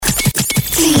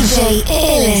DJ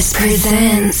Illis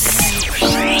presents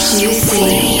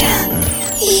Juicy.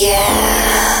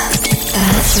 Yeah,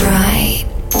 that's right.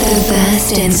 The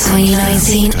best in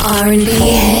 2019 R&B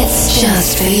hits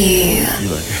just for you.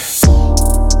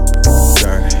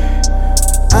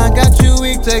 I got you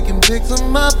weak taking pics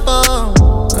on my phone.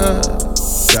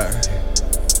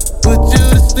 Put you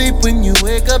to sleep when you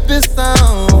wake up, it's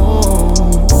on.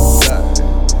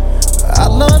 I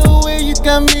love the way you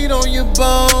got meat on your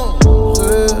bones.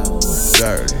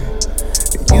 Dirty.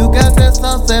 You got that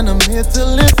sauce and I'm here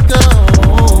till it's gone.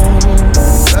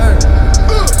 Dirty.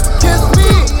 Kiss me,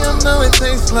 I know it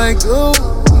tastes like ooh.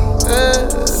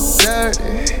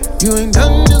 Dirty. You ain't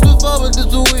done this before, but this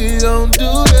is what we gon'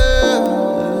 do that.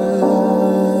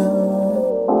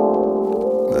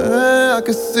 I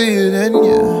can see it in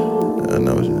you. I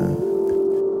know what you're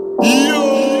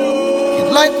You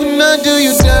like when I do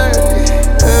you dirty.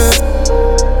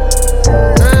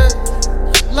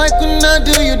 Like when I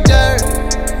do you dirty.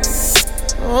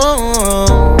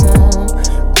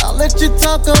 I'll let you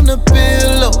talk on the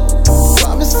pillow.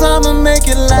 Promise I'ma make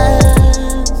it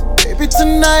last. Baby,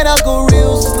 tonight I'll go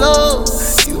real slow.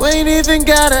 You ain't even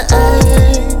gotta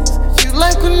ask. You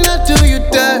like when I do you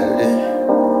dirty.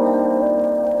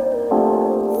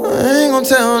 I ain't gon'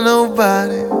 tell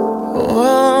nobody.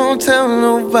 Oh, don't tell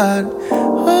nobody.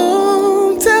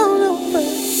 Oh, don't tell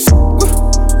nobody.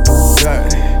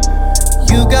 Dirty.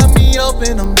 You got me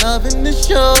open, I'm loving the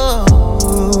show.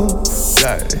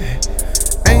 Dirty.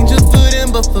 Ain't just put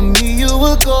in, but for me you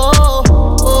will go.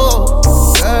 Oh,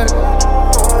 dirty.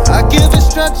 I give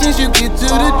instructions, you get to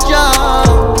the job.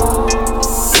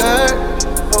 Dirty.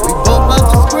 We both about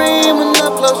to scream when I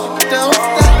close, you don't stop.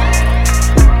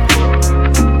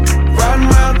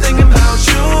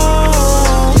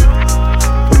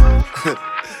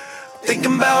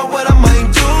 Thinking about what I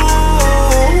might do.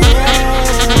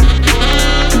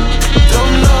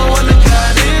 Don't know what I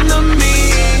got into me.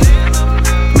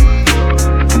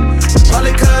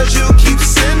 Probably cause you keep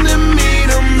sending me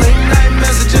them late night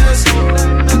messages.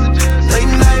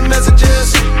 Late night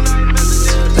messages.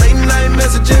 Late night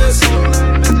messages.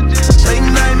 Late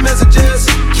night messages.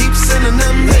 Keep sending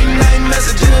them late night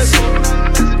messages.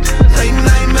 Late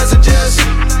night messages.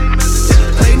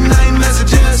 Late night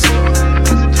messages.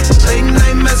 Late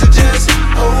night messages,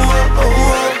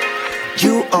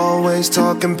 You always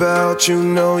talking about you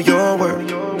know your worth.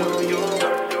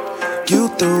 You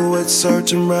through it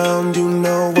searching around, you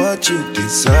know what you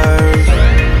deserve.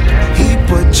 He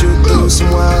put you through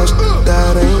some wild shit,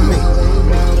 that ain't me.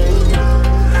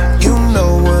 You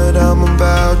know what I'm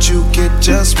about, you get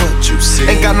just what you see.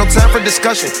 Ain't got no time for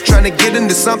discussion, trying to get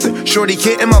into something. Shorty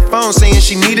hitting my phone, saying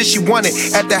she needed, she wanted.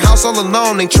 At the house all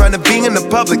alone, ain't trying to be in the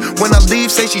public. When I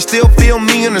leave, say she still feel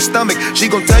me in her stomach. She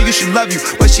gon' tell you she love you,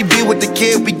 but she be with the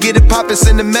kid. We get it poppin',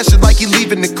 send a message like he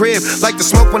leaving the crib. Like the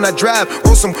smoke when I drive,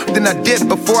 roll some then I dip.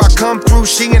 Before I come through,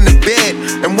 she in the bed.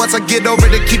 And once I get over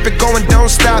to keep it going, don't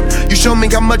stop. You show me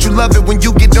how much you love it when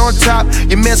you get on top.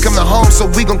 Your man's coming home, so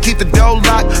we gon' keep the dough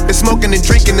locked. Been smoking and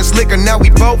drinking this liquor, now we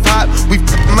both hot. We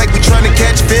like we tryna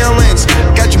catch feelings.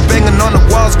 Got you banging on the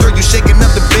walls, girl, you shaking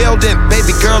up the building.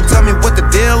 Baby girl, tell me what the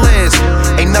deal is.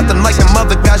 Ain't nothing like them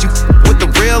other guys, you with the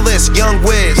realest, Young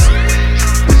Wiz.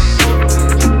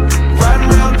 Riding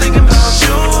around thinking about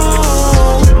you.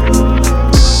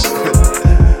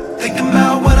 Thinking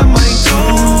about what I might do.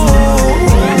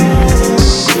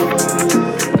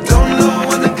 Don't know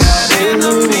what I got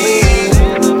into me.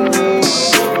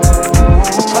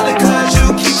 Probably cause you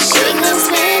keep sending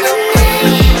me.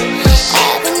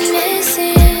 I've been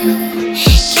missing.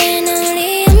 Can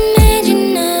only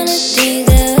imagine all the things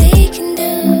that we can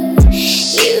do.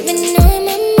 You've been on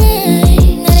my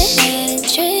mind. Not had a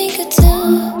drink or two.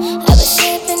 I've been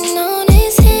sipping on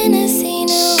this Hennessy.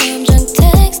 Now I'm drunk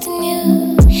texting you.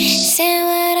 Saying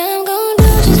what I'm gon' do,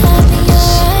 just hop in your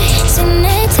ride. Send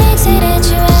that text, say that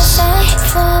you're outside.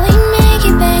 Before we make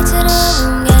it back to the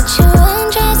room, got you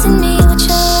undressing me with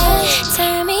your eyes.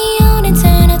 Turn me on and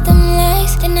turn up them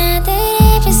lights. Then I did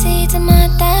everything to my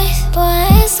thighs. Boy,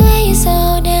 I swear you're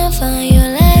so damn fine.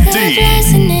 You're like a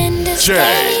blessing in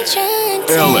disguise.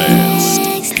 Illis.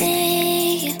 Texting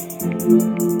you,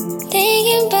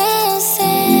 thinking about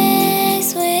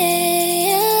sex with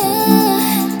you.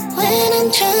 When I'm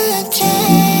drunk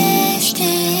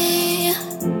texting you,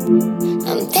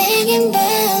 I'm thinking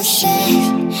about sex,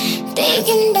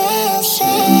 thinking about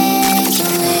sex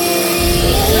with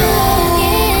you.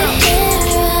 I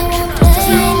won't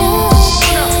play no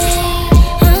game.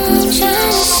 I'm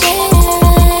tryna sit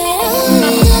right on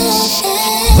nothing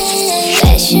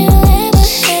that you ever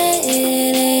had.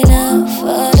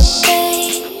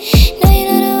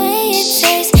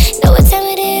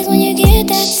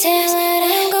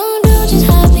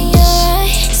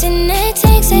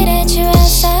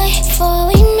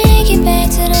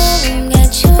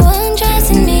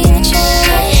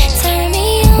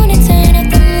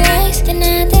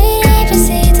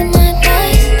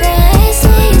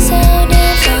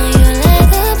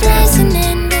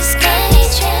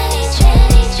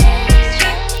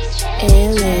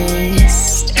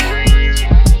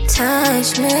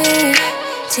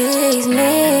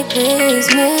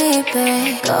 me,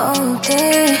 babe. Go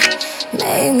deep,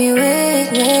 make me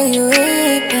weak,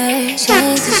 babe.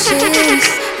 Change the sheets,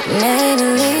 made a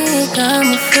leak,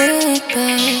 I'm a freak,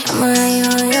 babe. I'ma lay you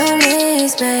on your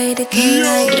knees, babe. The king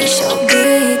like you should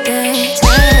be there.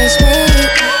 Touch me,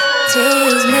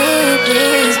 tease me,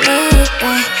 please me,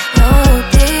 babe. Go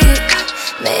deep,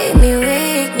 make me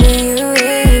weak,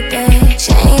 babe.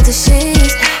 Change the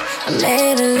sheets, I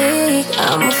made a leak,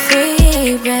 I'm a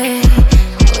freak, babe.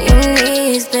 On your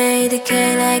knees, babe. The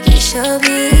king like you should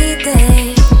be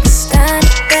there. Start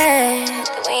that,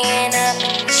 we end up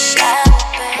in the shower,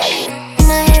 babe. Why you in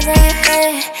my hands on your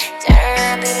head? Turn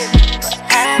around, baby, but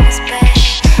I was bad.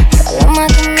 Follow my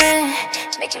command,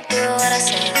 make you do what I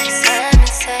say, like Simon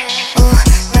said. Oh,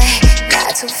 wait,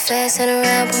 not too fast, turn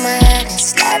around, put my head and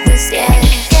slap this, yeah.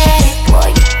 Boy,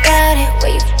 you got it,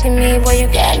 where you fucking me, boy, you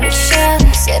got me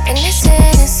shouting. Sipping this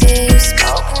Hennessy, you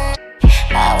smoking.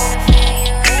 I wanna feel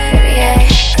you in, baby, yeah.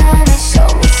 Come and show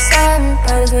me something.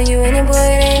 Promise when you in it, boy,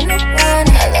 it ain't no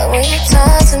running. I love when you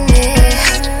talk to me.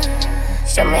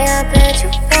 Show me how bad you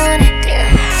want it, girl.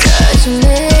 Touch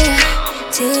me,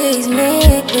 tease me,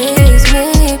 please me,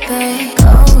 babe.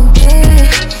 Go deep,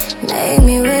 make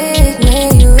me weak,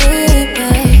 babe.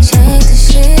 Change the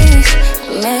sheets,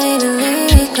 made a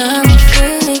leak, I'm a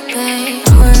freak, babe.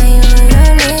 I'ma lay you on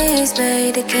your knees,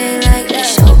 babe. The king like you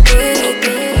should be,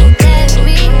 babe. Let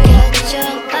me catch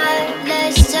your eye.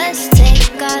 Let's just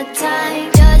take our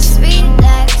time. Just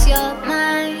relax your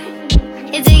mind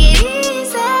and take it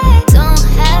easy. Don't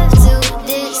have to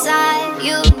decide.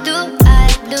 You do, I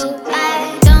do. I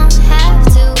don't have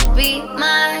to be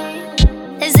mine.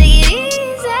 Let's take it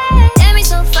easy. Get me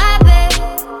so far, babe.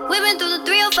 We've been through the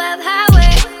 305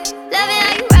 highway. Loving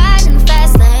how you ride in the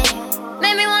fast lane.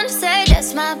 Made me wanna say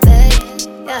that's my babe.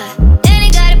 Yeah. And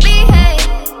it gotta be, hey,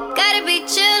 gotta be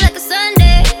chill like a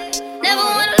Sunday. Never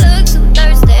wanna look too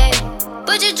thirsty.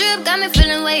 But your drip got me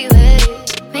feeling way.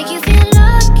 Make you feel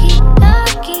lucky,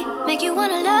 lucky. Make you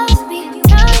wanna love me.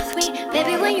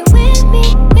 Baby, when you with me,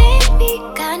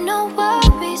 got no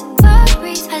worries.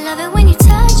 I love it when you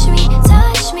touch me.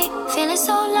 Feeling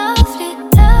so lovely.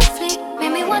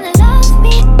 Make me wanna love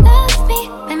me.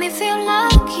 Make me feel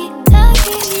lucky.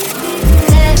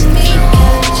 Let me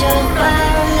catch your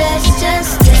vibe. Let's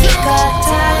just take our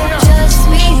time. Just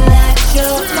relax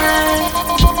your mind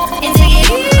and take it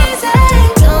easy.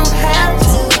 Don't have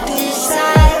to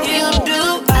decide. You do,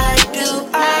 I do.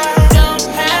 I don't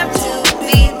have to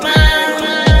be mine.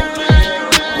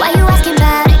 Why you asking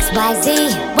about XYZ?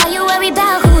 Why you worry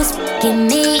about who's f***ing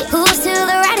me? Who's to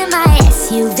the right of my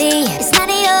SUV? It's none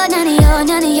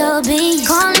of your beef.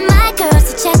 Calling my girls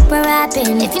to check where I've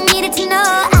been. If you needed to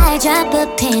know, I drop a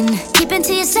pin. Keeping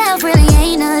to yourself really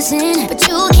ain't nothing. But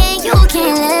you can't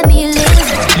let me live.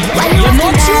 Why you asking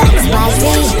about XYZ?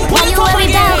 Why you worry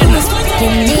about who's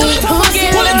f***ing me? Who's to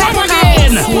the right of my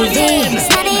SUV? It's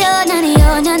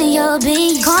none of your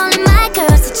beef. Calling my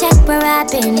girls to check where I've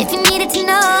been. If you needed to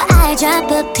know, I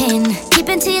drop a pin.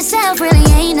 Keeping to yourself really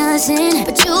ain't nothing.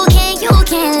 But you can't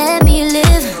let me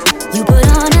live. You put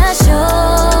on a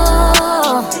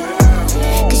show,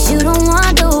 'cause you don't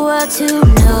want the world to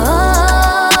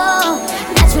know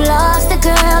that you lost a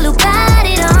girl who got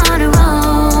it on her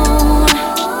own.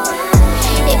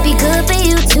 It'd be good for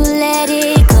you to let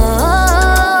it go.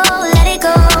 Let it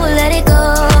go.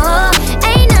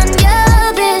 Ain't none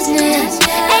your business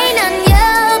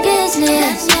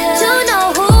to know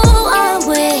who I'm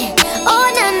with or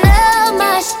none of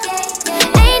my shit.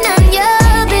 Ain't none your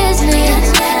business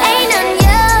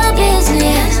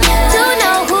to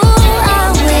know who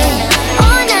I'm with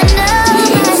or none of my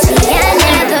shit. I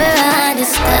never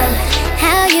understood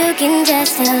how you can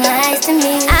just tell lies to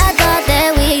me. I thought that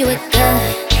we were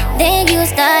good, then you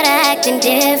start acting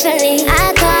differently. I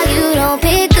call, you don't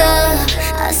pick up.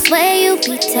 I swear you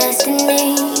be testing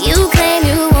me. You claim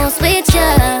you won't switch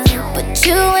up, but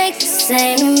you ain't the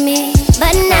same to me.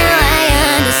 But now I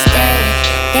understand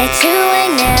that you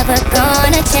ain't never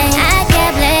gonna change. I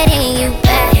kept letting you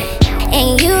back,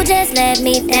 and you just let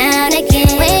me down again.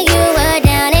 When you were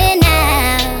down and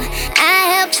out, I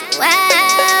helped you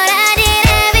out. I did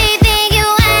everything you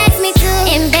asked me to,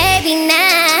 and baby now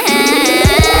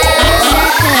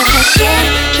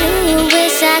you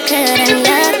wish I could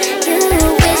unlove. You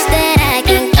wish that I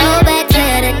can go back to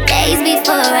the days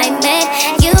before I met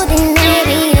you. Then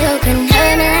maybe you can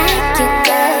hurt me like you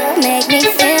could, make me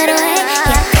feel the way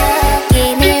you could,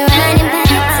 keep me running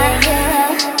back to you.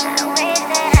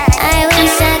 I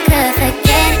wish I could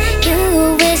forget you.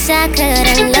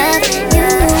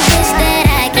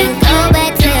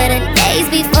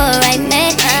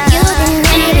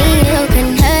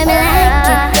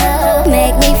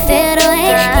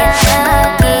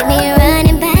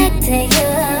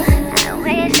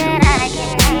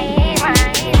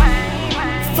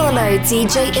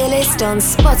 DJ Illest on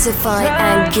Spotify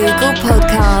and Google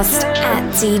Podcast at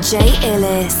DJ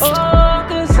Illest. Oh,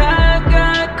 'cause I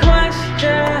got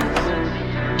questions.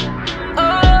 Oh,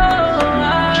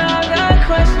 I got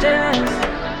questions.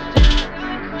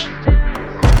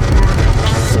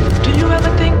 Do you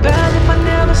ever think bad if I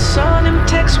never saw them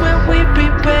texts when we be,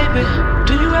 baby?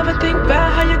 Do you ever think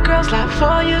about how your girls lie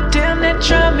for you? Damn, that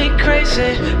drive me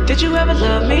crazy. Did you ever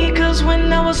love me? 'Cause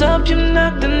when I was up, you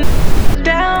knocked the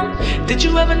down. Did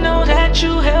you ever know that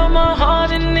you held my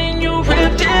heart and then you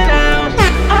ripped it out?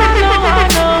 I know, I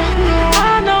know,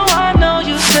 I know, I know.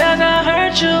 You said I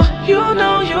hurt you. You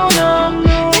know,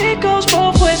 it goes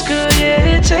both ways, girl.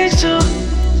 Yeah, it takes two.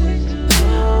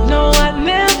 No, I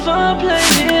never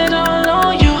played it all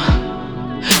on you,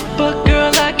 but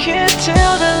girl, I can't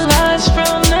tell the lies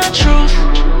from the truth.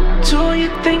 Do you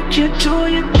think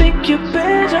you're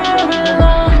better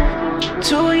alone?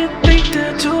 Do you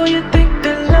think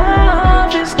that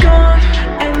love is gone?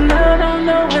 And I don't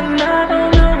know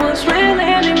what's real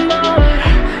anymore.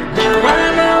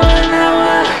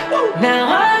 Now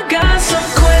I got some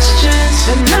questions,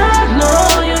 and I know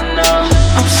you know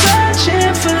I'm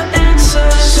searching for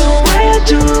answers. So where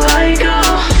do I go?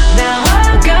 Now I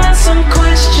got some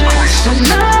questions, and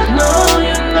I know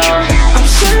you know I'm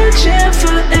searching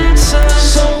for answers.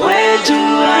 So where do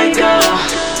I go?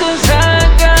 'Cause I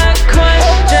got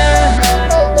questions.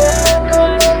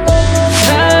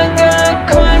 I got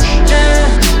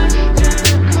questions.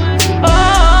 Oh,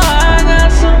 I got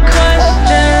some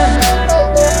questions.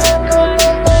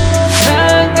 I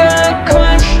got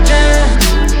questions.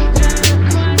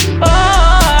 Oh,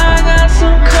 I got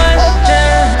some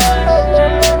questions.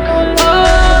 Oh,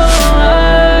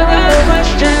 I got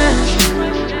questions.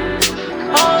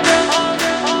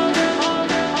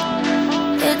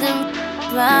 If them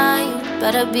right, you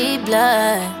better be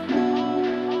blood.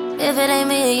 If it ain't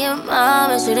me or your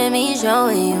mom, it shouldn't be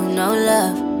showing you no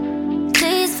love.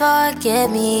 Please forgive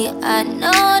me, I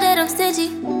know that I'm stingy,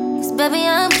 'cause baby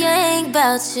I'm gang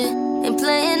about you, ain't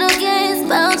playing no games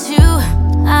about you.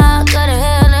 I got a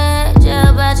hell in jail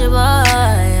about your boy.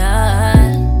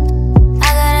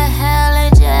 I got a hell in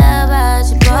jail about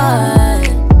your boy.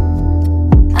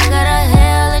 I got a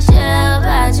hell in jail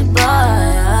about your boy.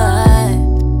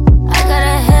 I got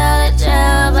a hell in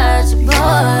jail about your boy.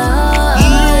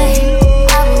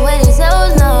 I've been waiting so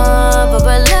long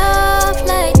for a love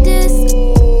like this.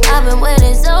 I've been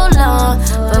waiting so long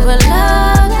for a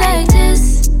love like this.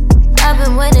 I've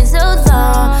been waiting so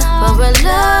long for a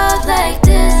love like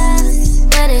this.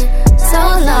 Waiting so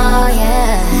long,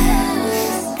 yeah.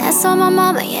 That's on my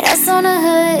mama, yeah, that's on the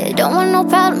hood. Don't want no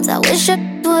problems, I wish I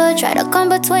would. Try to come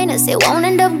between us, it won't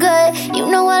end up good. You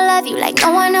know I love you like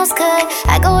no one else could.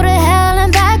 I go to hell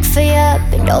and back for ya.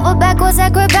 Bend over backwards,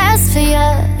 acrobats for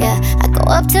ya. Yeah, I go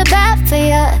up to bat for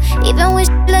ya, even when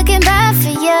looking bad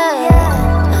for ya.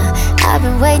 I've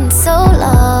been waiting so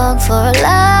long for a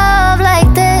love like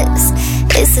this.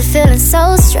 It's a feeling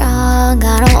so strong,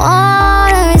 I don't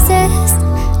wanna resist.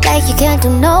 Like you can't do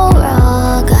no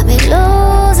wrong. Got me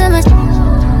losing my,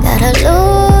 gotta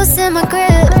loosen my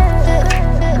grip.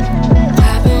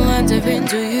 I've been wondering,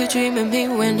 do you dream of me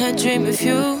when I dream of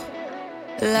you?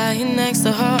 Lying next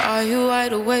to her, are you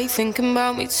wide awake thinking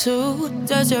about me too?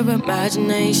 Does your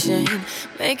imagination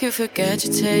make you forget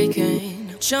you're taken?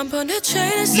 Jump on the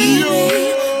train and see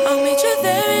me, I'll meet you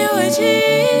there in your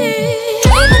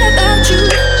dreaming about you,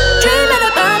 dreaming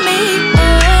about me. Oh,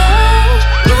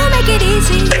 you make it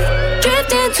easy,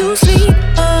 drifting to sleep.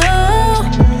 Oh,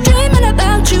 dreaming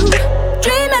about you,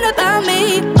 dreaming about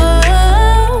me.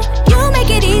 Oh, you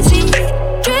make it easy,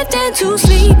 drifting to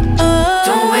sleep. Oh,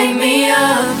 don't wake me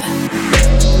up.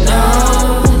 No,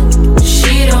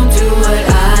 she don't do what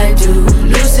I do.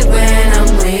 Lucid when I'm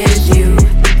with you.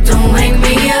 Don't wake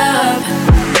me up.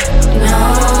 No,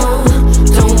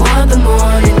 don't want the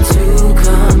morning to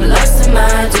come. Lost in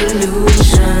my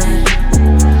delusion.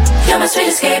 You're my sweet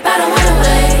escape, I don't wanna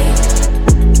wait.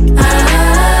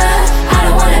 I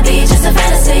don't wanna be just a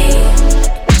fantasy.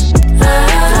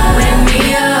 Don't wake me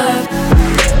up.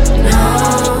 No,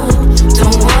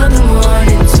 don't want the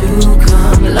morning to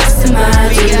come. Lost in my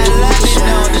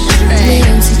delusion. Me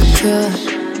insecure,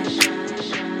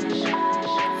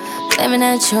 claiming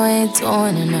that you ain't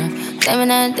doing enough, claiming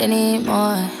that they need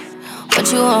more. What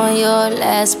you on your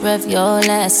last breath, your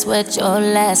last sweat, your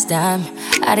last dime,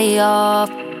 out of your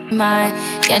mind.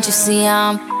 Can't you see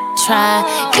I'm trying?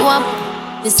 You want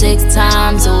 6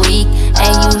 times a week,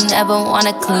 and you never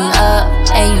wanna clean up,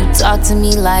 and you talk to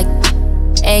me like,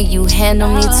 and you handle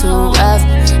me too rough.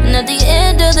 And at the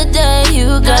end of the day,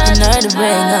 you got the nerve to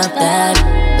bring up that,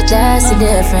 but that's the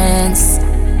difference.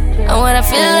 And when I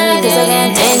feel like this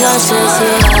again, ain't gon' stress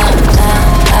you out.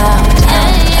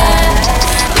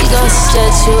 We gon'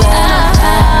 stretch you out.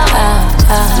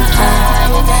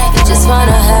 You just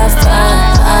wanna have fun.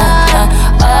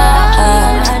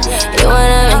 You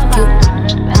wanna make you.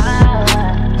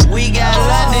 We got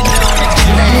London on it.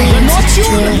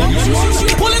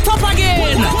 Pull it up again.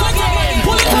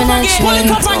 Pull it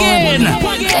up again.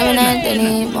 Let me not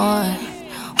anymore.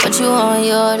 What you on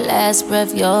your last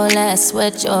breath, your last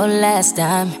sweat, your last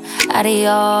dime. Out of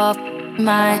your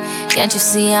mind. Can't you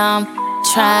see I'm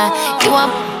trying? You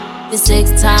want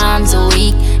 6 times a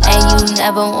week, and you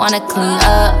never wanna clean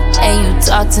up. And you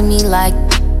talk to me like,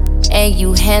 and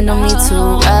you handle me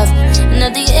too rough. And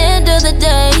at the end of the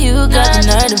day, you got the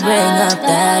nerve to bring up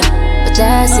that. But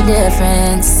that's the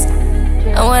difference.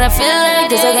 And when I feel like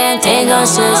this again, ain't gon'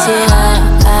 stress you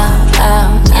out.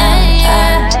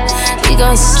 We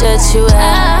gon' stretch you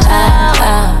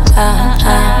out.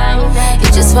 You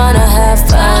just wanna have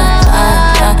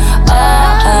fun.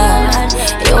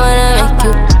 You wanna make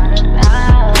you.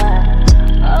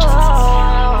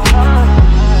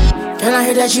 Girl, I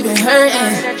heard that you been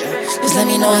hurting. Just let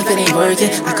me know if it ain't working.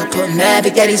 I could put mad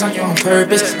big daddies on you on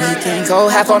purpose. You can go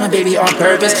half on a baby on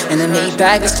purpose. And then make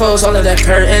back, let's close all of the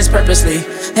curtains purposely.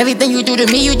 Everything you do to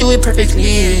me, you do it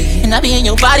perfectly. And I be in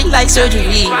your body like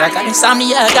surgery. I got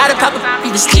insomnia, I gotta pop a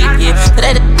to sleep, yeah. Put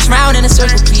that round in a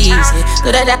circle, please, yeah.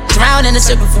 Put that round in a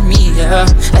circle for me, yeah.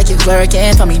 Like you're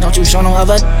working for me, don't you show no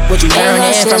other what you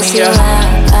learning from me, yeah.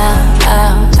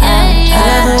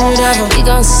 We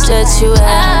gon' stretch you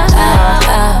out.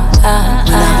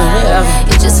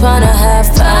 You just wanna have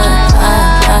fun.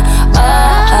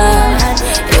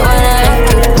 You wanna make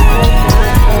it.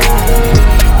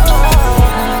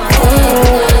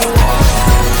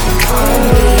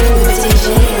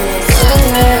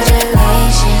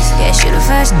 Guess you the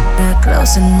first nigga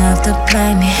close enough to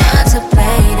play me. Not to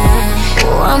play that.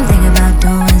 Oh, I'm thinking about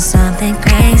doing something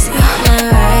crazy. I'm not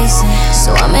racing, so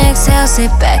I'm exhale,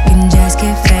 sit back and just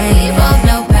get faded. We both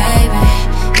know, baby,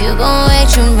 you gon' wait,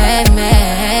 you made me.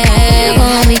 You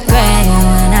gon' be crying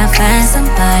when I find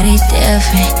somebody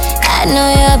different. I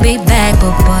know you'll be back,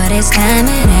 but boy, this time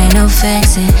it ain't no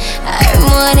fixing. I hurt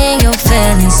more than your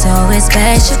feelings, so it's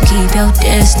best you keep your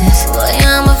distance. Boy,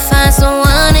 I'ma find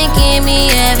someone to give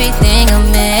me everything I'm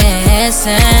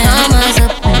missing. Almost a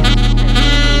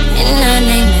in a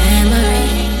name memory.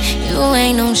 You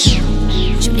ain't no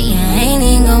Judy, I ain't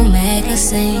even gon' make a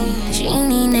scene. She ain't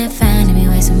need that fine to be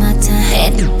wasting my time.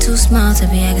 Head too small to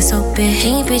be acting so big. She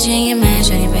ain't pitching your man,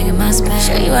 shawty breaking my spine.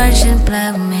 Show you why you shouldn't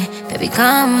play with me. Baby,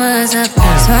 come us up.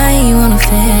 That's why you wanna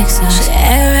fix us. Should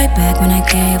act right back when I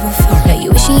gave a fuck. Like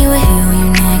you wishing you were here when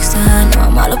you next to her. Know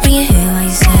I'm all up in your head while you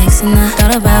sexing her.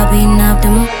 Thought about beating up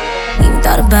them. Even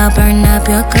thought about burning up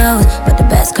your clothes. But the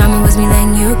best karma was me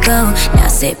letting you go. Now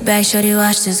sit back, shorty,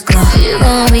 watch this glow. You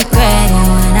gon' be crying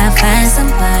when I find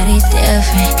somebody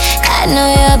different. I know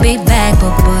you'll be back,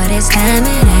 but boy, this time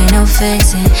it ain't no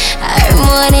fixing. I hurt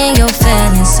more than your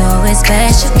feelings, so it's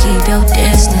best you keep your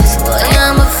distance. Boy,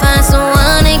 I'ma find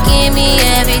someone to give me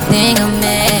everything I'm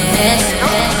missing.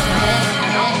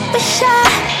 Wish I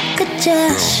could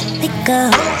just pick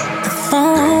up the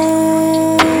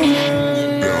phone.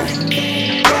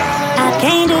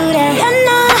 Can't do that. You're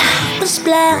not the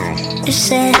splat. You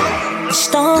set in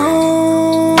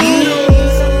stone.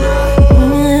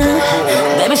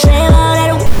 Baby, say all that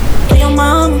to your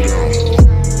mom.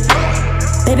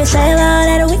 Baby, say all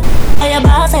that to your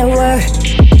boss at work.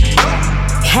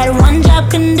 You had one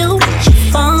job, couldn't do what you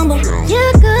fumble.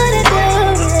 You're good at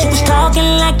it. You was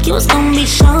talking like you was gonna be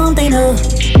something up.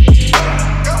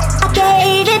 I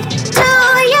gave it to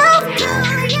you,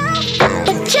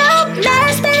 but you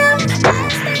messed it up.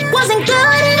 Wasn't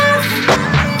good enough.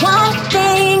 One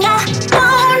thing I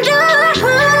won't do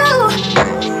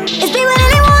is be with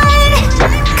anyone,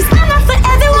 'cause I'm not for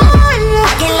everyone.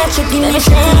 I can't let you give me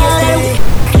shit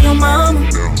to your mama.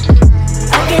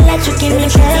 I can't let you give me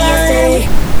shit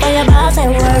to your boss at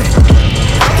work.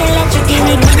 I can't let you give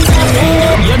me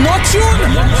shit. You're not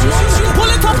tuned. Pull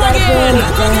it up again.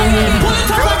 Pull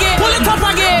it up again. Pull it up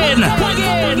again.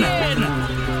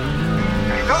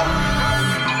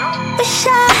 Wish I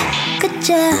could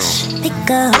just pick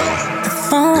up the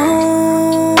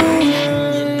phone.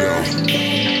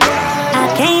 I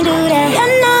can't do that.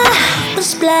 You're not the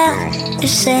splat. You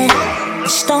set in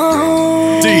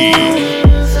stone.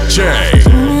 DJ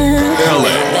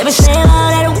LA. Baby, say all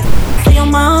that to your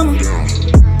mama.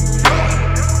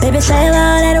 Baby, say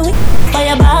all that for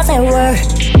your boss at work.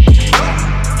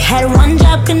 You had one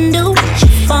job, couldn't do what you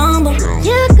fumble.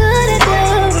 You're good at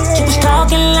it. You was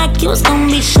talking like you was gonna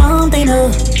be something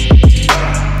up.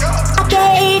 I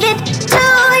gave it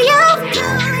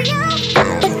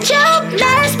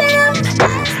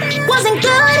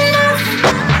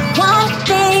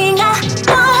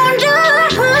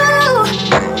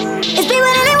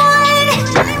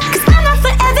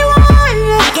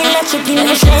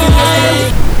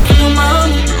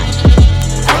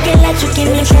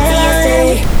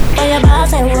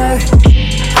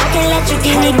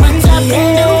give me one top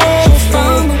in the waist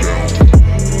for me.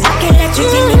 I can let you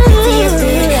give me PTSD.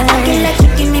 I can let you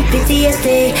give me PTSD.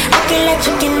 I can let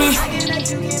you give me.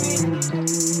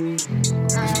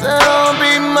 Don't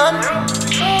be mine.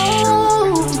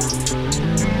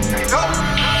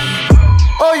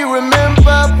 Oh, you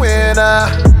remember when I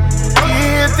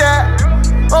did that?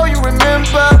 Oh, you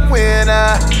remember when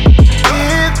I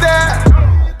did that?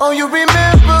 Oh, you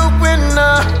remember when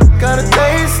I got a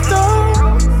taste of?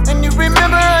 And you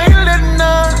remember how you let it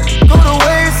go to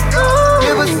waste?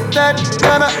 It was that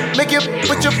kinda make you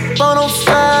put your phone on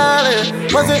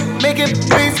silent. Wasn't making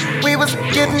peace, we was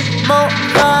getting more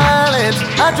violent.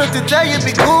 I tried to tell you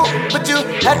be cool, but you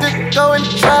had to go and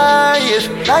try it.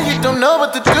 Now you don't know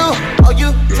what to do. All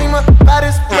you dream about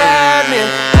is riding.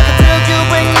 I can tell you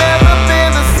ain't never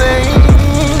been the same.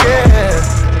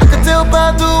 Yeah, I can tell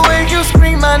by the way you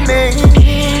scream my name.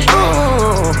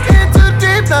 Ooh, in too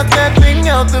deep, knock that thing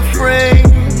out the frame.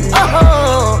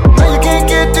 Oh, now you can't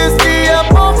get this D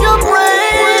up off your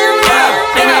brain.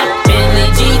 Bentley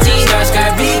GT, dark sky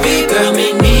BB, girl,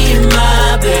 meet me in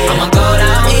my bed. I'ma go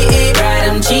down, ride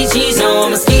them Chi-Chis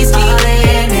on my ski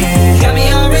lane. Got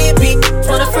me on repeat,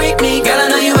 wanna freak me, girl, I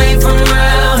know you ain't from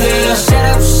around here.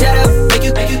 Shut up, make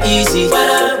you easy. What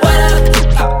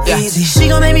up, easy. She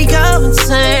gon' make me go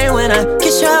insane when I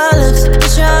kiss your lips,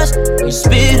 kiss yours, you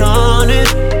spit on it.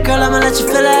 Girl, I'ma let you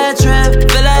feel that drip,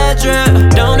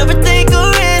 Don't overthink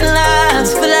or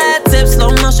realize, feel that tip,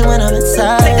 slow motion when I'm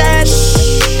inside. Take that,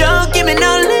 don't give me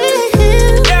no leave.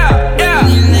 Yeah.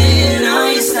 You laying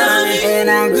on your stomach and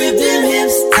I grip them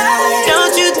hips tight.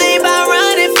 Don't you think about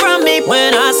running from me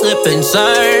when I slip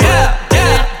inside?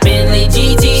 Yeah. Bentley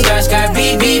GT, dark sky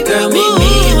BB, girl, meet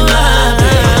me in my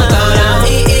bed. I'ma go down,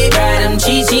 ride them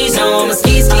Chi-Chis on my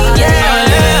ski. Yeah.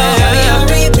 Got me on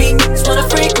repeat, just wanna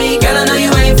freak me, girl, I know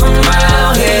you ain't from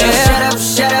around here.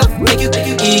 Shut up, make you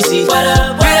easy. What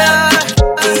up,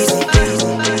 easy.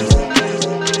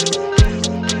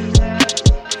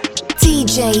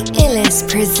 DJ Illis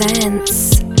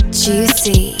presents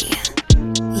Juicy.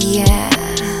 Yeah,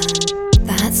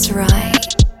 that's right.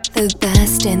 The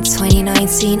best in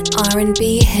 2019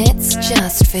 R&B hits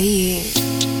just for you.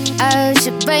 I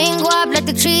should rain go up like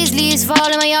the trees, leaves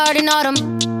fall in my yard in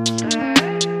autumn.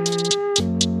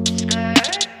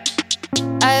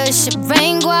 I should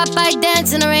rain go up, I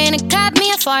dance in the rain and cut me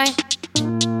a foreign.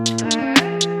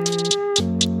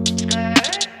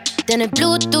 Then it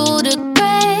blew through the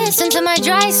grass into my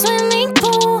dry swimming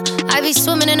pool. I be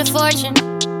swimming in a fortune.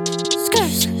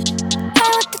 Skirt, I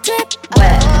want the drip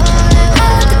wet. I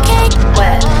want the cake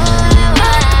wet.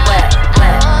 Wet.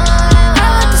 I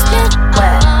want the spit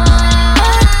wet.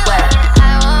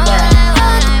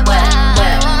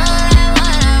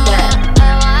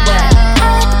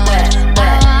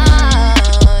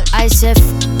 I said, f***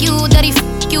 you, daddy,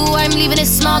 f*** you. I'm leaving this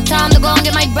small town to go and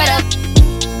get my bread up.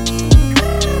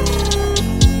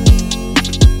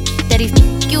 Daddy, f***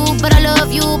 you, but I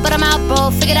love you, but I'm out, bro.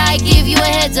 Figured I'd give you a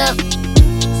heads up.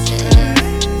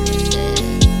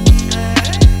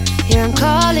 Here I'm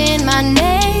calling my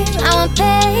name. I want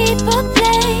paper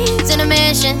planes in a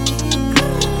mansion.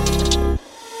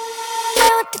 I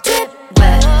want the drip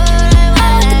wet. I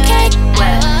want the cake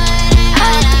wet.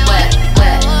 I want the wet.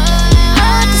 I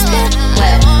want the spit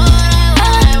wet.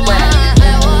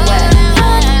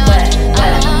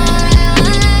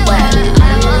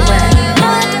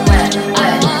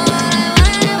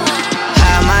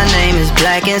 Hi, my name is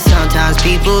Black and sometimes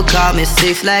people call me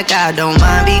six like I don't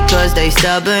mind because they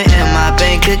stubborn and my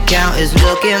bank account is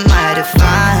looking mighty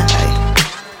fine. Ay,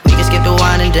 we can skip the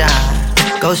wine and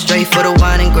dine, go straight for the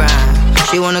wine and grind.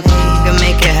 She wanna and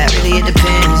make it happen, really it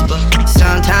depends, but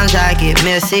sometimes I get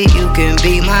messy. You can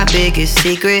be my biggest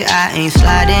secret. I ain't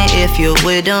sliding if you're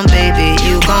with them, baby.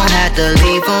 You gon' have to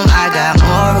leave them. I got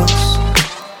morals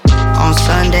on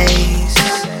Sundays,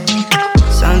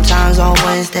 sometimes on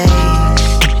Wednesdays.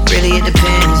 Really it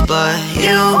depends, but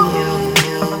you're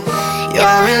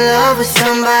in love with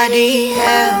somebody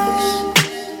else.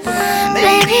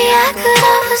 Baby, I could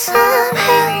offer some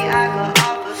help.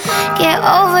 Get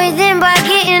over them by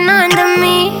getting under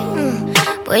me.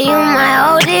 But you might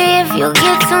hold it if you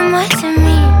get too much of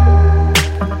me.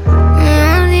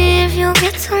 Only if you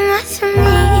get too much of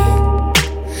me.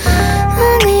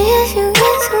 Only if you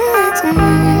get too much of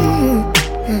me.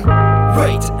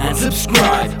 Rate and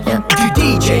subscribe to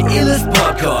DJ Illis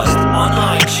Podcast on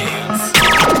iTunes.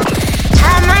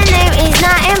 Hi, my name is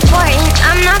not important.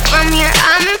 I'm not from here,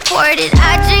 I'm imported.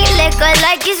 I drink liquor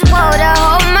like it's water.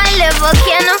 Hold my liver,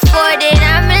 can't afford it.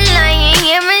 I've been lying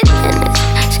here in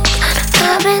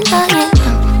I've been lying.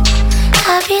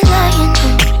 I be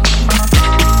lying.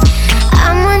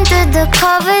 the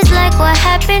covers like what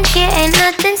happened here ain't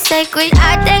nothing sacred.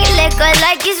 I take liquor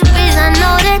like it's biz. I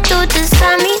know that dude just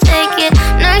saw me naked.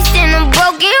 Nursed in a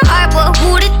broken heart, but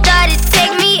who'da thought it'd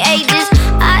take me ages?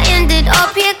 I ended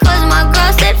up here cause my girl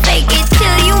said fake it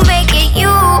till you make it.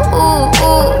 You're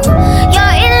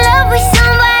in love with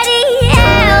somebody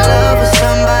else.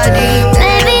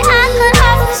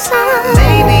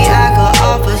 Maybe I could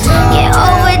offer some. Get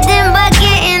over them by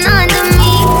getting under me.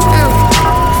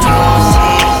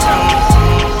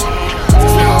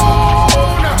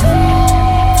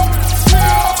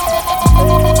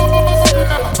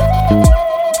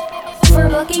 For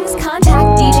bookings,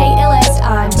 contact DJ Illest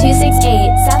on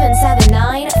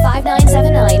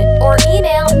 268-779-5979 or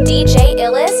email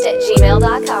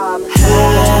djillist@gmail.com.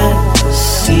 Have a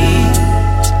seat,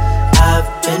 I've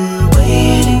been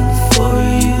waiting for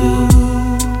you.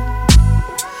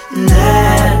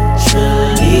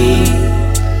 Naturally,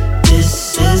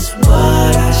 this is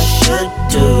what I should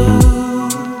do.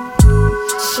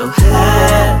 So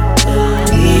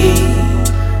happily,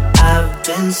 I've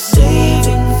been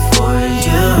saving for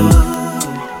you.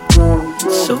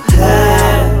 So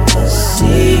have a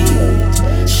seat,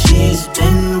 she's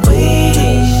been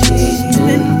waiting, she's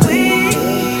been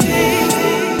waiting.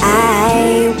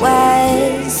 I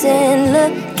wasn't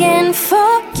looking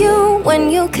for you when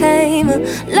you came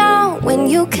along, when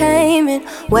you came in.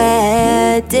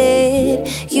 Where did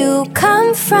you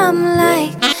come from?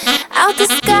 Like out the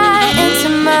sky into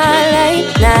my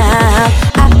life now.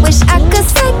 I wish I could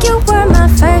say you were my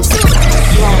first.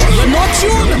 You're not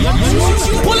tuned.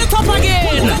 Pull it up again.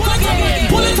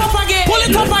 Pull it up again. Pull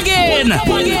it up again.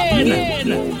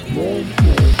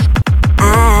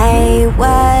 I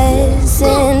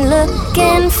wasn't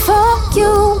looking for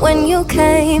you when you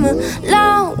came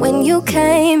along, when you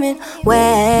came in.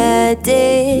 Where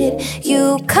did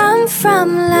you come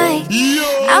from? Like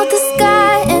out the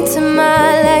sky into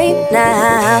my life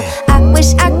now. I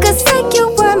wish I could say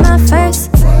you were my first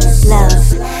love.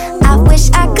 I wish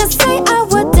I could say I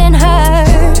wouldn't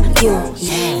hurt you.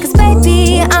 Cause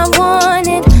baby, I want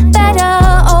it better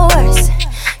or worse.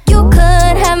 You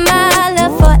could have my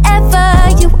love forever,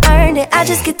 you earned it. I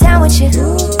just get down with you.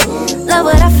 Love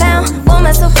what I found, won't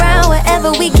mess around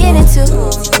wherever we get into.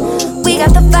 We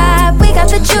got the vibe, we got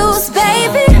the juice,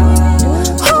 baby.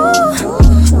 Ooh,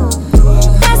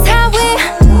 that's how we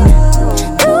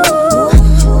do.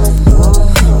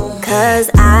 Cause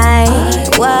I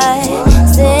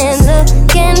wasn't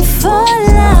looking for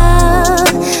love.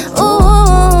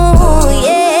 Ooh,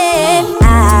 yeah,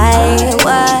 I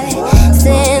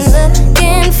wasn't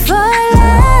looking for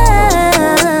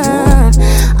love.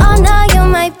 Oh no, you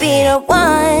might be the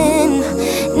one.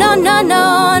 No, no,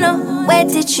 no, no. Where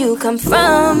did you come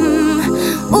from?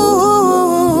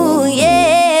 Ooh,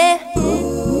 yeah.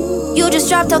 You just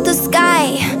dropped out the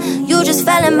sky. You just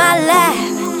fell in my lap.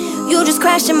 You just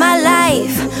crashed in my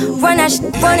life. Run that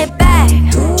shit, run it back.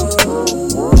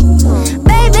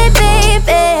 Baby,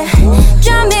 baby,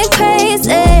 drive me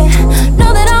crazy.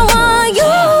 Know that I want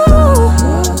you.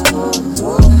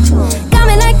 Got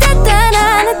me like that,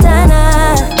 da-da-da-da-da.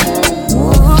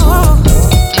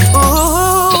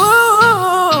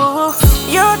 Ooh,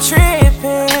 you're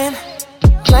tripping.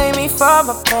 Blame me for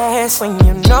my past when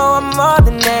you know I'm more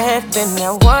than that. Then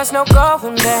there was no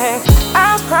going back.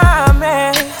 I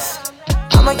promise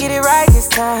I'ma get it right this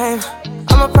time.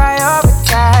 I'ma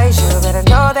prioritize. You better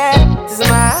know that this is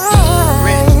mine.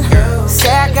 Say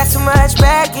I got too much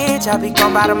baggage, I'll be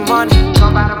gone by the morning.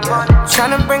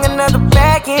 Tryna bring another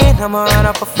bag in, I'ma run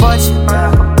up a fortune.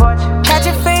 Had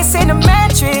your face in the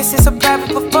mattress, it's a private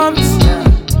performance.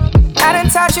 I done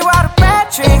taught you all the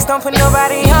bad tricks, don't put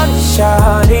nobody on it,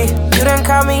 shawty. You done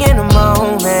caught me in a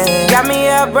moment, got me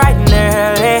up bright and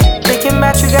early. Thinking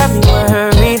about you got me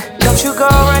worried. Don't you go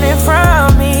running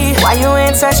from me, why you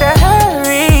in such a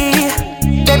hurry?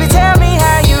 Baby, tell me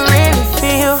how you really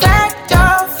feel. Fact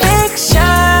or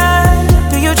fiction?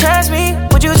 Do you trust me?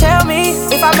 Would you tell me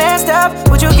if I messed up?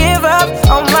 Would you give up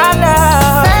on my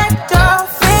love? Fact or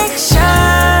fiction?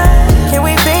 Can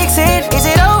we fix it? Is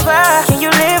it over? Can you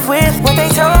live with what they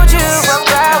told you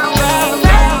about me?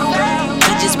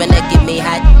 He just wanna get me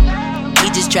hot. He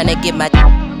just tryna get my.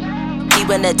 He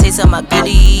wanna taste of my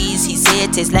goodies. He say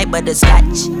it tastes like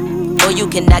butterscotch. Boy, you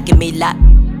cannot get me locked.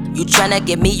 You tryna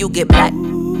get me, you get blocked.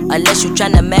 Unless you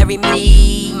tryna marry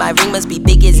me, my ring must be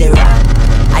big as a rock.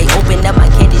 I open up my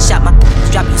candy shop, my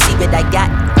drop, you see what I got.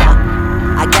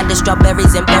 I got the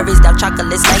strawberries and berries, dark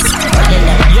chocolate slice.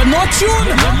 You're not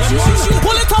tuned.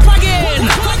 Pull it up again.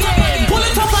 Pull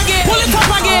it up again. Pull it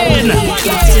up again.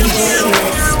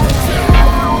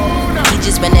 He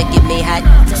just wanna get me hot.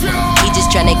 He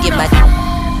just tryna get my.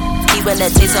 He He wanna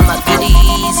taste all my goodies.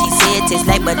 He say it tastes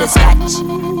like butterscotch.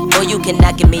 Oh, you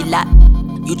cannot give me lot.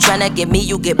 You tryna get me,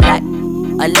 you get black.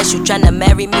 Unless you tryna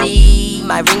marry me,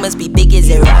 my ring must be big as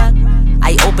a rock.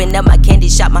 I open up my candy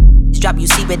shop, my drop, you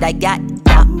see what I got?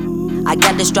 Yeah. I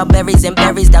got the strawberries and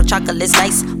berries, dark chocolate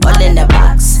slice, all in the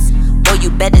box. Oh, you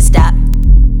better stop,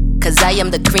 cause I am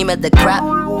the cream of the crop.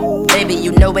 Baby,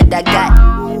 you know what I got,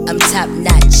 I'm top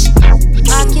notch.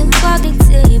 Walking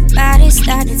till your body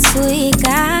started sweet.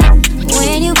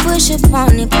 When you push up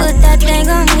on it, put that thing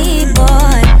on me,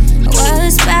 boy.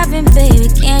 What's poppin', baby?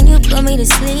 Can you put me to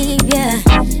sleep, yeah?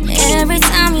 Every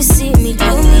time you see me,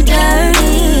 do me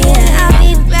dirty, yeah. I'll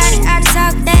be ready, I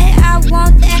talk that, I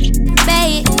want that,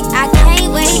 babe. I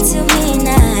can't wait till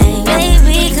midnight,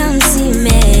 baby, come see me.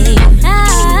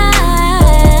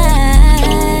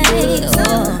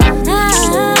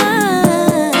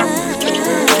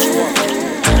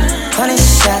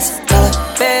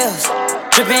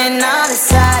 Drippin' all the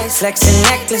sides, flexin'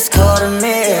 necklace, quarter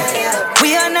mil.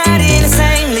 We are not in the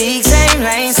same league, same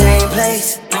lane, same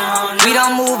place. We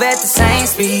don't move at the same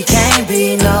speed, can't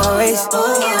be no race.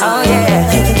 Oh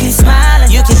yeah, you can keep smiling,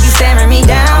 you can keep staring me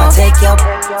down. I'ma take your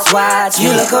watch,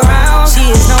 you look around, she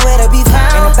is nowhere to be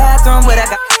found. In the bathroom with a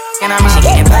and I'm she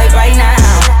getting piped right now.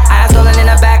 Eyes rolling in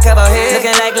the back of her head,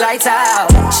 looking like lights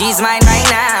out. She's mine right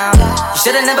now. You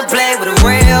should've never played with a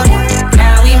real.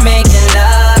 Now we making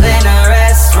love in a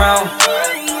restroom.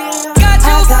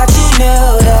 I thought you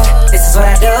knew that this is what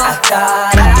I do. I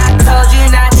thought I told you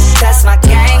not to test my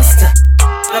gangster.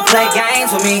 Wanna play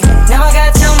games with me. Now I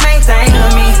got your main thing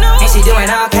with me, and she doing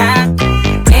all kind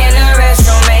in the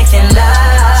restroom making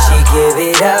love. She give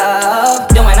it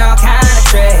up, doing all kind of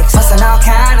tricks, busting all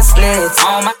kind of splits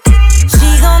on my.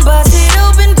 She gon' bust it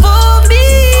open for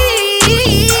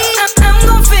me. I'm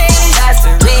gon' finish. That's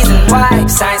the reason why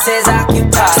sign says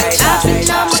occupied. I've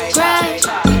been on my grind.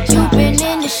 You've been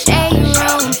in the shade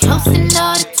room, posting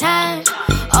all the time.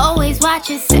 Always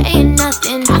watching, saying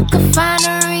nothing. I could find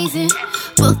a reason.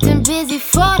 Booked and busy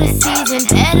for the season.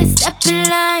 Better step in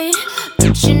line.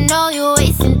 But you know you're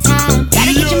wasting time.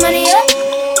 Gotta get your money up.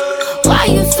 Why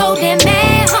you so damn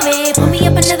mad, homie? Put me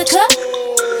up another cup.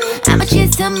 I'ma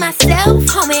cheers to myself,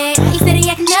 homie. You steady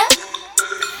acting up.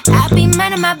 I be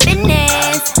minding my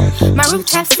business. My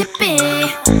rooftop sipping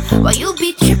while you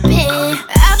be tripping.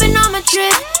 I've been on my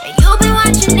trip and you been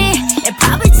watching it and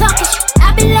probably talking shit.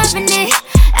 I be loving it.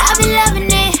 I be loving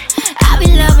it. I be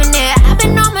loving it. I've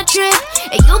been on my trip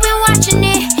and you been watching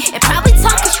it and probably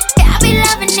talking shit. I be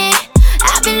loving it.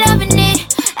 I be loving it.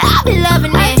 I be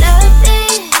loving it.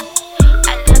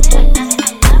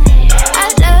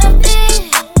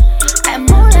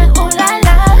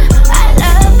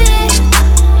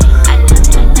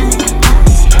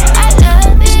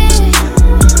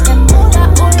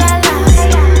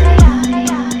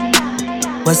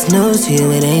 What's news to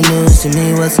you? It ain't news to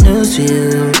me. What's news to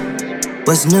you?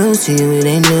 What's news to you? It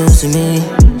ain't news to me.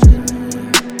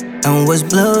 And what's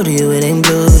blue to you? It ain't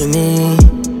blue to me.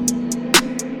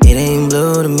 It ain't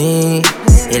blue to me.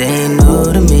 It ain't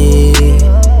new to me.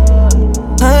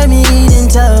 Heard me then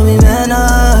tell me man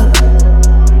up.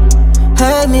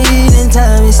 Heard me then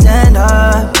tell me stand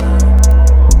up.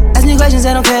 Ask me questions,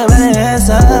 I don't care about the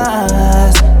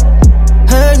answers.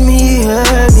 Heard me,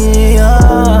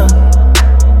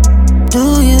 Do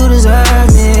you deserve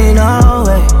me? No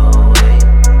way.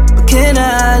 But can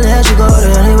I let you go to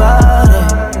anybody?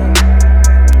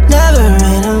 Never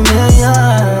in a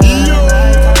million.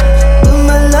 But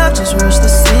my love just reached the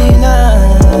scene.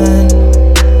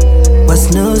 What's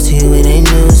news to you? It ain't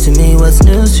news to me. What's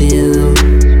news to you?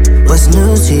 What's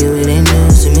news to you? It ain't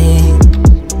news to me.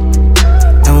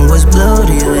 And what's blue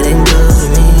to you? It ain't blue to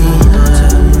me.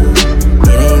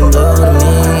 It ain't blue to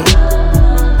me.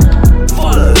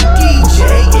 Follow DJ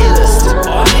Illest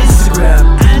on Instagram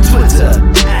and Twitter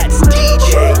at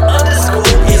DJ_Illest.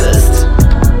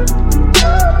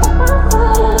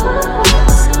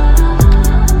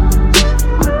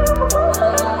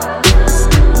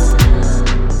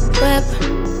 Whip,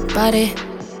 body,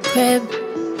 crib,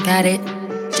 got it,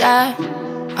 job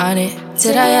on it.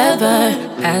 Did I ever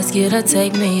ask you to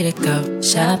take me to go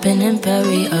shopping in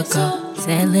Paris or go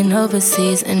sailing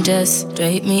overseas and just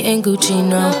drape me in Gucci?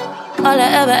 No. All I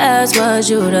ever asked was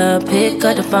you to pick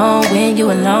up the phone when you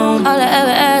alone. All I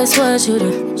ever asked was you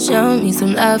to show me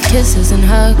some love, kisses and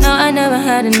hugs. No, I never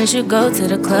had an issue, go to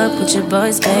the club with your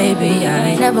boys, baby.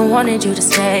 I never wanted you to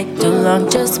stay too long,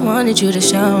 just wanted you to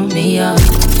show me up.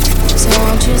 So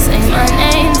won't you say my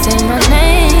name, say my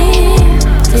name.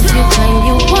 If you claim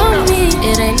you want me,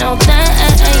 it ain't no thing.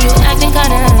 You acting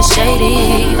kinda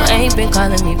shady, you ain't been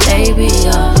calling me baby,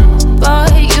 Boy,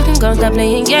 you can go stop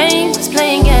playing games,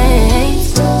 playing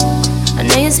games. I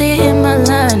know you say it in my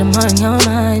line, I'm on your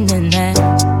mind, and that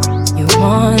you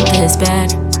want this back,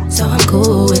 so I'm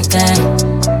cool with that.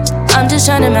 I'm just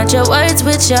trying to match your words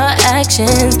with your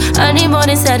actions. I need more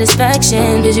than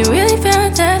satisfaction. Did you really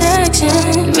find that action?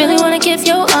 Really wanna give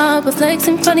your all, but flex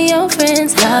in front of your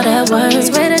friends. How that works?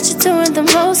 Swear that you're doing the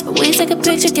most, but we take a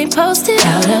picture, can't post it.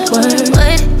 How that works?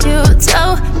 What you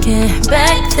talking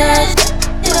back that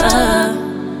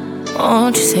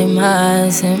won't you say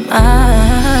mine, say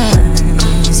mine?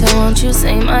 So won't you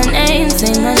say my name,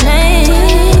 say my name?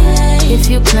 If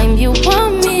you claim you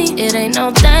want me, it ain't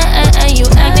no that. You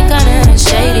acting kinda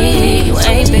shady. You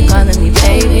ain't been calling me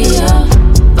baby.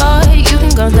 Boy, you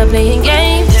can go stop playing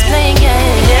games, playing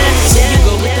games. There you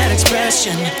go with that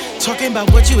expression, talking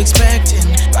about what you expecting,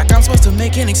 like I'm supposed to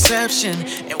make an exception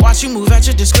and watch you move at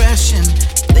your discretion.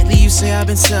 Lately you say I've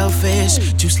been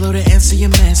selfish, too slow to answer your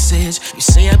message. You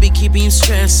say I be keeping you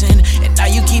stressing, and now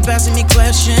you keep asking me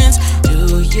questions.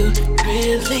 Do you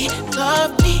really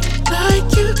love me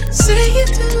like you say you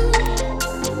do?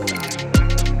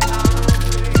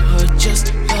 Or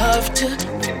just love to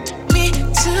me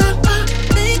till I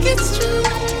think it's true?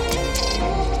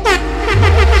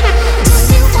 Tell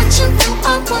me what you know I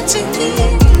want to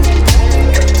hear.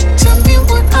 Tell me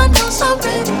what I know's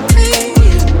already clear.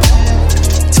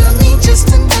 Tell me just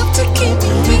enough to keep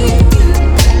me here.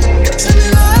 Tell me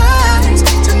lies,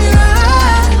 tell me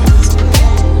lies.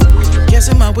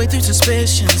 Guessing my way through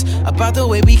suspicions about the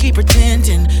way we keep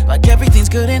pretending, like everything's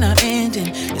good and not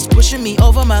ending. It's pushing me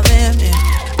over my limit.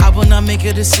 I will not make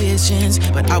your decisions,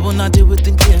 but I will not deal with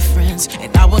indifference,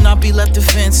 and I will not be left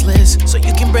defenseless. So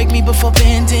you can break me before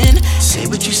bending. Say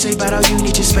what you say about how you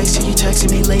need your space till you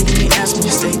texting me late and you ask me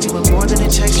to stay. Doing more than a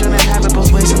text, trying to have it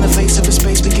both ways in the face of a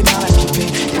space we cannot occupy.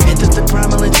 Admit that the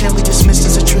primal intent we dismissed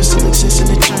as a truth still exists and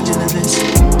it turned into this.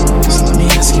 So let me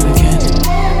ask you again.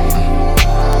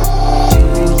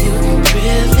 Do you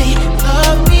really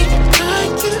love me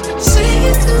like you say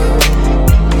you do?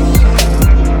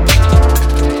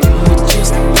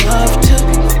 Love to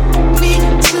me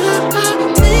till I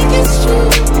think it's true.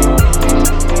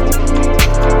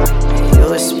 You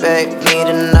expect me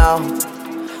to know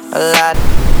a lot,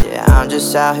 yeah, I'm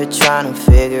just out here trying to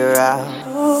figure out.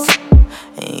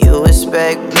 And you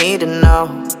expect me to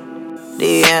know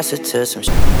the answer to some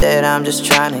shit that I'm just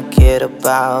trying to get up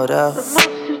out of.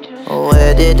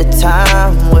 Where did the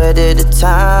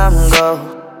time go?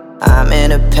 I'm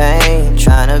in a pain,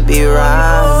 trying to be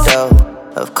right though.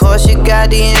 Of course you got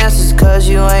the answers, cause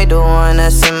you ain't the one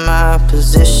that's in my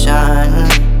position.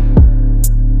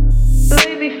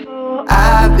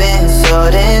 I've been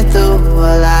sorting through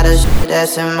a lot of shit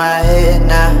that's in my head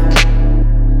now.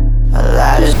 A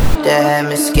lot of shit that had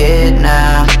me scared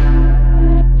now.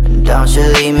 Don't you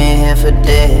leave me here for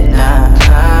dead now.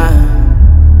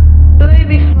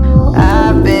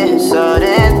 I've been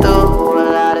sorting through a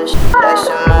lot of shit that's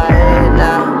in my head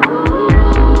now.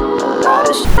 A lot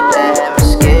of shit that had me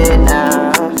scared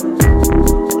now.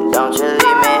 Don't you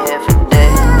leave me here for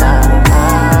dead now.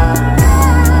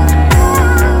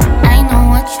 I know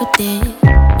what you did.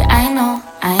 Yeah, I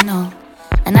know.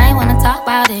 And I wanna talk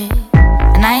about it.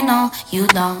 And I know you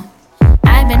don't.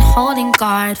 I've been holding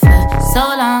guard for so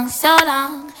long.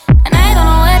 And I don't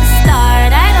know where to start.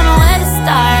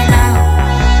 Now.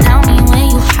 Tell me where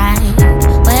you hide.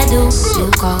 Where do you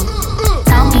go?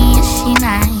 Tell me, is she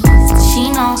nice? Does she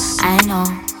know I know?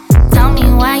 Tell me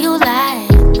why you lie.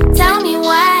 Tell me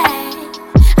why.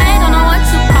 I don't know what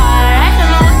you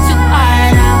are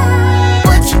now.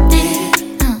 What you did.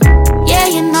 Yeah,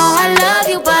 you know I love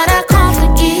you, but I can't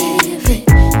forgive it.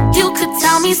 You could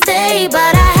tell me stay,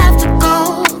 but I have to go.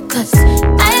 Cause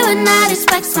I would not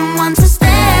expect someone to stay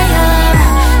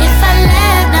around if I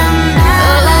let them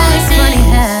down. Oh, it's funny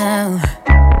how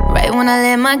right when I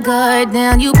let my guard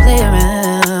down, you play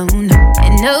around.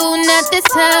 And no, not this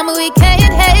time, we can't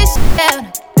hate shit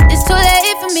out. It's too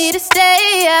late for me to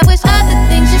stay. I wish all the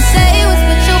things you say was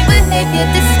what your behavior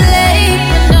displayed.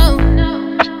 But no,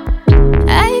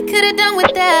 I could've done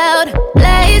without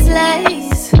lies.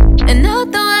 And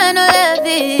although I know love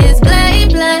is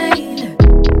blind,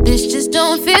 this just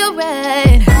don't feel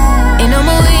right. Ain't no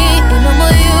more we, ain't no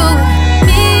more you,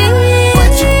 me.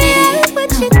 What you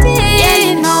did. Yeah,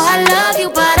 you know I love you,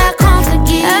 but I can't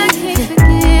forgive.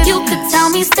 You could tell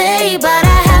me stay, but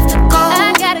I have to go.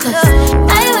 Cause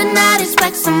I would not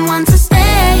expect someone to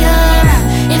stay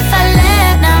around if I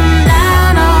let them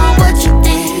down. Oh, what you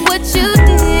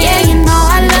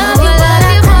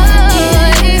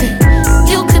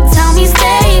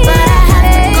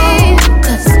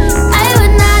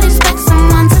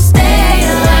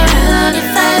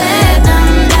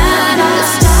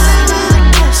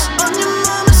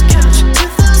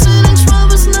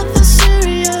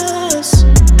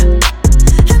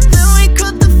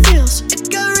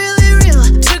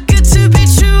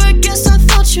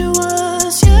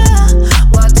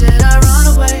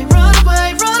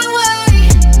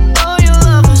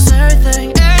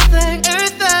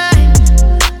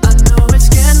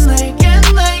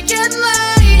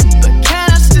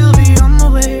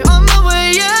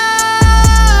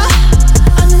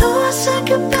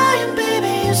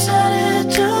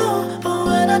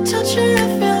touch you, I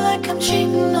feel like I'm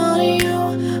cheating on you.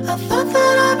 I thought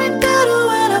that I'd be better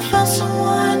when I found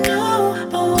someone new,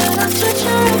 but when I touch you,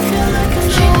 I feel like I'm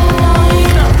cheating on you.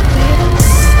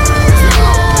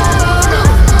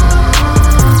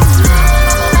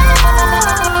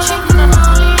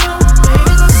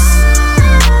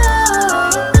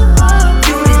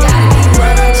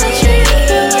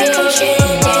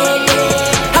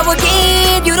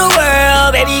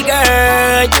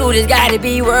 You just gotta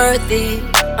be worth it.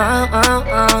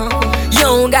 You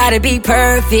don't gotta be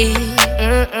perfect.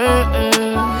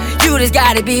 You just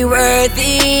gotta be worth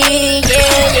it. Yeah.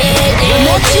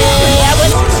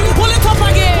 Pull it up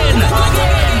again.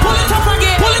 Pull it up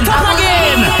again. Pull it up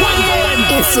again.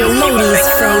 It's your ladies'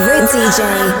 favorite DJ,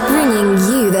 bringing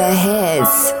you the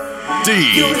hits.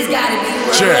 DJ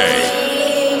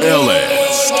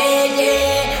Ellis.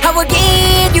 I will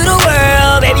give you the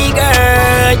world, baby girl.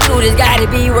 You just gotta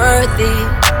be worth it.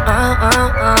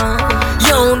 You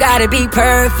don't gotta be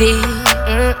perfect.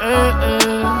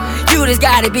 You just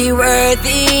gotta be worth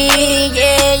it.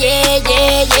 Yeah.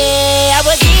 I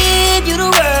will give you the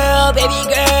world, baby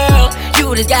girl.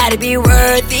 You just gotta be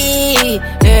worth it.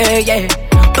 Yeah.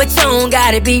 But you don't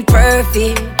gotta be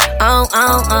perfect.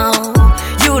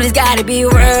 You just gotta be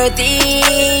worth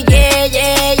it. Yeah.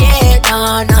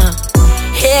 No.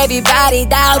 Everybody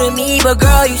doubted me, but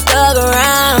girl, you stuck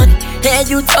around. And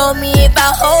you told me if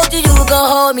I hold you, you gon'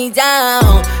 hold me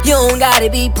down. You don't gotta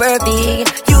be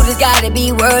perfect, you just gotta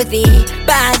be worthy.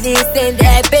 Buy this and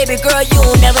that, baby girl, you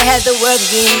don't never have to work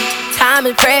again. Time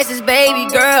is precious, baby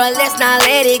girl, let's not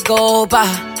let it go by.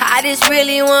 I just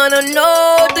really wanna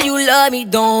know, do you love me?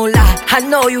 Don't lie. I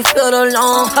know you feel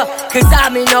alone, cause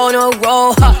I've been on a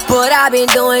roll, but I've been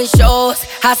doing shows.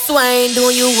 I swear I ain't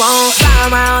doing you wrong.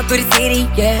 Flying around through the city,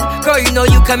 yeah. Girl, you know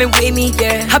you coming with me,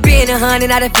 yeah. I been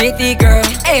 100 out of 50, girl.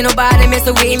 Ain't nobody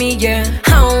messing with me, yeah.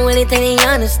 I don't really think they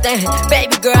understand.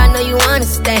 Baby girl, I know you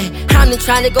understand. I'm just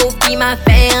trying to go feed my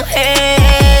fam.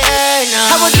 Hey, no,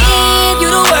 I will give you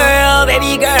the world,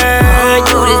 baby girl.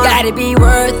 You just gotta be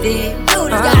worth it. You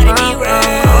just gotta be worth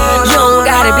it. You don't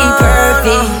gotta be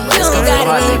perfect. You don't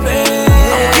gotta be perfect.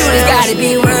 You just gotta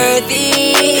be worth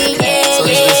it. Yeah.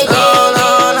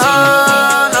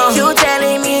 You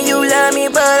telling me you love me,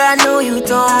 but I know you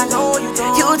don't.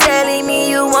 You telling me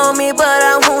you want me, but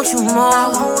I want you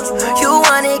more. You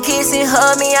wanna kiss and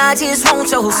hug me, I just want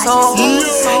your soul.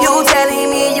 You telling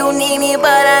me you need me, but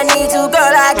I need you,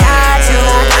 girl, I got you.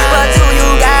 But do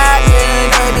you got me,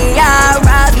 baby, I'll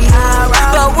rob you.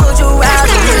 But would you rob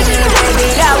me, baby,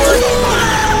 I would.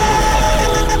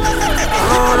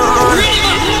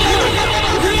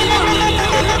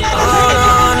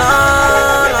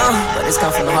 But this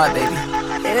come from the heart, baby.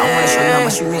 I wanna show you how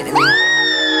much you meant to me.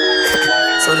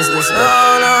 So just listen up.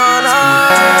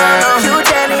 You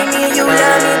telling me you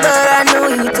love me, but I know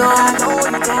you don't.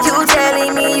 You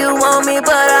telling me you want me,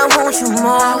 but I want you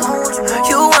more.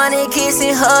 You wanna kiss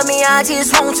and hug me, I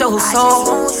just want your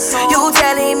soul. You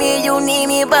telling me you need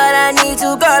me, but I need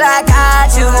you, girl, I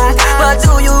got you. But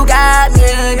do you got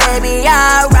me, baby,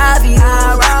 I'll rob you.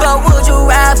 But would you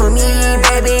ride for me,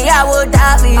 baby, I would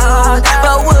die for you.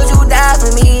 But would you die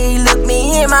for me, look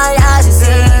me in my eyes and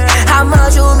see how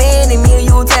much you mean to me.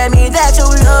 You tell me that you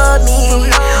love me,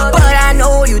 but I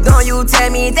know you don't. You tell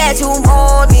me that you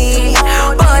want me,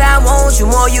 but I want you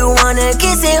more. You wanna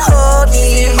kiss and hold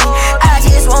me, I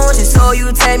just want you. So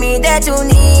you tell me that you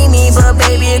need me, but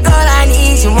baby girl, I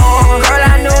need you more. Girl,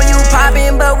 I know you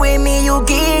poppin', but with me you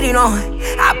get it on.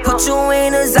 I put you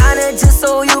in a designer just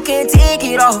so you can take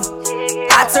it off.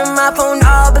 I turn my phone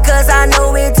off because I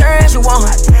know it turns you on.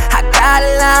 I got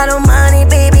a lot of money,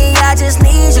 baby, I just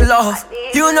need your love.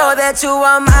 You know that you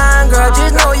are mine, girl,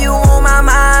 just know you on my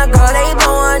mind, girl. They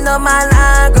blowing up my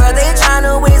line, girl, they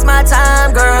tryna waste my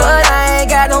time, girl. But I ain't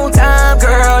got no time,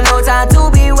 girl, no time to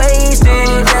be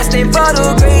wasted. Destined for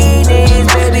the greatness,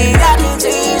 baby, I can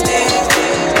taste it.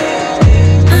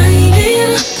 I ain't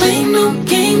here to play no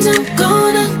games, I'm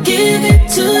gonna give it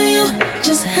to you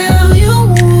just how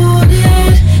you want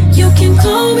it. You can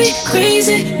call me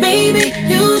crazy, baby,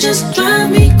 you just drive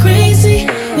me crazy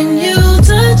when you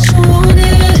touch on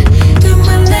it. Got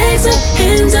my legs up,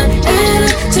 hands up, at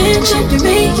attention. You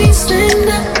make me stand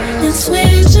up and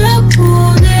switch up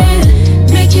on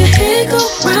it. Make your head go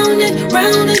round and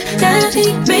round and got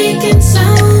me making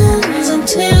sounds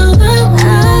until the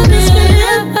morning.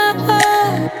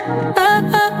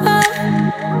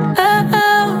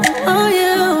 Oh,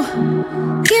 you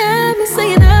got me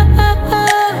saying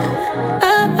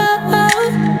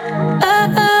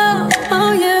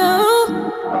oh,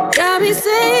 you got me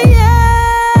saying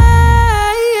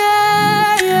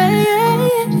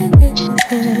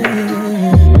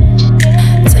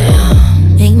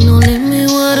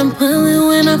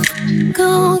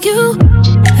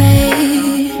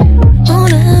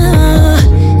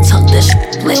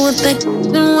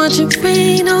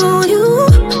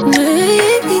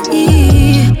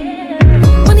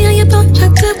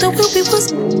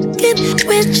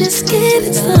just get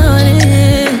it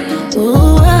started.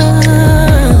 Ooh,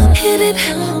 hit it,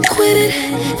 quit it,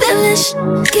 then let's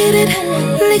get it,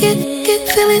 lick it, get,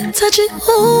 feel it, touch it.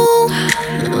 Ooh,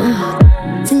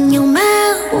 it's in your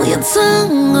mouth, your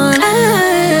tongue all out.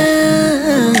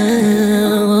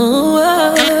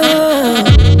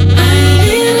 I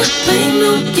ain't gonna play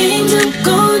no games. I'm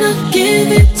gonna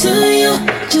give it to you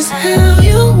just how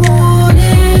you want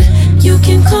it. You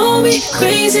can call me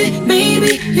crazy,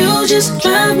 baby. You just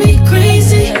drive me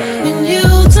crazy when you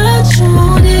touch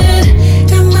on it.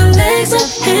 Got my legs up,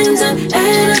 hands up,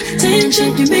 at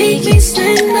attention. You make me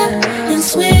stand up and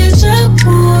switch up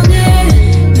on it.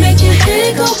 Make your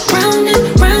head go round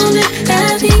and round and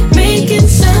have me making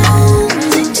sounds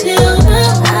until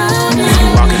the morning. You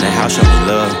walk in the house, show me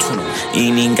love. You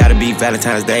ain't even gotta be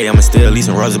Valentine's Day, I'ma still leave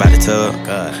some roses by the tub.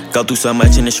 Go through so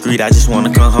much in the street, I just wanna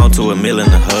come home to a meal in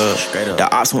the hub. The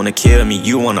ops wanna kill me,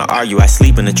 you wanna argue, I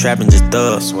sleep in the trap and just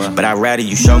thug. But I'd rather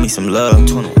you show me some love,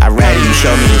 I'd rather you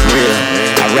show me it's real.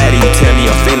 I'd rather you tell me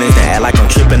your feelings than act like I'm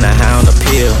tripping or high on the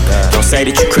pill. Don't say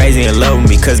that you crazy and love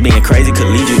me, cause being crazy could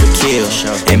lead you to kill.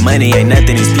 And money ain't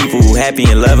nothing, these people who happy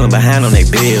and loving behind on their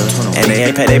bills. And they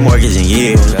ain't pay their mortgage in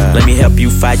years. Let me help you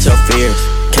fight your fears.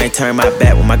 Can't turn my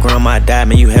back when my grandma died,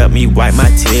 man, you helped me wipe my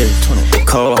tears.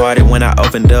 Cold hearted when I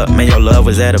opened up, man, your love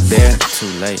was at a bear. Too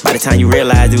late. By the time you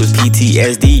realized it was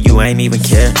PTSD, you ain't even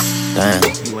care. Damn.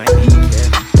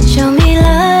 Show me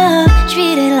love,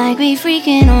 treat it like we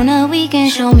freaking on a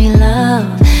weekend. Show me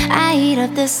love, I eat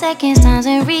up the seconds, times,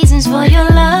 and reasons for your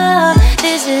love.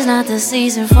 This is not the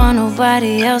season for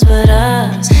nobody else but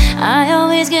us. I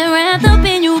always get wrapped up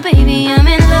in you, baby, I'm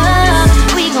in love.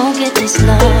 We gon' get this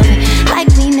love like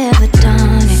we never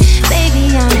done it.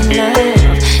 Baby, I'm in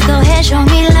love. Go ahead, show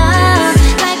me love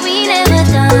like we never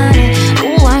done it.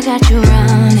 Ooh, I got you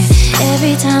running.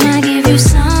 Every time I give you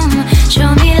some,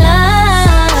 show me love.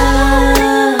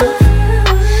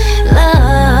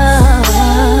 Love.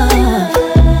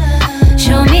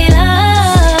 Show me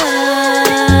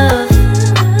love.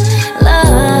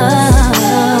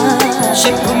 Love.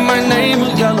 She put my name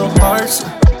with yellow hearts.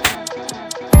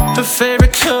 Her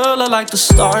favorite color like the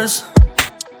stars.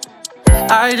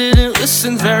 I didn't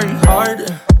listen very hard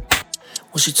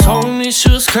when she told me she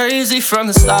was crazy from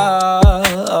the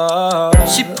start.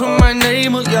 She put my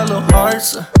name with yellow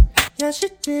hearts. Yeah, she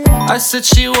did. I said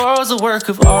she was a work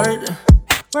of art.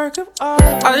 I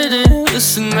didn't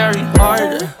listen very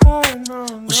hard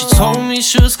when she told me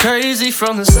she was crazy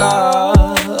from the start.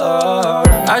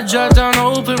 I drive down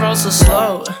open roads so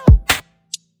slow.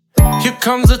 Here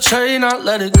comes the train, I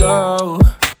let it go.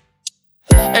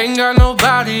 Ain't got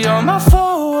nobody on my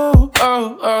phone.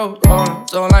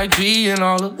 Don't like being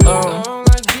all alone.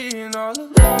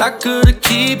 Not good at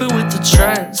keeping with the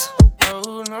trends.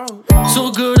 So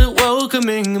good at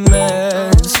welcoming a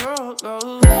mess.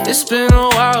 It's been a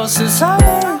while since I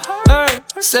heard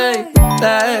say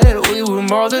that we were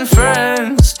more than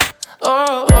friends. I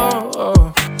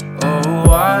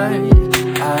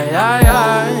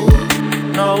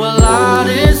know a lot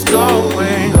is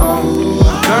going on.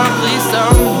 Girl, please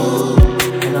tell me,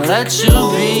 and I'll let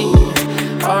you be.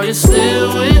 Are you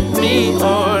still with me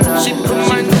or not? She put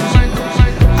my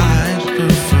I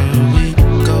prefer we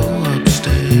go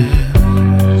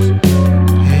upstairs,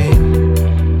 hey,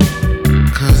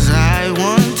 'cause I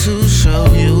want to show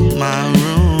you my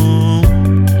room.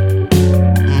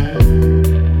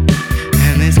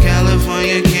 And it's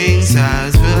California king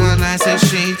size, feeling nice as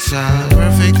sheets are.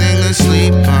 Perfect thing to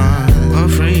sleep on or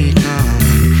freak on,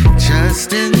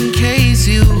 just in case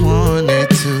you wanted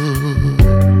to.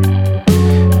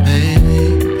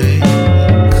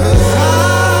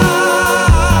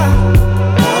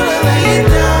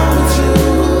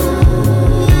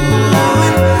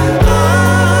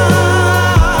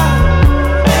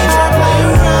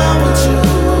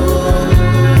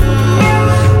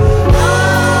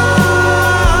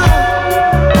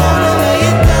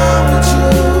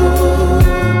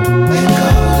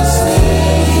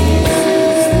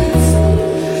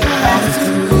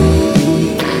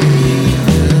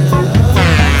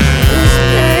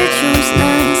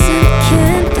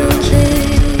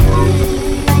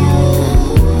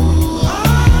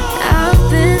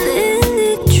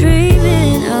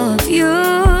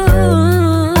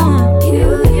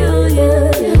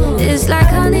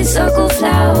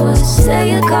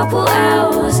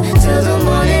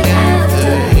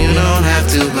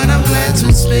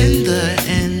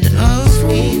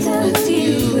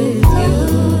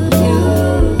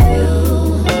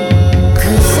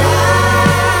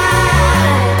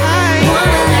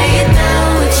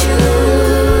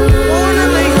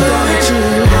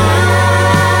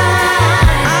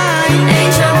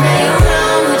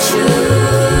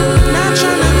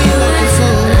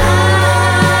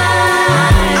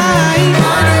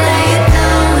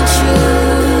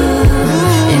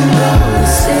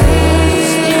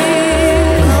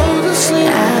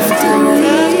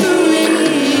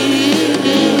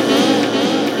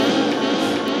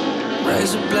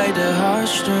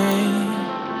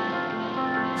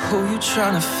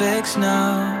 fix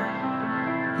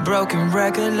now. Broken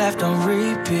record left on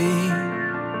repeat.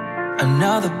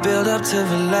 Another build up to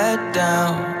the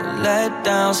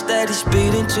letdown, steady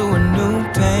speeding to a new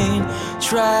pain.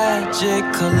 Tragic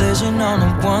collision on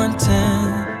a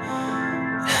 110.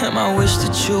 And I wish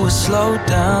that you would slow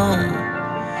down,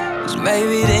 'cause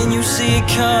maybe then you see it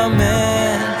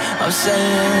coming. I'm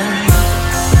saying,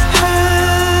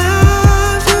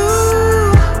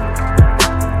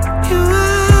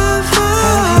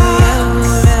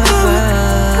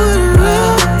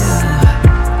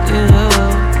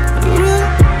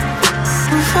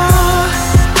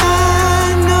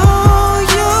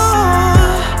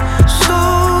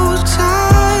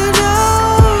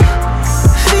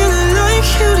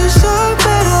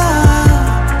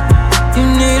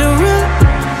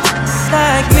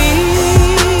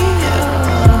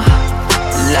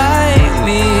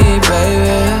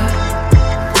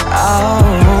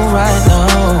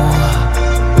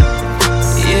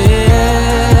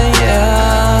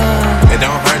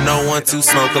 to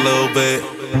smoke a little bit,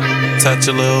 touch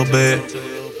a little bit,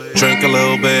 drink a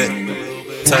little bit,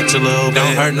 touch a little bit.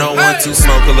 Don't hurt no one to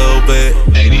smoke a little bit,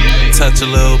 touch a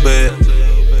little bit,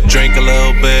 drink a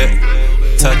little bit,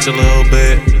 touch a little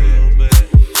bit.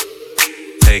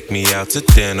 Take me out to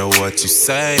dinner, what you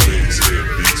say?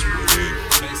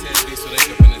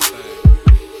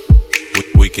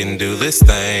 We can do this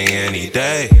thing any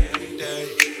day.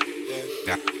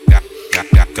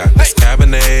 Got this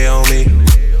Cabernet on me,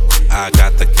 I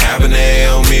got the Cabernet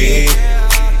on me.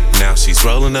 Now she's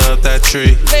rolling up that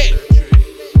tree.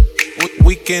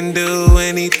 We can do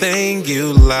anything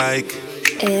you like.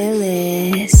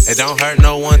 Ellis. It don't hurt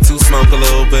no one to smoke a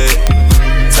little bit,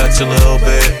 touch a little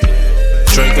bit,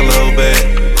 drink a little bit,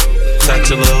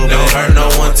 touch a little bit. Don't hurt no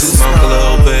one to smoke a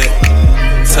little bit,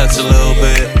 touch a little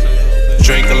bit,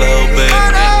 drink a little bit,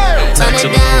 touch a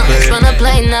little bit. Let's run a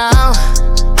play now.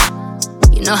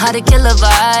 You know how to kill a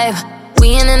vibe. We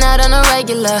in and out on a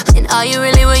regular. And are you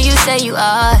really what you say you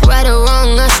are? Right or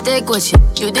wrong, I stick with you.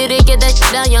 You didn't get that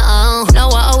shit on your own. No,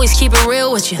 I always keep it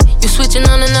real with you. You switching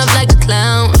on and off like a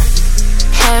clown.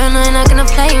 Paranoid, not gonna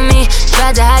play me.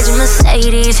 Tried to hide your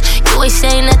Mercedes. You ain't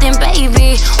saying nothing,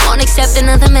 baby. Won't accept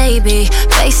another maybe.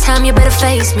 FaceTime, you better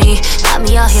face me. Got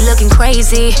me out here looking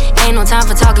crazy. Ain't no time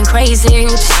for talking crazy.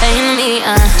 What you saying to me,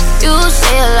 You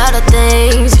say a lot of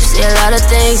things. You say a lot of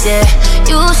things, yeah.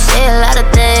 You say a lot of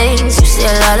things. You say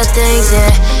a lot of things,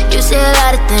 yeah. You say a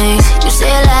lot of things. You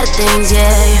say a lot of things,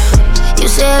 yeah. You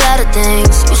say a lot of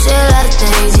things. You say a lot of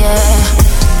things, yeah.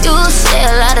 You say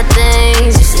a lot of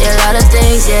things, you say a lot of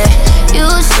things, yeah. You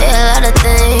say a lot of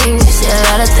things, you say a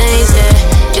lot of things, yeah.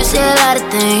 You say a lot of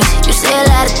things, you say a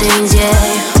lot of things, yeah.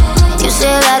 You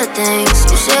say a lot of things,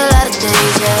 you say a lot of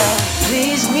things, yeah.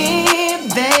 Please me,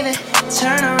 baby.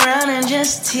 Turn around and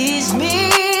just tease me,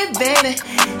 baby.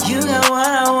 You got what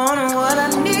I want and what I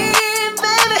need,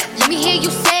 baby. Let me hear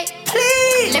you say,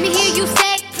 please. Let me hear you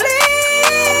say, please.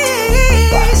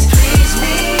 Please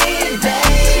me,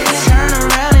 baby. Turn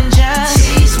around and just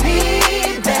tease me,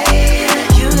 baby.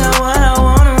 You got what I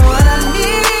want and what I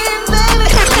need, baby.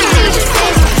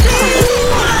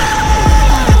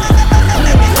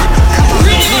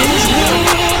 Please me,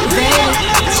 baby.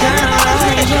 Turn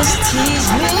around and just tease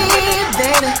me,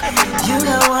 baby. You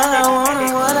got what I want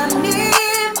and what I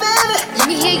need, baby. Let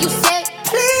me hear you say,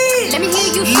 please. Let me hear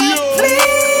you say, please.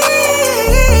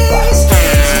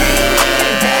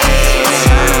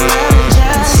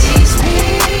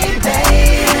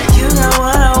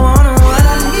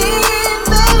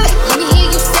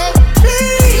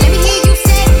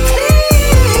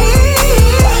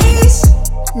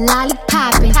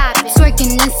 Lollipoppin',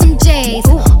 twerking in some J's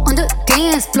on the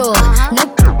dance floor. No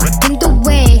in the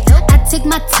way. I take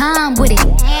my time with it.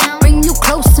 Bring you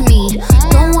close to me.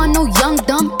 Don't want no young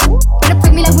dumb. Better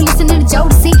pick me like we listening to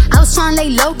Jodeci. I was trying to lay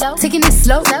low, taking it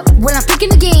slow. Well, I'm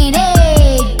freaking again.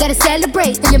 Hey, gotta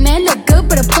celebrate. Your man look good,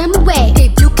 but I'm playing away.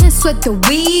 If you can sweat the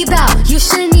weave out, you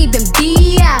shouldn't even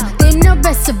be out. There no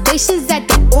reservations at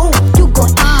the you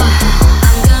gon'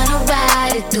 I'm gonna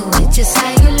ride it, do it just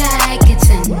how you like it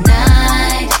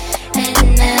tonight.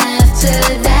 And after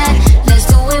that, let's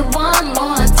do it one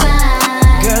more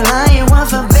time. Girl, I ain't one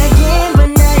for begging, but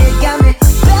now you got me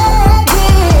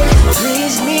begging.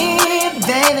 Please me,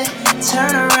 baby.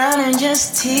 Turn around and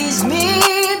just tease me,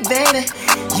 baby.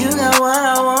 You got what I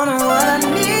want and what I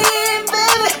need,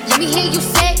 baby. Let me hear you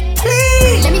say,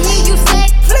 please. Let me hear you say,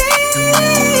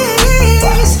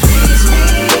 please. Please me,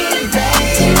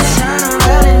 baby. Turn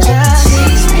around and just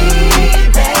tease me,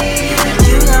 baby.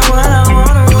 You got what I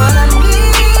want and what I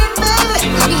need, baby.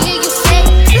 Let me hear you say,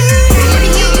 please. Let me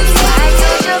hear you say. I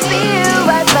could be you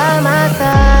right by my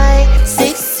side.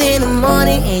 6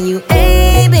 you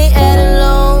ain't been at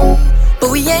alone, but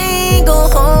we ain't go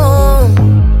home.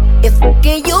 If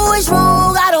fucking you is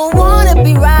wrong, I don't wanna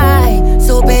be right.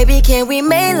 So baby, can we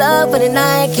make love for the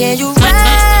night? Can you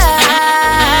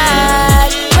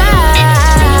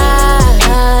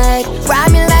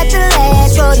ride me like the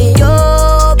last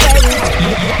rodeo, baby?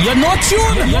 You're not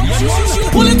tuned.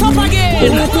 Pull it up again.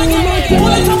 Pull it up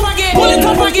again. Pull it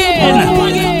up again.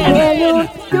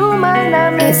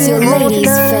 It's your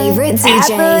lady's favorite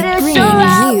DJ, bringing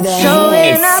you the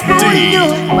hits.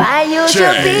 Why you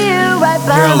should be right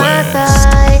by my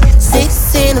side?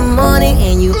 6 in the morning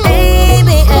and you ain't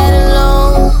been at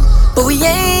alone, but we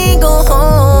ain't go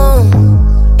home.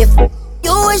 If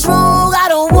you is wrong, I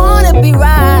don't wanna be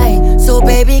right. So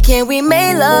baby, can we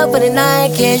make love for the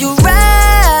night? Can you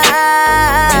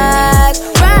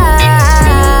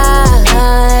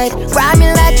ride me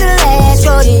like the last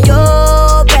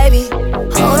rodeo, baby?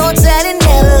 Hold on tight and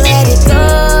never let it go,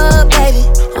 baby.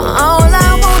 All I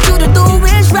want you to do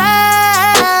is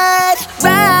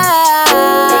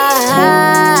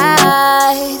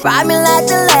ride me like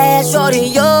the last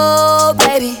rodeo,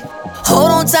 baby.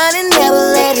 Hold on tight and never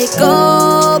let it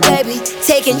go, baby.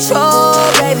 Take control,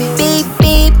 baby. Beep,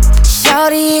 beep.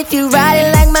 Shorty, if you ride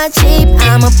it like my Jeep,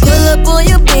 I'ma pull up on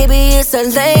you, baby. It's a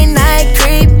late night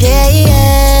creep, yeah,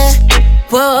 yeah.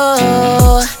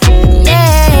 Whoa,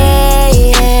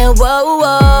 yeah, whoa,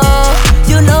 whoa.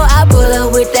 You know I pull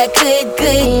up with that good,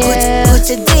 put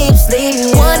your deep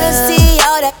sleep. Wanna see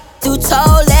all that you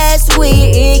told last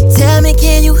week. Tell me,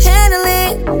 can you handle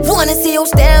it? Wanna see your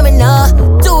stamina.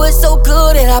 Do it so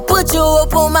good that I put you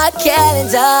up on my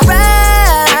calendar.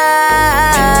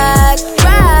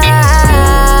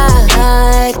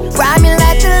 Ride me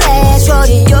like the last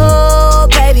rodeo,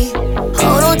 baby.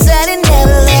 Hold on tight and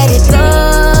never let it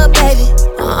go, baby.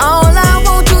 All I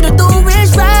want you to do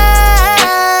is ride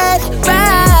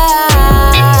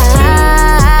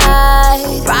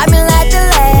me like the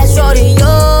last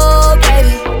rodeo,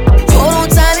 baby. Hold on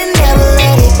tight and never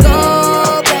let it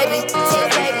go, baby.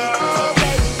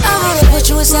 I'm gonna put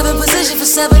you in 7 position for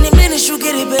 70 minutes, you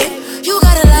get it, babe. You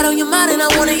got a lot on your mind and I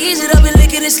wanna ease it up and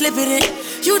lick it and slip it in.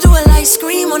 You do a light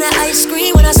scream on that ice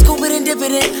cream when I scoop it and dip it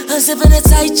in. Unzipping the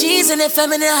tight jeans and that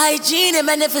feminine hygiene and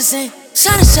magnificent.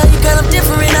 Tryna show you, girl, I'm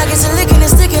different. I get to licking and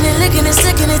sticking and licking and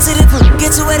sticking it to the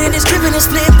get to wet and it's dripping and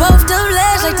splitting both them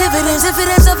legs like dividends. If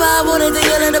it ends up how I want it, then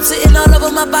you'll end up sitting all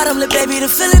over my bottom lip, baby. The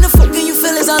feeling, the fucking you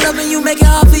feel is all up and you make it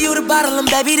hard for you to bottle them,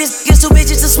 baby. This gets too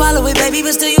bitches to swallow it, baby.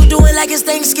 But still you doing like it's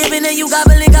Thanksgiving and you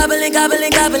gobbling,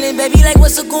 baby. Like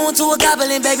what's a going to a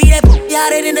gobbling, baby. That booty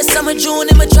hotter than the summer June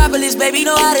in Metropolis, baby.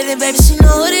 No hotter than, baby. She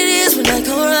know what it is when I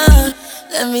come around.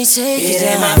 Let me take it down.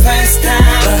 It ain't my first time,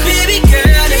 but baby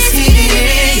girl, let's get it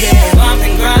in, yeah. Bump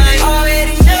and grind,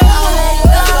 already know.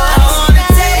 I wanna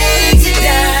take you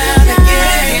down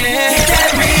again. Hit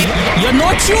that beat. You're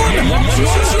not tuned.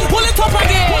 Pull it up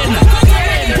again.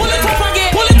 Pull it up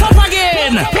again. Pull it up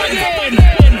again.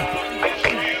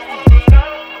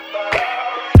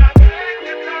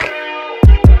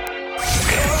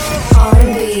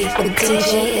 R&B with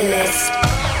DJ Illest.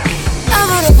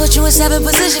 Put you in 7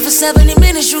 position for 70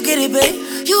 minutes, you get it, babe.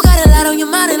 You got a lot on your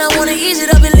mind and I wanna ease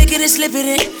it up and lick it and slip it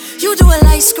in. You do a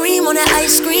light scream on that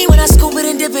ice cream when I scoop it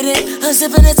and dip it in.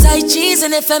 Unzipping the tight jeans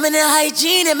and that feminine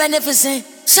hygiene and magnificent.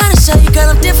 Tryna show you, girl,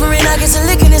 I'm different. I get to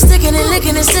licking and sticking and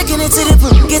licking and sticking it to the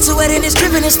get to wet and it's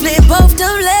dripping and splitting both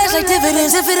them legs like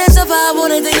dividends. If it ends up how I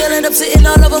want it, then you'll end up sitting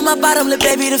all over my bottom lip,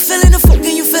 baby. The feeling, the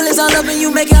fucking you feel is all up and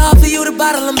you make it hard for you to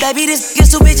bottle them, baby. This gets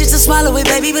too bitches to swallow it,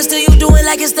 baby. But still you doing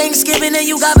like it's Thanksgiving and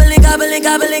you gobbling,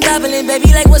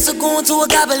 baby. Like what's a going to a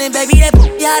gobbling, baby. That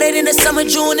booty hotter than the summer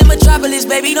June in Metropolis,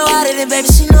 baby. No hotter than, baby.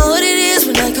 She know what it is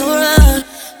when I come around.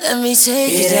 Let me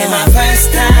take it down. It ain't my first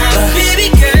time, but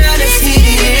baby girl, let's get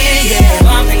it in, yeah.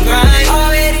 Bump and grind,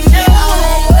 already know.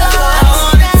 I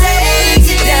wanna take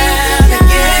you down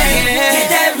again.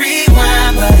 Hit that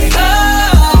rewind button.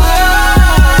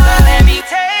 Let me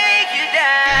take you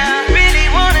down. Really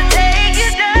wanna take you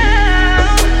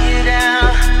down.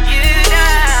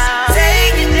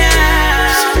 Take you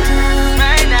down.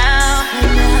 Right now.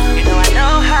 You know I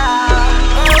know how.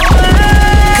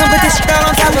 Come put this shit all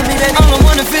on top of me, baby. I'm the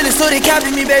one to feel it, so they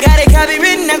copy me, baby. Got it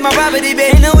copywritten, that's my property,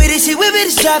 baby. And the way this shit whip it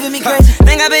is driving me crazy.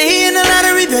 Think I been hitting the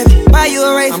lottery, baby. Buy you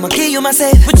a race, I'ma give you my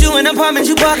safe. Put you in apartments,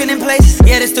 you parking in places.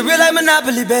 Yeah, this the real life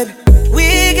Monopoly, baby.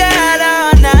 We got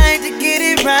all night to get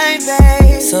it right,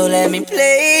 babe. So let me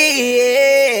play.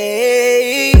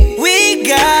 We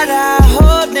got our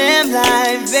whole damn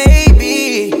life,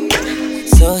 baby.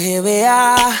 So here we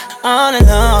are, all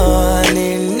alone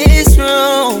in this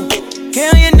room.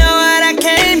 Girl, you know what I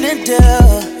came to do.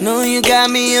 Know you got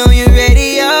me on your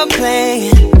radio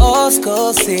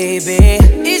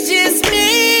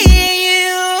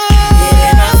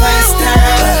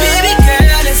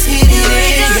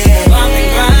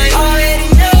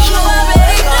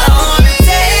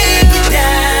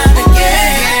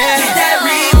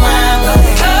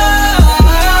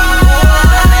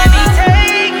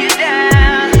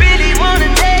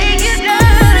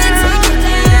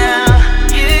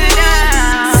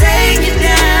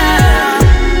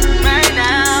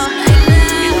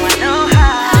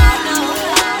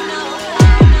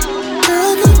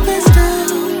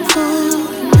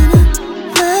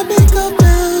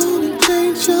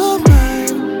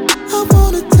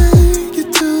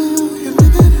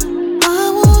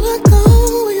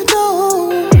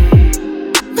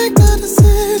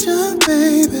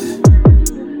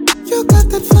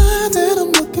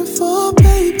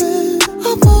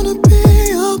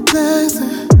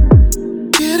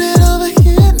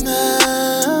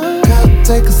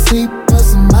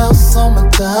mouse on my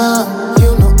tongue.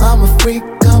 You know I'm a freak,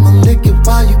 I'ma lick it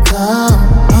while you come.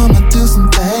 I'ma do some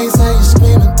things, and you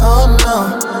screaming, oh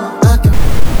no. I can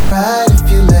right if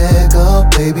you let go,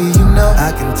 baby, you know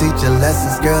I can teach you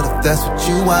lessons, girl, if that's what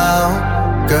you want.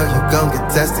 Girl, you gon' get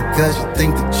tested cause you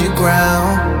think that you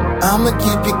ground. I'ma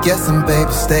keep you guessing,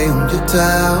 baby, stay on your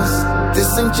toes.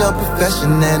 This ain't your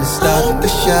profession and it's starting to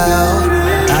show.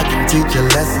 I can teach you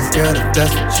lessons, girl, if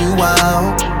that's what you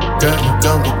want. Girl, you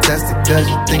gon' get tested cause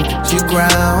you think that you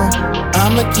ground.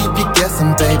 I'ma keep you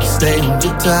guessing, baby, stay on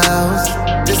your toes.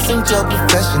 This ain't your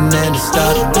profession and it's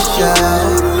starting to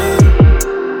show.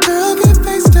 Girl, get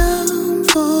face down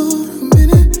for a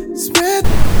minute. Spread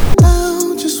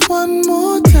out just one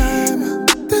more time.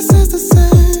 This is the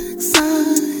sex I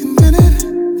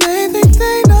invented. They think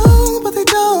they know, but they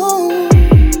don't.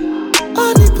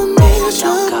 I need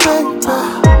permission, baby.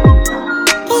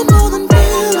 I'm more than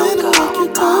willing to make you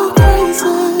go crazy.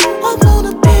 I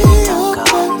wanna be your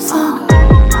person.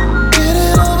 Get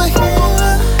it over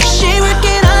here. She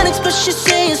working Onyx, but she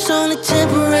say it's only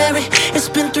temporary. It's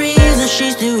been 3 years and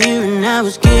she's still here, and now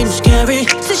it's getting scary.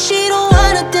 Says she don't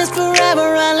wanna dance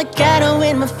forever. I look at her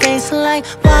in my face like,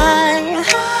 why?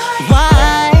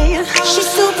 Why? She's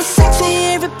super sexy,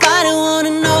 everybody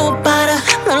wanna know about her.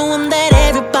 Not the one that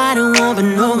everybody want, but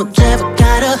no one's ever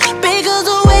got her. Because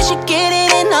the way she get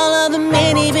it, and all of the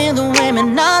men, even the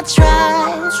women, I'll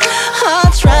try.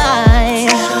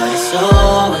 Shorty's so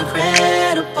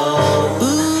incredible.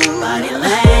 Body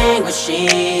language,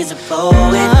 she's a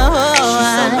poet. She's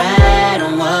so bad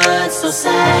on what's so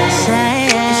sad.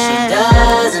 And she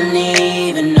doesn't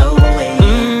even know it.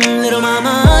 Little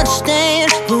mama,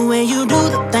 understand the way you do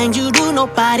the things you do,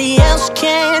 nobody else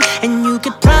can. And you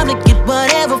could probably get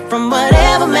whatever from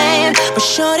whatever man, but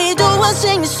shorty do what's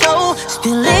in your soul.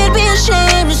 Still it'd be a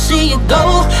shame to see you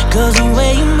go. Cause the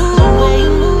way you move,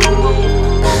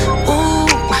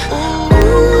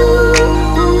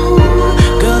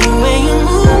 girl, the way you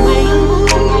move,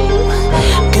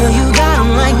 girl, you got 'em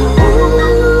like,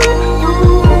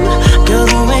 girl,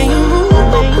 the way you move,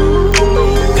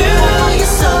 Girl,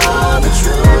 you're so the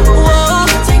truth.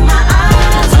 Can't take my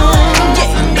eyes off you.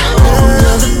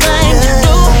 love the things you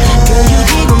do, girl, you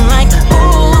keep 'em like,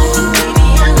 Baby,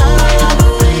 I love the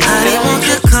way you I want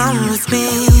you to come with me.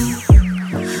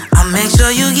 I'll make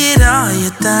sure you get all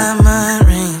your diamond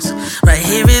rings. Right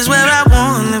here is where I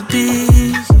wanna be.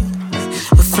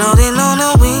 We're floating on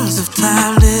the wings of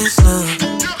timeless love.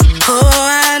 Oh,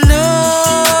 I know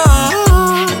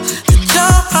that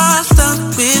your heart's stuck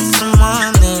with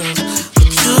someone else, but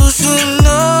you should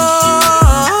know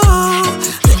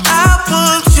that I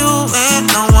want you and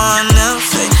no one else.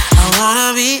 Say, I wanna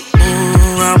be,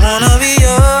 ooh, I wanna be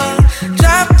yours.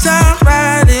 Drop top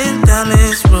riding down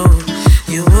this road.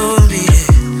 You would be it.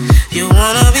 You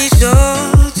wanna be sure.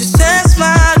 Just test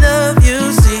my love, you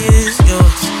see it's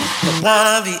yours. I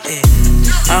wanna be it.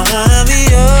 I wanna be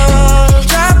yours.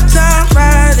 Drop top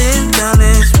riding down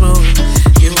this road.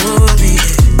 You would be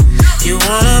it. You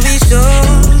wanna be sure.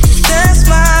 Just test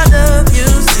my love, you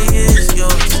see it's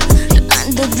yours.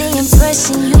 Under the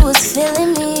impression you was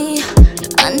feeling me.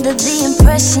 Under the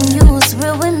impression you was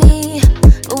real with me.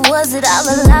 But was it all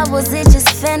a lie? Was it just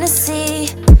fantasy?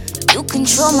 You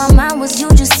control my mind, was you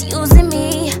just using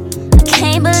me? I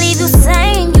can't believe you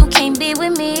saying you can't be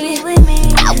with me.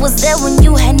 I was there when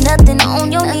you had nothing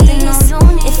on your knees.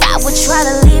 If I would try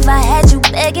to leave, I had you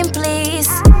begging, please.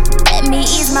 Let me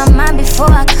ease my mind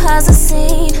before I cause a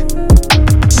scene.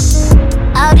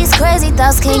 All these crazy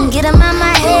thoughts can't get them out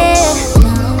my head.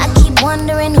 I keep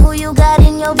wondering who you got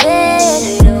in your bed.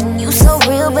 You so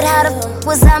real, but how the f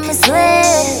was I misled?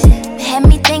 Had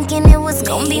me thinking it was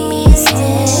gonna be me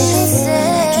instead.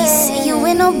 I can't see you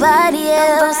with nobody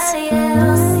else.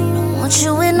 Don't want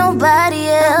you with nobody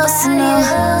else, no.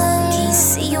 Can't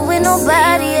see you with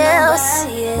nobody else.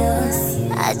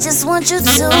 I just want you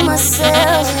to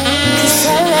myself. 'Cause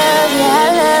I love you, I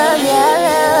love you, I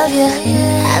love you.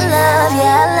 I love you,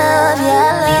 I love you,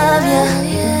 I love you.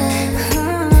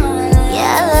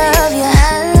 Yeah, I love you,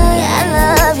 yeah, I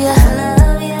love you.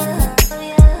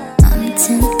 I'm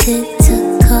tempted to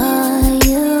call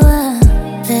you up,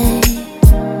 babe.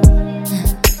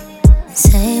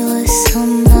 Say what's on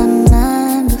my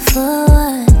mind before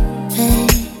what,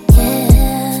 babe,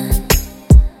 yeah.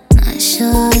 Not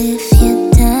sure if you're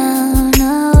down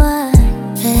or what,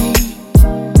 babe.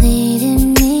 Leading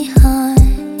me on,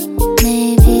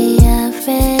 maybe I've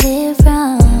read it wrong.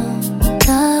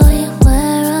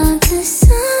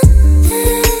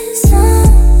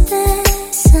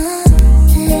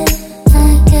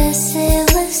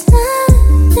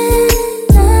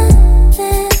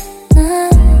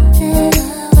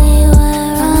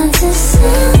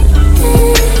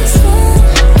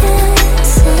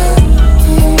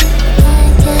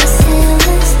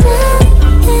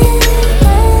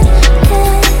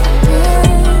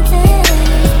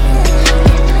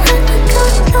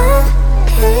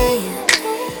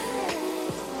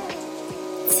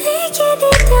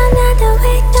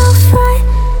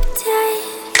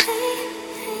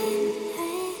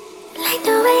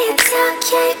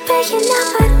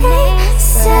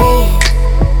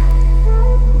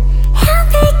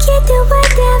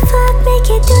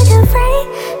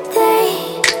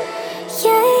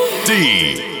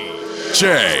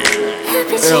 Jay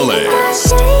Ellis.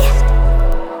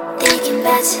 Thinking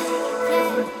about you.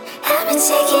 I've been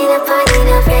taking a party,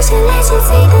 no pressure, let you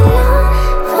take the long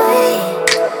way.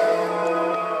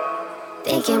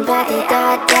 Thinking about it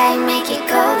all day, make it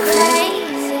go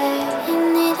crazy. You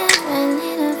need a friend,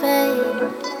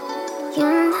 You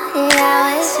know it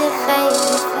always your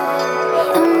face.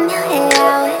 You know it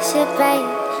always your babe.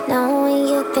 Know when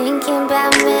you thinking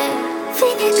about me.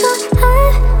 Think it go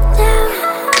up now.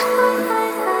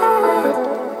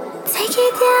 Take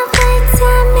it down one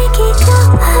time, make it go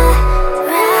around.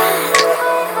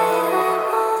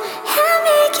 I'll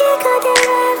make it go the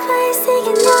right place,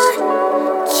 taking on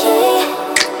key.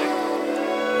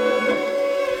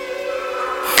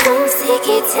 I'm sick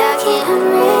of talking, I'm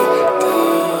ready.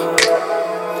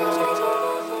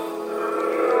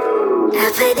 I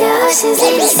put the oceans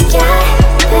in the sky,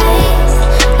 babe.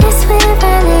 It's where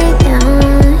I lay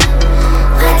down.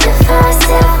 Waterfalls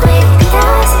up with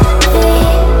clouds,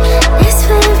 babe. That's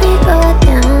where we go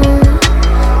down.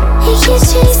 You hear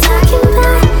trees talking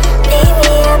about, meet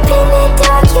me up in the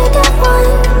dark, you're the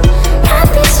one. I've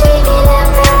been dreaming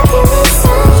about in the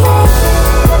sunlight.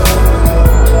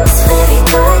 That's where we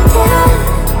go down.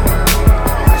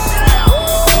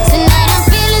 Tonight I'm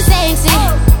feeling sexy.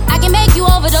 I can make you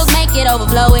overdose, make it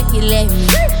overflow if you let me.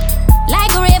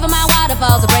 Like a river, my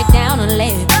waterfalls will break down on the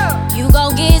levee. You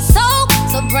gon' get soaked,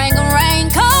 so bring a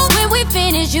raincoat. When we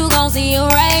finish, you gon' see a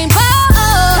rainbow.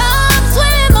 Come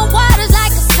swim in my waters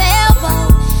like a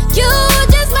sailboat. You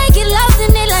just make it lost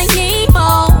in it like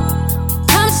Nemo.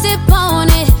 Come sip on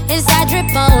it, as I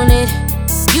drip on it.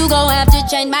 You gon' have to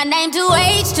change my name to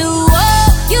H2O.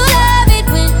 You love it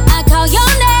when I call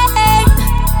your name,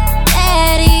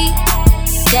 Daddy,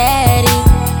 Daddy.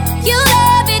 You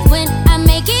love it when I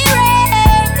make it rain,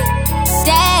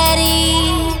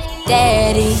 Daddy,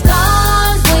 Daddy.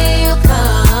 Storms will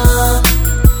come,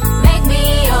 make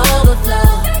me overflow.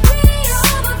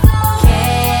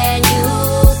 Can you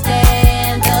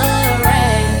stand the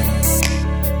rain?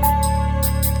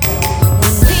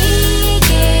 When we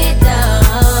get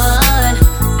done,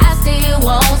 I still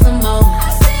want some more.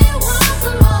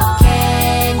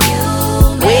 Can you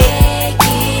make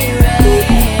it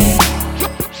rain?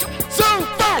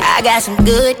 I got some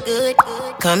good,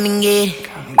 come and get it.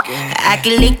 I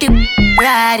can lick the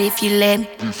right if you let me.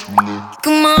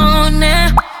 Come on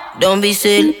now, don't be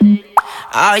silly.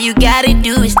 All you gotta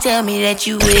do is tell me that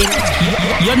you with me.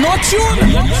 You're not tuned.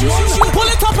 Pull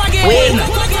it up again.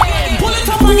 Pull it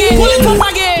up again. Pull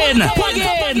it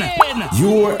up again.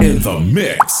 You're in the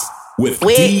mix with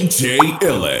DJ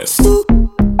Ellis.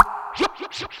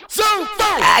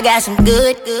 I got some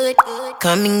good,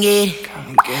 come and get it.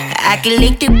 I can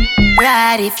lick the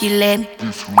right if you let me.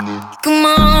 Come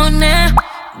on now,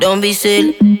 don't be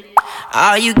silly.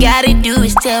 All you gotta do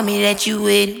is tell me that you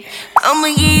with it. I'ma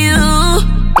give you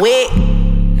wet.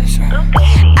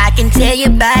 I can tell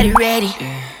your body ready.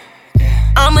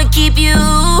 I'ma keep you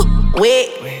wet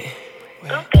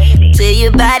till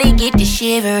your body get to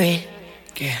shivering.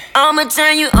 I'ma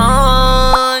turn you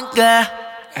on, girl.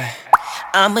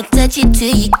 I'ma touch it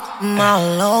till you come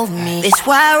all over me. That's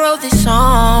why I wrote this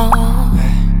song,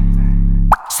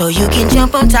 so you can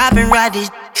jump on top and ride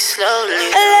this slowly.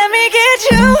 Let me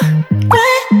get you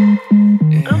wet.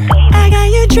 I got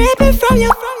you dripping from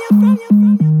your. I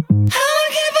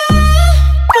don't give up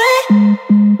wet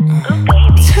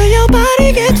till your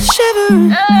body get to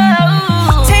shivering.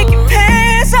 Take your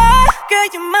pants off, girl,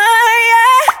 you're mine,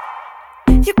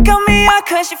 yeah. You got me out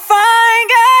 'cause you're fine,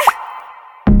 girl.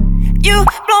 You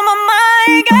blow my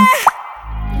mind, girl.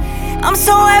 I'm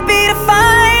so happy to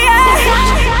find you.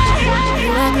 You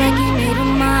act like you need a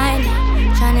mind,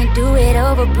 tryna do it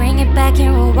over, bring it back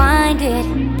and rewind it.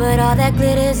 But all that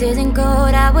glitters isn't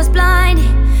gold, I was blinded.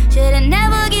 Should've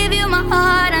never give you my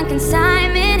heart on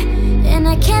consignment. And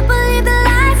I can't believe the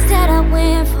lies that I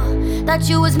went for. Thought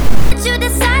you was but you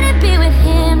decided to be with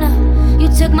him. No, you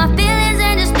took my feelings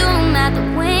and just threw them out the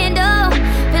window.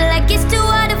 Feel like it's too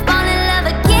hard to fall in love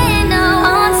again, no.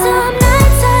 On some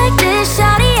nights like this,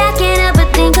 shawty, I can't help but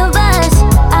think of us.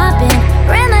 I've been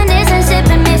reminiscing,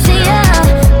 sipping, missing you.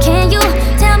 Can you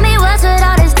tell me what's with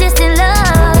all this distant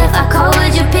love? If I call,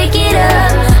 would you pick it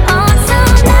up? On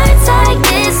some nights like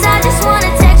this, I just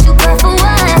wanna text you, girl, for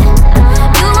what?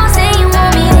 You won't say you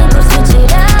want me, then go switch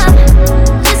it up.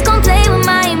 Just gon' play with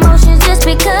my emotions just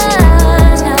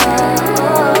because, no.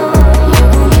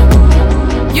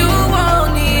 You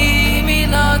won't need me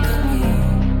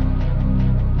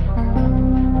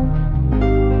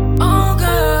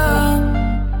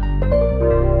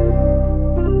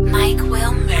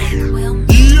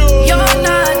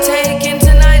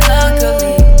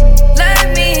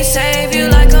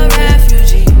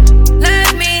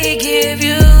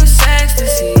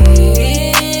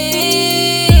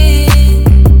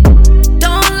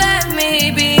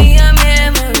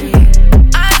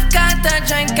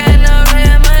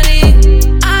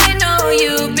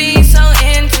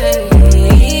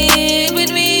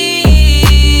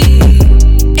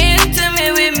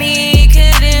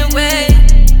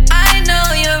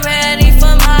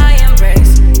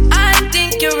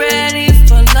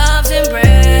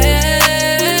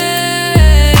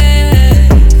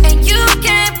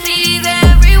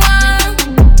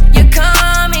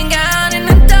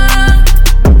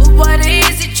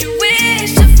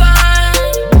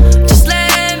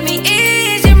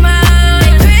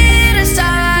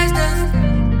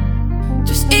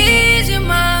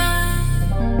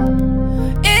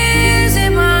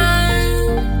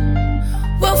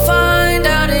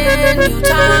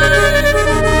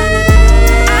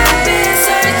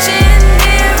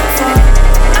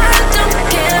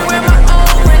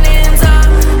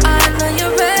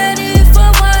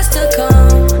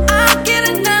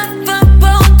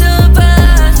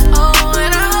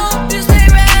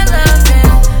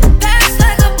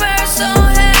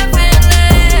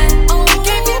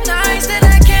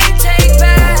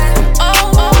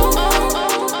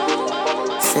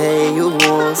Say you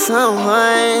want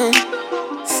someone.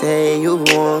 Say you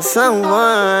want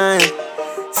someone.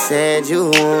 Said you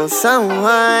want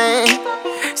someone.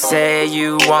 Say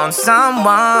you want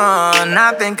someone.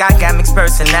 I think I got mixed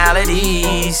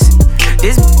personalities.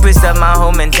 This twist up my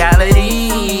whole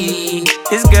mentality.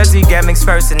 This girl, she got mixed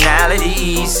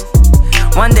personalities.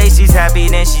 One day she's happy,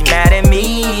 then she mad at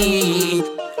me.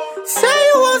 Say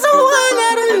you want someone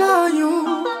that'll love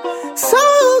you, so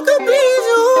who can please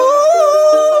you,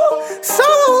 so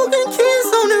who can kiss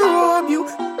on and rub you.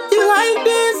 You like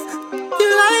this, you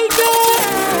like that.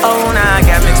 Oh, now I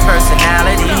got mixed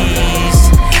personalities.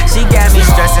 She got me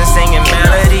stressing, singing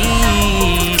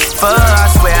melodies. Fuck,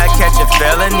 I swear I catch a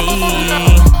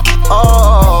felony.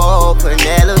 Oh,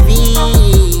 Penelope.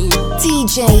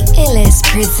 DJ Illis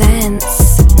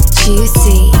presents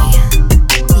Juicy.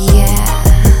 Yeah,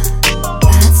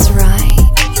 that's right.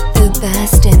 The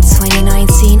best in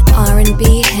 2019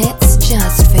 R&B hits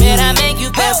just for you. Did I make you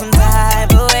feel some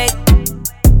type of way?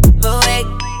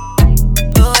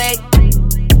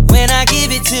 When I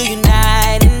give it to you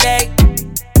night and day.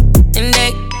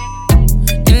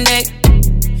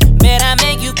 Man, I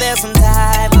make you feel some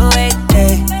type of way.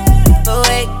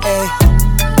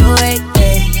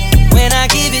 When I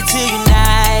give it to you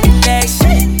night and day.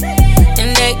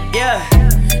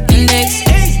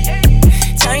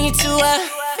 Turn you to a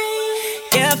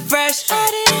fresh.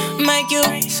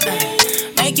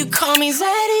 Make you call me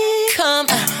Zaddy. Come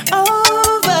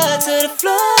over to the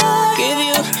floor. Give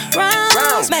you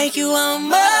rounds, make you want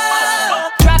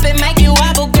more. Drop it, make you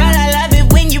wobble, girl. I love it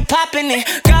when you poppin' it.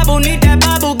 Gobble, need that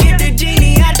bubble, get the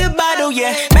genie out the bottle,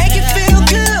 yeah. Make it feel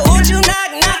good. Won't you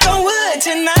knock on wood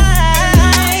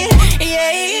tonight?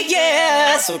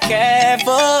 Yeah. So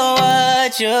careful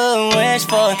what you wish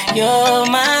for, you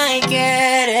might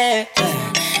get it.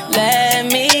 Let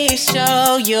me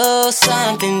show you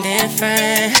something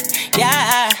different.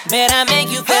 Yeah, man, I make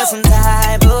you feel some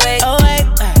type of way.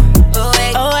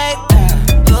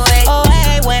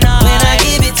 When I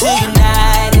give it to you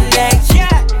night and day.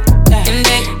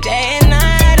 Day and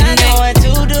night, I know what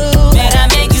to do. Man, I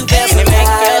make you feel some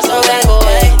type of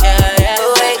way.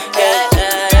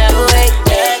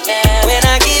 When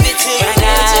I give it to you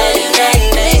night and day.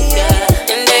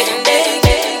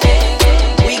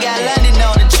 We got London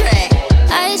on the track.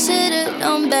 I should've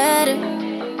known better.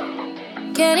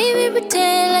 Can't even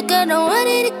pretend like I don't want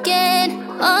it again.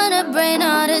 On the brain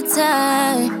all the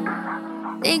time.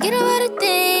 Thinking about the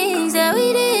things that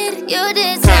we did. You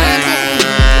did something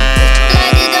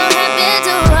like it don't happen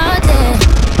too often.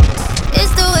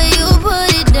 It's the way you put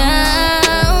it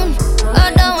down.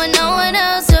 Although when no one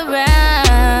else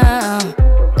around.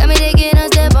 Got me taking a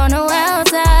step on the wild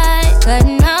side.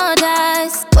 Cutting all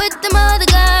ties with them other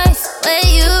guys. Where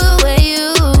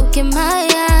you look in my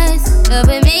eyes.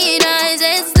 Helping me nice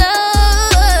and slow.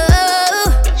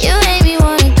 You made me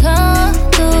wanna come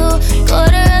through.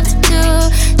 Quarter up to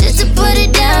 2 just to put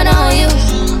it down on you.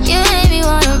 You made me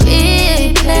wanna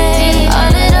replay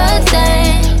all of those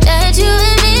things that you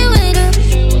and me went through.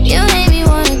 You made me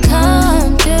wanna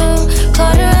come through.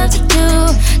 Quarter up to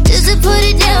 2 just to put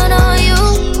it down on you.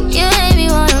 You made me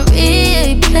wanna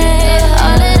replay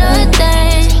all of those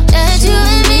things that you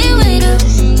and me went through.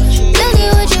 Look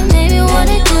at what you made me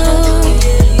wanna do.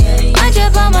 I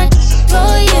drop on my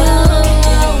for you.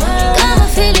 Got my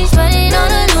feelings running on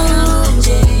the loose.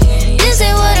 This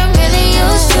ain't what I'm really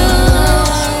used to.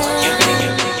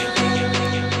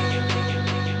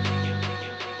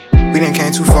 We done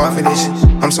came too far for this.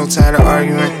 I'm so tired of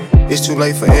arguing. It's too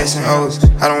late for S and O's.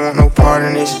 I don't want no part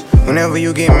in this. Whenever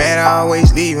you get mad, I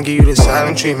always leave and give you the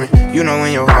silent treatment. You know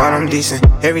in your heart I'm decent.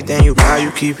 Everything you buy,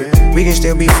 you keep it. We can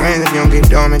still be friends if you don't get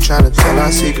dumb and try to tell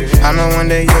our secrets. I know one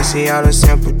day you'll see all the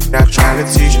simple I try to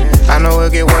teach you. I know it'll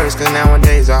get worse, cause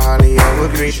nowadays I hardly ever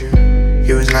greet you.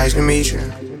 It was nice to meet you.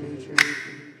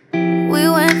 We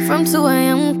went from 2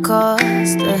 a.m.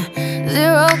 calls to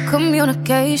 0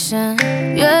 communication.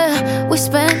 Yeah, we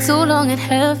spent too long in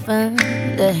heaven.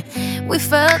 Yeah, we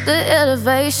felt the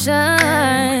elevation.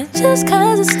 Just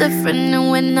cause it's different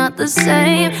and we're not the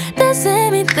same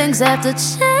doesn't mean things have to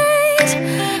change.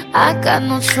 I got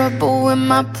no trouble with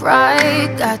my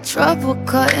pride. Got trouble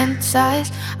cutting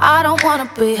ties. I don't wanna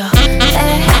be a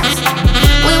ex.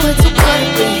 We were too good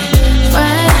at being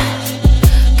friends.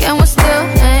 Can we still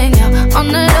hang out on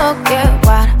the low, get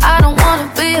wide? I don't wanna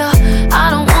be a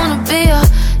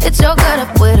it's your gut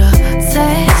up with a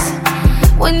sex.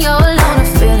 When you're alone and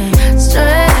feeling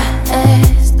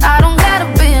stressed, I don't gotta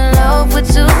be in love with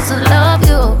you to love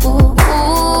you.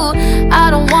 I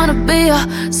don't wanna be a,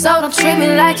 so don't treat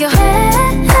me like you.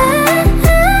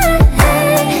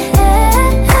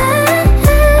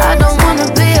 I don't wanna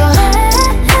be a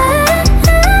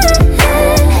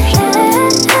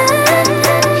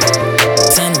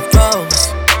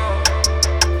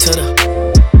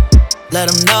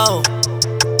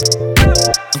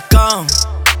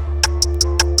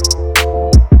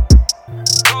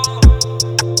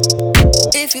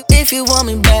If you want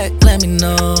me back, let me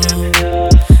know.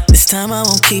 This time I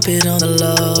won't keep it on the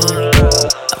low.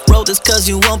 I wrote this cause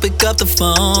you won't pick up the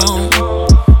phone.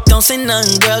 Don't say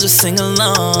nothing, girl, just sing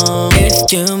along.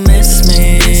 If you miss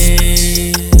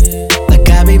me, like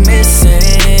I be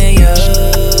missing you.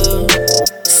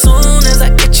 Soon as I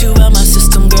get you out my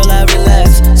system, girl, I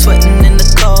relax. Sweating in the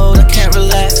cold, I can't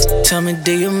relax. Tell me,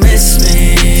 do you miss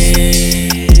me?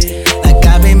 Like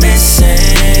I be missing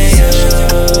you.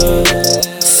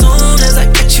 Soon as I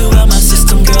get you out my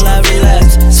system, girl, I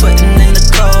relax. Sweating in the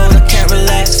cold, I can't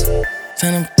relax.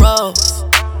 Phantom bros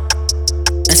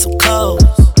and some codes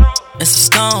and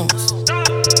some stones,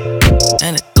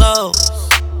 and it glows.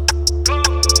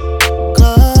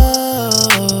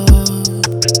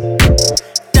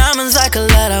 Diamonds like a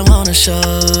light, I wanna show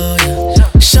you.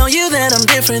 Show you that I'm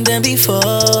different than before.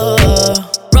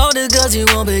 Roll the girls, you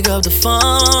won't pick up the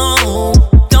phone.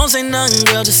 Don't say nothing,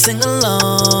 girl, just sing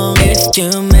along. If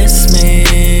you miss me,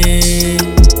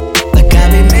 like I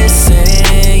be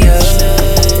missing you.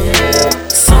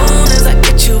 Soon as I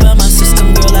get you out my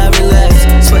system, girl, I relax.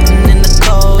 Sweating in the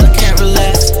cold, I can't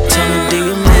relax. Tell me, do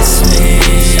you miss me?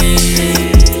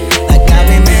 Like I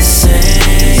be missing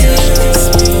you.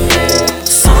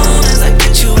 Soon as I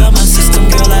get you out my system,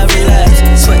 girl, I relax.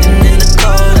 Sweating in the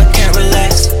cold, I can't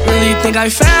relax. Really think I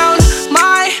found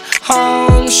my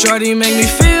home. Shorty make me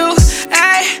feel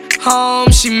at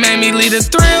home. She made me lead the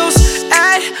thrills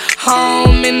at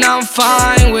home, and I'm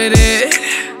fine with it.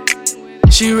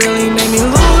 She really made me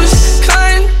lose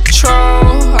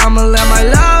control. I'ma let my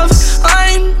love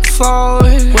unfold.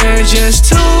 We're just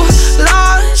two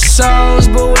lost souls,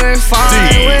 but we're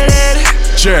fine with it.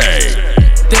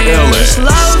 There's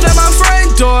love at my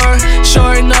front door.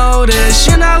 Short notice,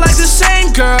 you're not like the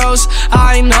same girls.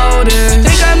 I know this.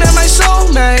 Think I met my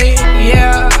soulmate.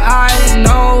 Yeah, I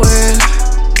know it.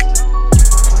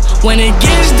 When it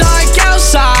gets dark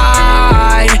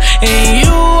outside, in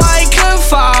you I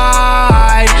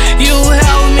confide. You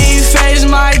help me face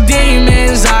my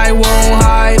demons. I won't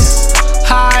hide.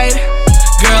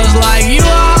 Girls like you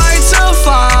are hard to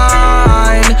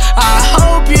find. I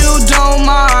hope you don't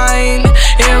mind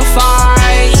if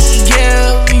I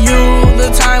give you the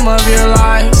time of your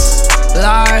life.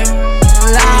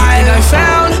 I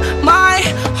found my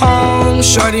home.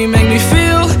 Shorty make me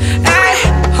feel at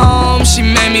home. She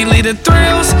made me lead the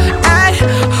thrills at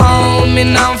home,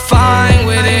 and I'm fine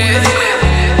with it.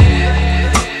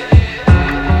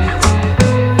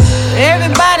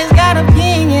 Everybody's got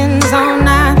opinions on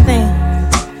nothing.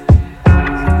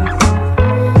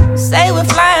 Say we're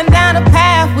flying down a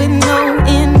path with no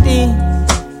ending.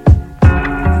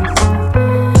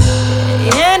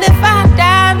 And if I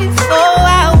die before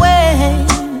I wake,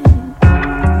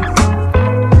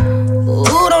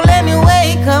 ooh, don't let me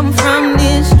wake up from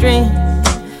this dream.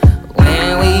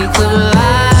 When we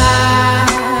collide,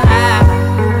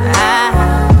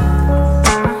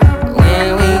 when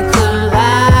we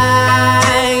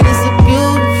collide, it's a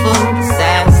beautiful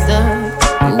disaster.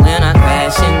 But when I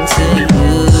crash into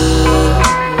you,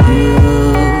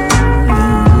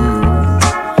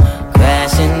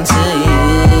 crash into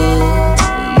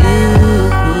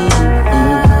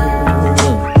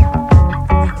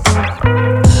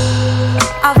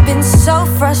I've been so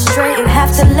frustrated,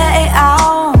 have to let it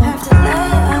out.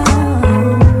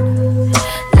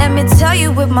 Let me tell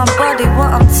you with my body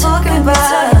what I'm talking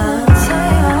about.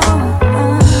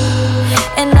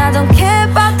 And I don't care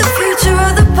about the future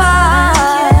or the past.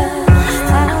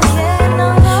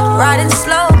 Riding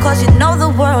slow cause you know the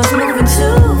world's moving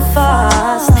too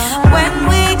fast. When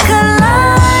we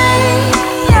collide,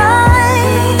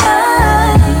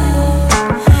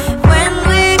 when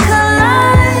we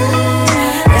collide,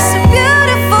 it's a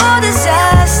beautiful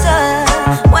disaster.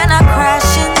 When I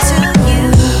crash into you.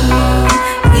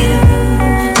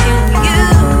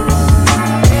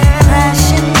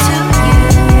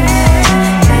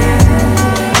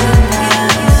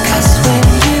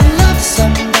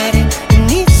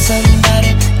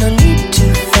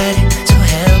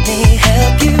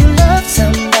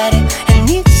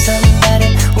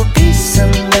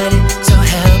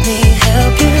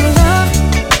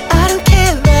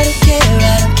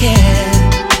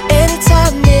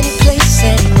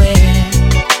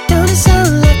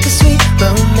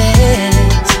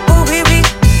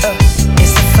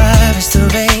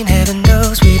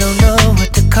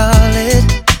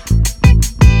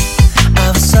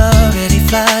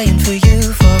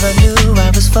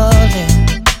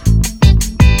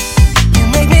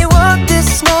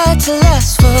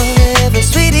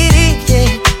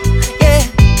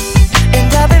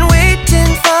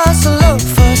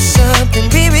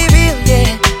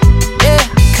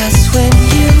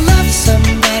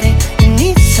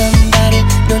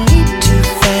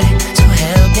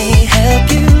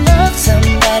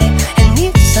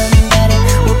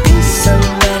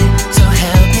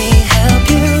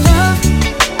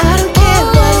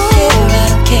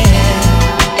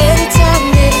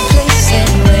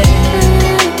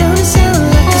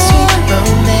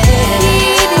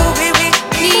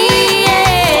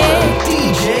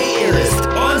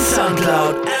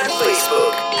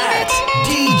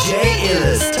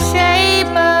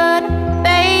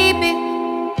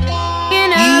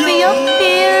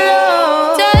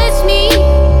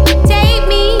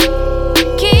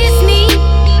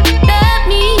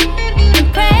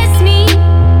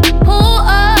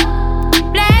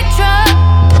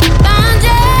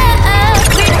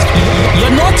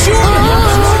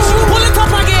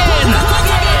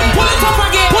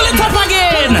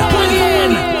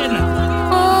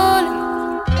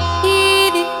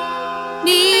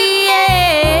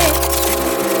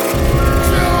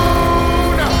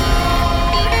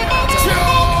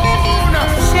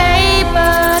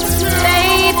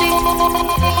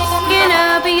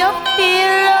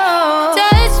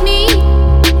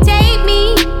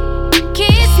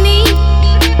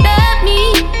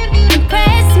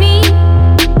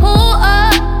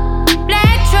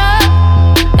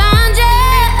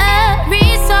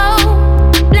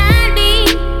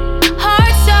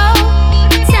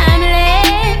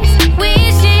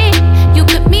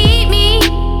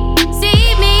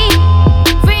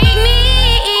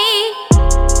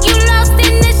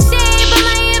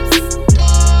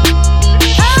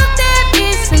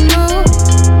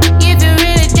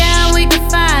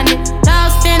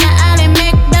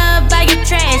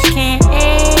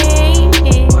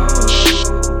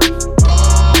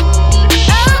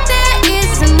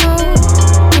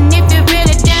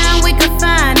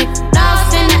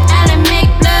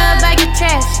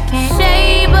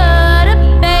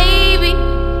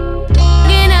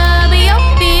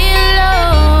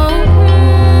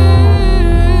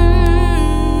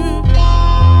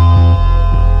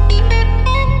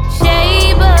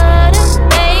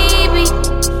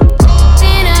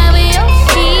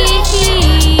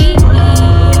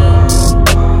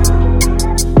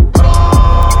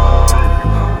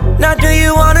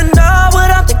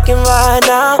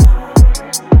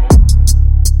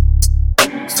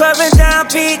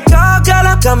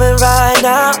 coming right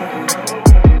now.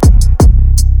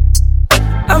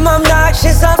 I'm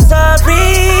obnoxious, I'm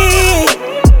sorry.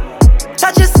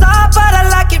 Touch it soft, but I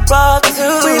like it raw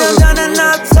too. We done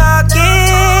enough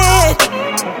talking.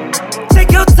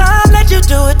 Take your time, let you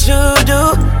do what you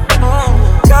do.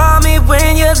 Call me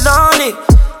when you're lonely.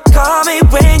 Call me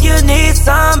when you need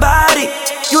somebody.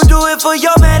 You do it for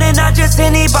your man and not just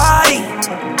anybody.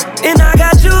 And I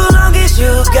got you long as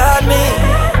you got me.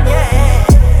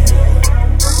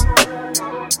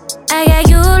 I got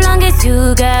you long as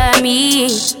you got me.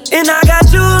 And I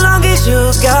got you long as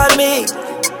you got me.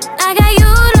 I got you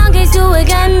long as you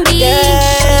got me. Yeah.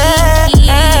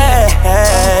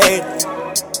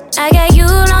 I got you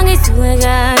long as you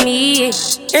got me.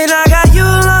 And I got you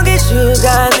long as you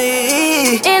got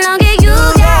me. And long as you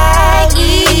got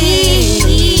me.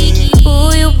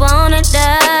 Ooh, you wanna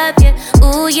love you.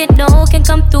 Ooh, you know can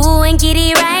come through and get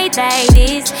it right like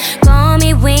this. Call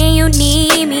me when you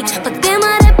need me. But them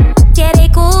other yeah, they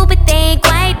cool, but they ain't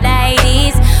quite like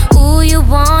this. Ooh, you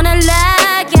wanna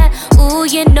love ya. Ooh,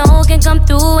 you know can come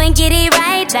through and get it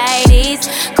right like this.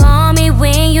 Call me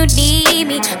when you need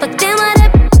me. But them other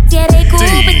yeah, they cool,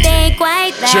 but they ain't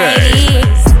quite like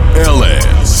this.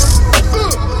 LS.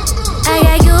 I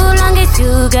got you long as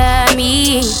you got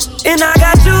me. And I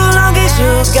got you long as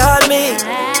you got me.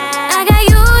 I got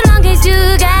you long as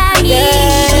you got me.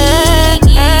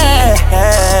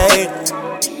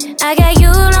 I got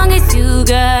you long as you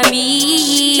got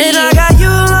me. And I got you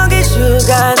long as you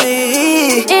got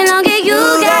me. And long as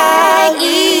you got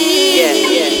me.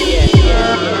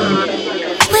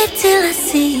 Wait till I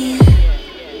see you.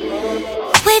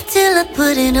 Wait till I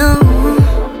put it on.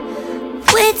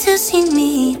 Wait till she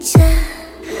meets ya.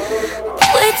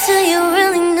 Wait till you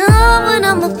really know what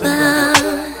I'm about.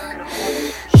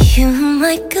 You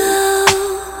might go,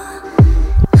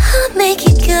 I'll make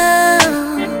it go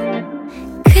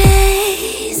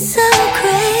crazy, so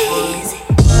crazy.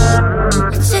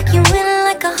 I'll check you in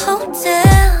like a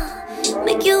hotel,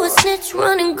 make you a snitch,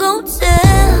 run and go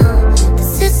tell.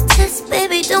 This is a test,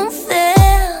 baby, don't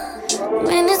fail.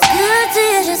 When it's good to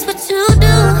you, that's what you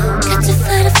do. Got to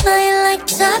fly to fly like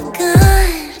Top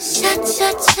Gun.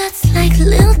 Shots like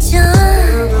Lil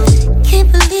Jon. Can't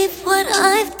believe what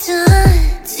I've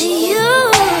done to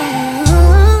you.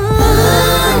 I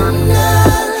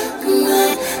know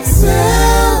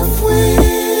myself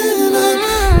when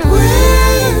I'm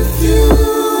with you.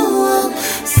 I'm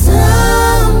somebody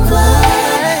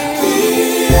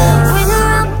else.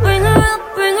 Bring her up,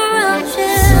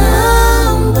 yeah.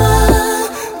 Somebody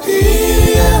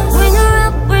else.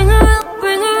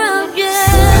 Bring her up, yeah.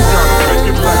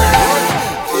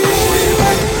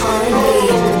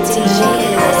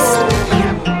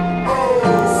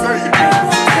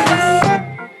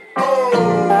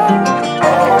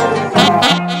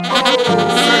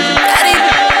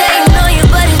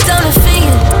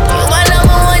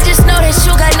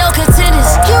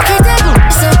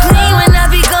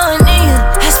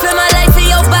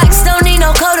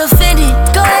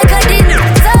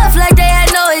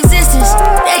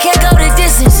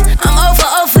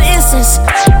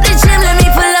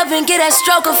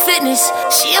 Stroke of fitness.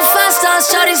 She a 5-star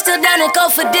shorty, still down to go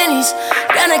for Denny's,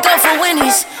 down to go for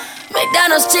Winnie's.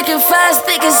 McDonald's chicken fries,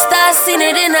 thick as stars, seen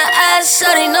it in her eyes.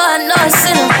 Shorty know I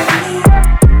seen her.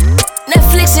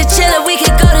 Netflix and chillin', we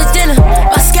could go to dinner.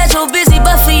 My schedule busy,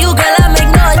 but for you, girl, I make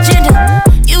no agenda.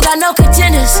 You got no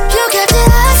contenders. You kept it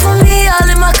high for me, all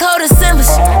in my cold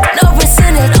Decembers. No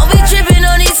percentage, don't be trippin'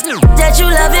 on these that you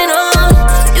loving on.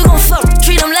 You gon' fuck,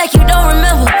 treat them like you don't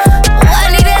remember.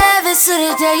 To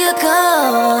the day you're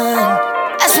gone.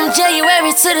 That's from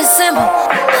January to December.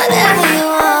 Whatever you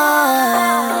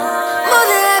want. More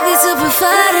than happy to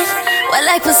provide it. What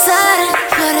like Poseidon.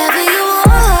 Whatever you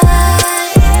want.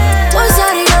 What's all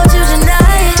they gon' do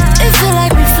tonight? It feel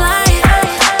like we flying.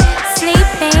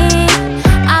 Sleeping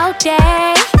all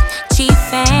day.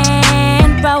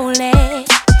 Chiefin', rollin'.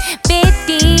 Big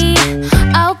D,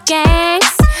 all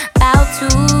gangs. About to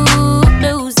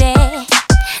lose it.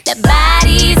 The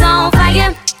body's on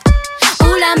fire.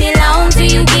 Ooh, love me long till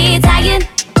you get tired.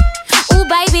 Ooh,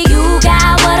 baby, you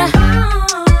got what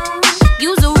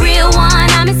you's a real one,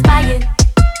 I'm inspired.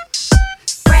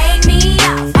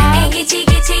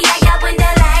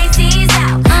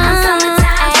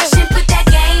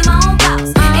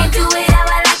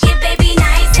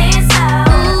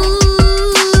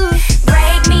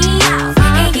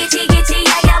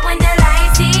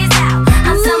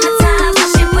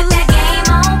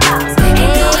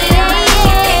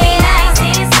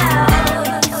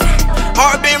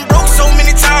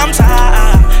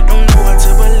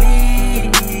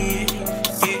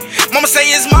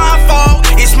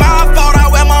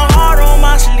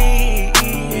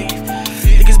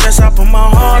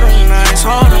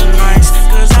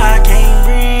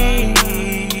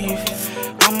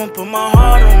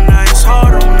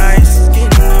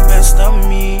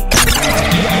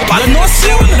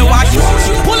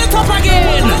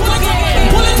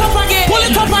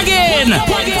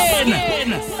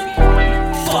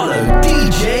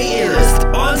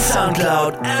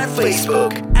 at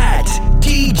Facebook at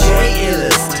DJ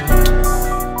Illest.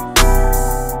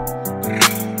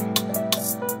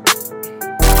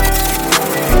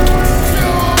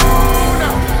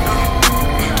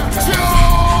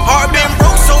 Heart been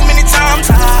broke so many times,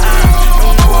 I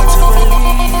don't know what to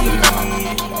believe.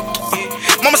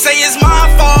 Mama say it's my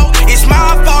fault,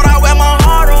 I wear my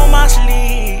heart on my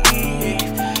sleeve.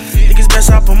 Think it's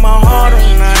best I put my heart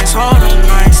on ice,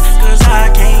 cause I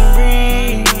can't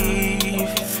breathe.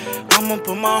 I'ma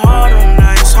put my heart on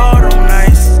ice,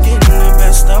 getting the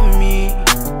best of me.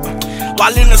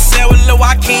 While in the cell with Lil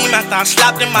Joaquin, after I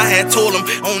slapped him, I had told him, I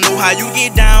don't know how you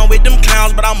get down with them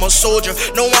clowns, but I'm a soldier.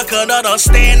 No one could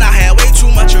understand, I had way too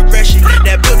much aggression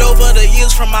that built over the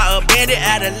years from my abandoned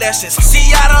adolescence.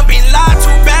 See, I done been lied to,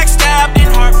 backstabbed, and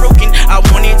heartbroken. I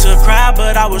wanted to cry,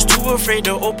 but I was too afraid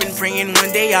to open. Praying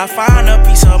one day I find a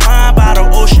peace of mind by the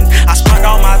ocean. I spent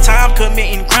all my time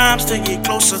committing crimes to get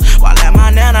closer. While at my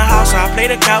nana house, I play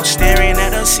the couch, staring at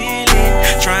the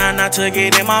ceiling, trying not to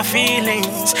get in my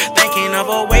feelings, thinking of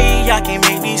a way I can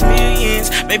make these millions.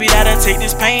 Maybe that'll take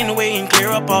this pain away and clear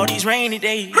up all these rainy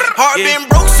days. Heart been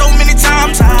broke so many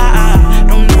times, I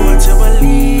don't know what to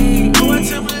believe.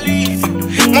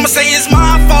 Mama say it's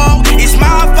my fault,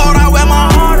 I wear my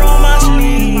heart on my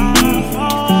sleeve.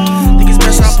 Think it's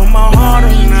best I put my heart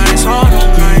on ice,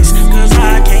 cause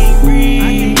I can't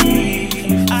breathe.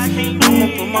 I'ma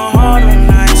put my heart on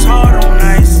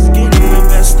ice, getting the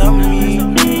best of me.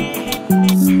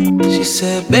 She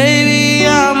said, baby,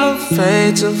 I'm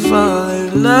afraid to fall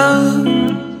in love.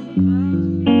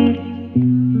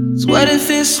 So what if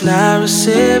it's not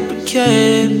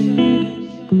reciprocated?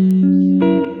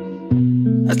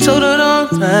 I told her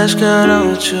don't rush, girl,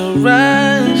 don't you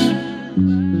rush.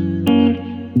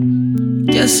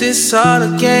 Guess it's all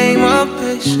a game of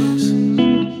patience.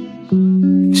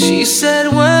 She said,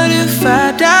 what if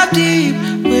I dive deep?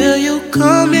 Will you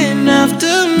come in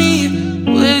after me?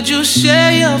 Would you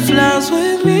share your flowers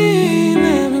with me?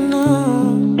 Let me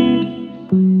know.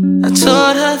 I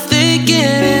told her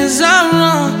thinking is I'm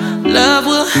wrong. Love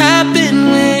will happen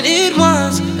when it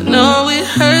wants. I know it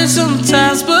hurts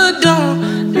sometimes, but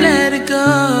don't let it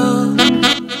go.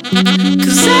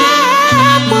 Cause I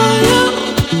want you.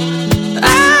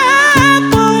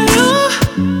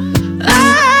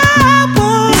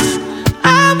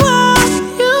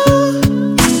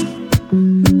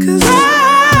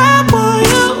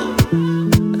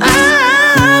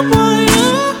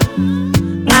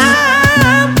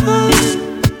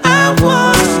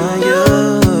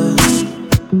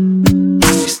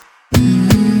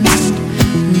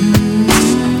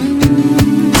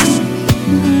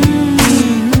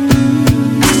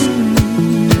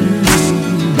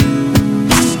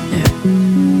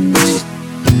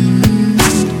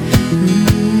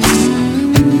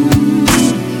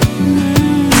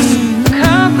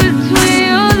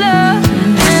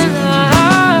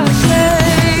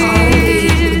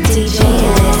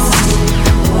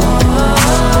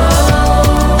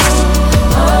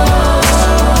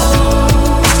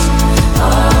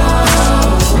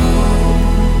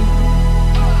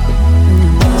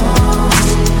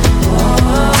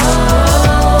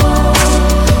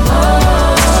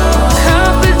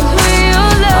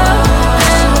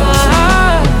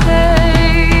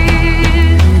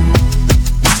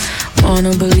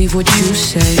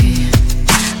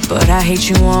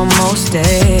 You on most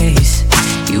days.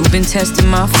 You've been testing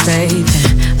my faith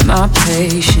and my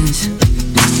patience,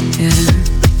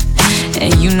 yeah.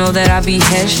 And you know that I be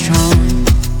headstrong,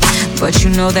 but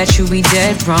you know that you be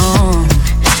dead wrong,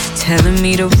 telling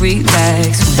me to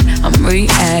relax when I'm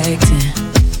reacting.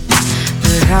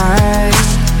 But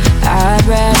I'd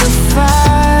rather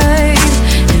fight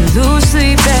and lose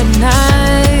sleep at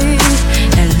night.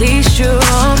 At least you're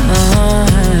on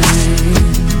mine.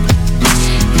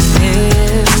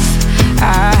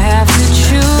 I have to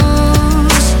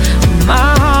choose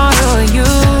my heart or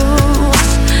you.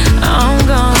 I'm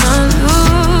gonna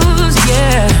lose,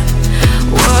 yeah.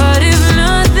 What if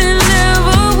nothing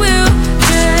ever will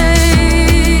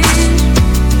change?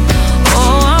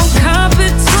 Oh, I'm caught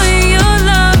between your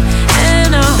love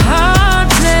and a hard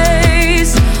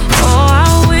place. Oh, I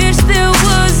wish there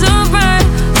was a right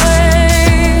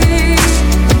way.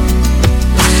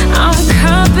 I'm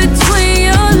caught between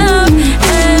your love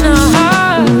and a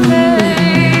hard place.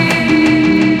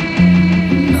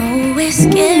 No, we're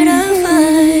scared of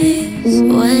us,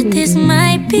 what this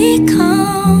might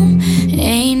become.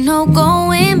 Ain't no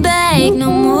going back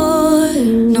no more,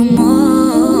 no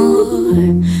more.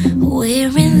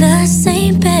 We're in the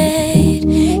same bed,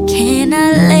 can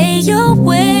I lay your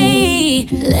way?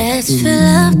 Let's fill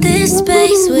up this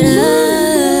space with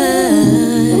us.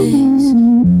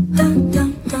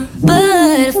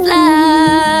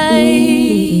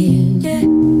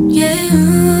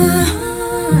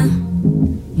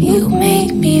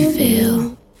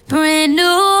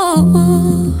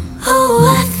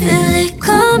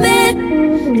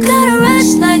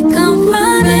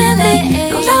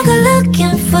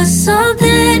 for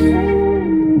something.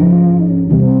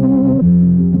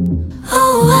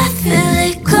 Oh, I feel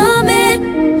it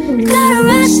coming. Gotta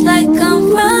rush like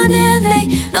I'm running late.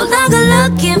 No longer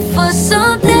looking for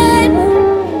something.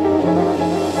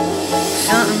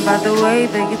 Something about the way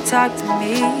that you talk to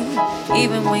me.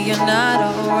 Even when you're not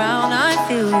around, I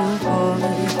feel you, boy.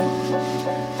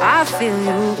 I feel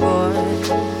you, boy.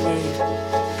 Yeah.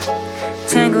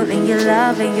 Tangled in your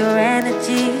love and your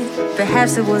energy.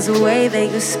 Perhaps it was the way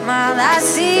that you smiled. I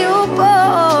see you,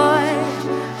 boy.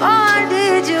 Oh, I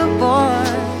need you, boy.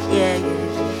 Yeah,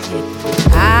 yeah, yeah.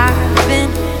 I've been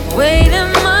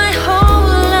waiting my whole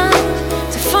life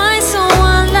to find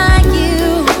someone like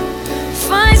you.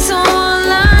 Find someone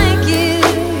like you.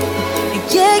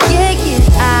 Yeah, yeah,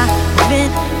 yeah. I've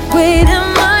been waiting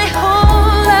my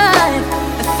whole life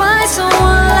to find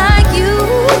someone like you.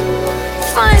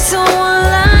 Find someone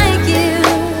like you.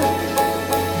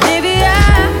 Maybe I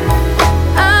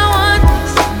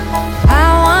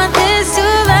want this to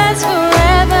last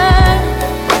forever.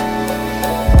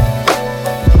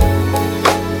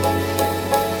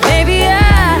 Maybe I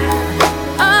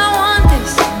want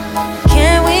this.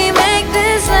 Can we make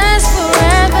this last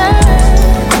forever?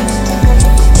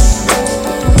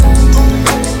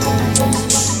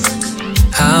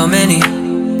 How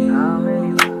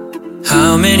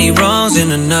many wrongs in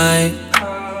the night?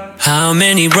 How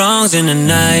many wrongs in the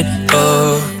night?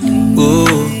 Oh,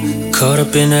 ooh, caught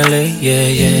up in LA, yeah,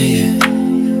 yeah, yeah.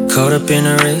 Caught up in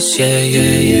a race, yeah,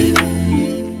 yeah, yeah.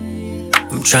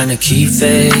 I'm trying to keep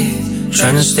faith,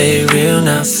 trying to stay real,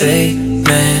 not fake,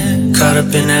 man. Caught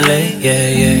up in LA, yeah,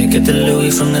 yeah. Get the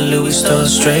Louis from the Louis store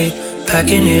straight.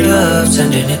 Packing it up,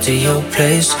 sending it to your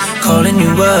place. Calling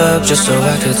you up just so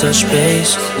I could touch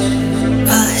base.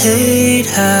 I hate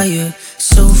how you're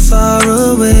so far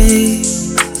away.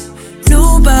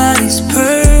 Nobody's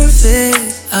perfect,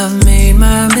 I've made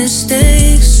my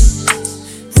mistakes.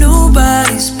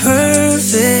 Nobody's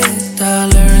perfect, I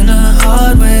learned the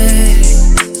hard way.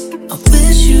 I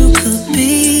wish you could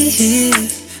be here,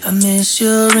 I miss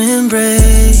your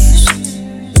embrace.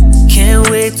 Can't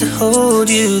wait to hold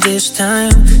you this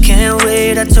time. Can't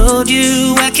wait, I told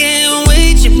you I can't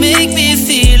wait. You make me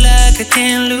feel like I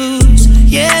can't lose.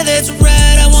 Yeah, that's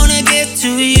right, I wanna get to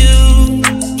you.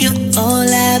 You're all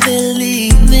I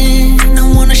believe in. I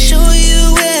wanna show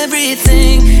you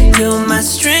everything. You're my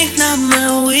strength, not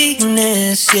my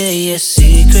weakness. Yeah, your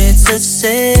secrets are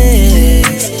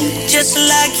safe, just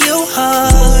like your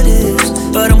heart is.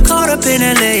 But I'm caught up in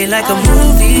LA like a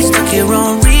movie, stuck here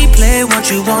on replay. Want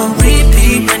you on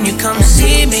repeat when you come to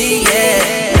see me,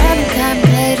 yeah. I've been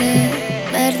contemplating,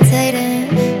 meditating.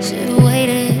 Should've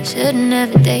waited, should've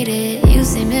never dated. You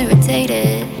seem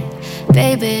irritated,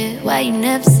 baby. Why you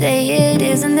never say it?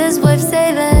 Isn't this worth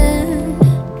saving?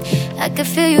 I can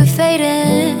feel you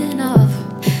fading off.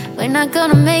 We're not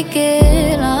gonna make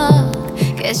it long.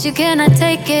 Guess you cannot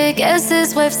take it. Guess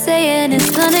it's worth saying.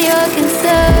 It's none of your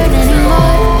concern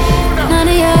anymore. None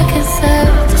of your concern.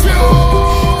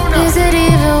 Is it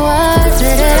even worth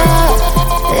it at all?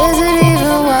 Is it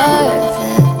even worth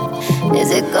it? Is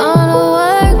it gonna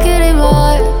work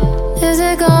anymore? Is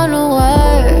it gonna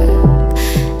work?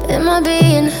 Am I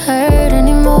being hurt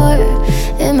anymore?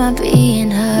 Am I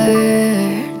being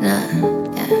hurt? Nah,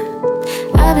 yeah.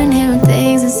 I've been hearing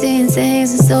things and seeing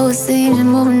things, and so it seems you're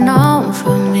moving on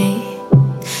from me.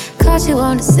 Caught you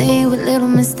on the scene with little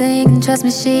Miss Thing, and trust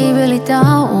me, she really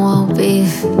don't want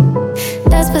beef.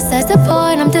 That's besides the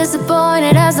point, I'm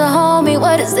disappointed as a homie.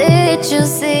 What is it you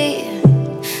see?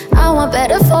 I want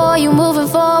better for you moving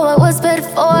forward. What's better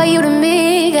for you to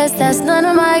me? Guess that's none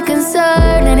of my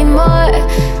concern anymore.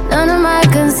 None of my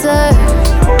concern.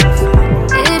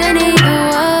 It ain't even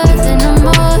worth it no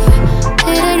more.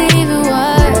 It ain't even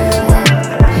worth it.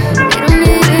 It don't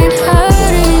even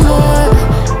hurt anymore.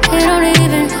 It don't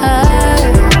even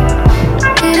hurt.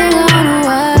 It ain't gonna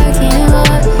work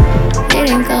anymore. It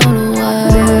ain't gonna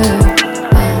work.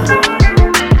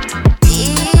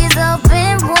 These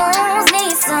open wounds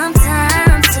need some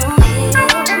time to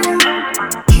heal.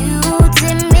 You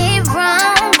did me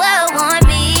wrong, but want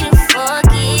me to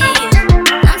forgive.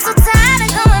 I'm so tired of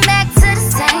going back to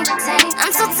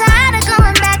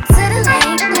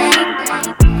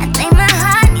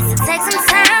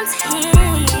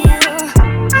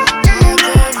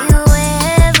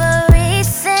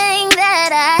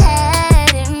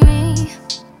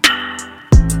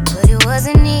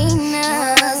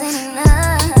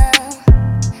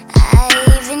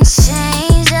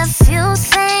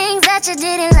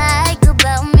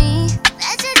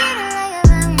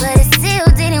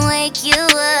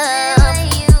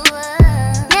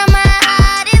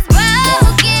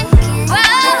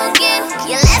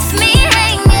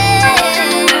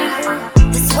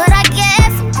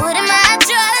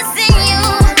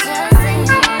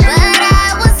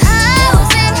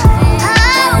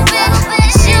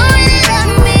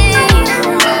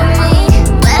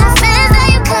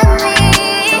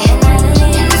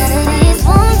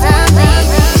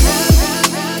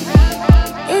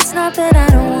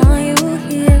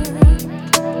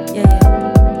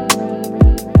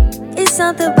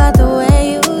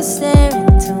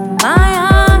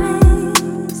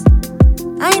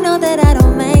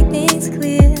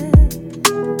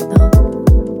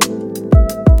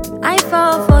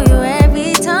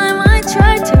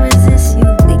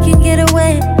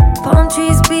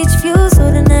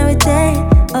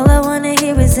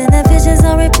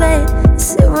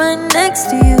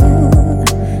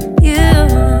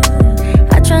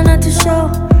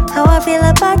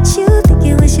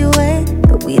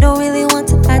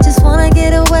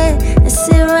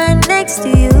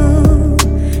you.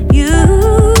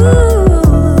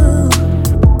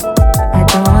 I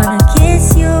don't wanna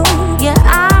kiss you, yeah,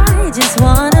 I just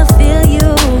wanna feel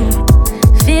you.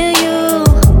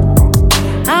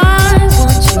 I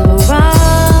want you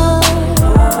around.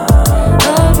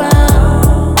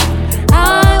 I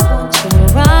want you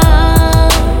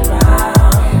around.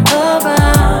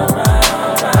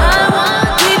 I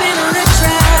want keeping on a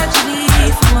tragedy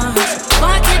for once.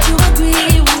 Why can't you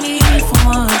agree with me for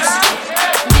once?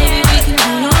 Maybe we can be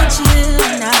on chill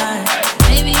tonight.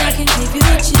 Maybe I can give you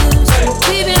chills.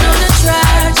 We've been on a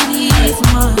tragedy for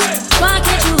once. Why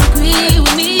can't you agree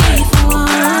with me for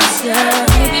once? Yeah,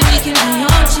 maybe we can be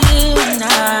on chill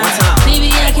tonight. Maybe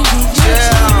I can give you chills.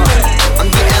 I'm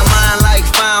getting mine like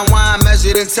fine wine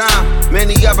measured in time.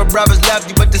 Many other brothers love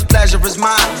you, but this pleasure is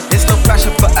mine. It's no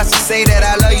pressure for us to say that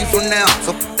I love you from now.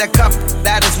 So that cup,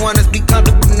 that is one that's be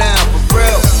comfortable now. For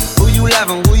real, who you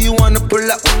loving, who you wanna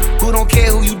pull up with? Who don't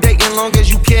care who you dating, long as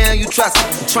you care and you trust me.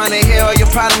 I'm trying to hear all your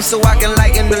problems so I can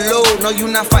lighten the load. No, you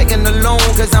not fighting alone,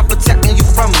 cause I'm protecting you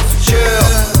from it. So chill,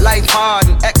 life hard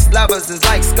and ex-lovers is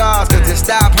like scars. Cause it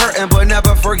stopped hurting but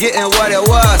never forgetting what it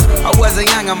was. I wasn't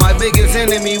young and my biggest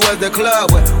enemy was the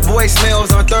club with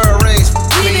voicemails on third rings.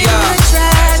 Me up,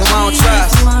 so I don't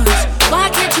trust. Why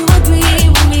can't you agree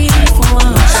with me for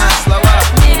once? Slow up.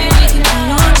 Maybe we can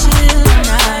be on chill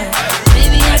tonight.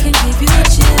 Maybe I can give you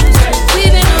chills. We've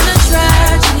been on a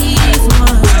tragedy for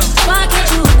once. Why can't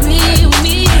you agree with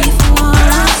me for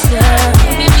once? Yeah,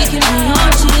 maybe we can be on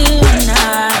chill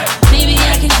tonight. Maybe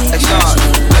I can give you chills.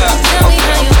 Tell me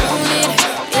how you want it,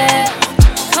 yeah.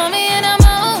 Call me and I'm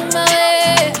on my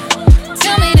way.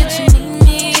 Tell me that you need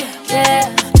me, yeah.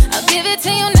 I'll give it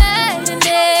to you night and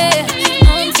day.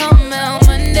 I'm talking about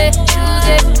Monday,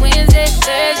 Tuesday, Wednesday,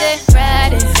 Thursday,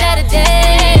 Friday,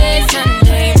 Saturday,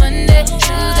 Sunday, Monday,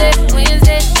 Tuesday,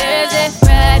 Wednesday, Thursday,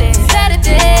 Friday,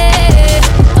 Saturday.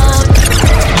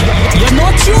 You're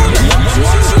not tuned.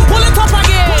 Pull it up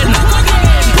again.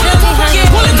 Pull it up again.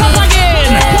 Pull it up again.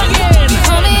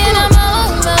 Call me and I'm on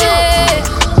my way.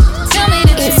 Tell me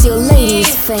that It's your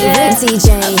lady's favorite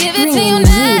DJ, bringing you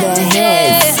the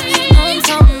hits. I'm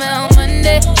talking about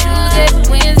Monday, Tuesday,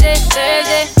 Wednesday,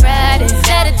 Thursday, Friday,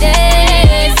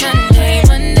 Saturday, Sunday,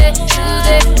 Monday,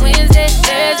 Tuesday, Wednesday,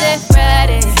 Thursday,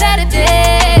 Friday,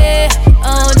 Saturday,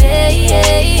 all day,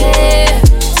 yeah, yeah.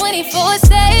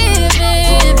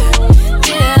 24/7,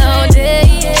 yeah, all day,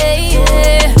 yeah,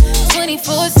 yeah.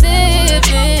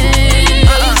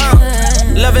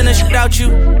 24/7. Loving the shit without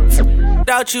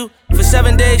you for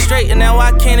 7 days straight, and now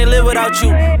I can't live without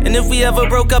you. And if we ever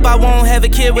broke up, I won't have a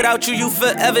kid without you. You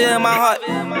forever in my heart.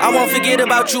 I won't forget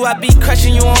about you. I be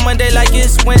crushing you on Monday like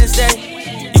it's Wednesday.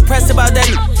 You pressed about that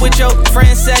what your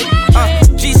friends say.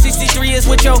 G63 is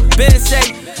what your Ben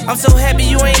say. I'm so happy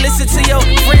you ain't listen to your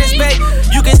friends, babe.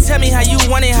 You can tell me how you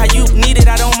want it, how you need it,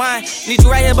 I don't mind. Need you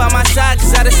right here by my side,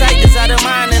 cause out of sight is out of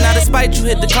mind. And out of spite, you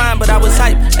hit the climb, but I was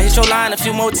hype. I hit your line a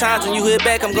few more times, when you hit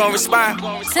back, I'm gonna respond.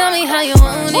 Tell me how you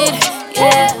want it,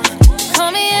 yeah. Call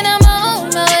me and I'm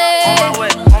on my way.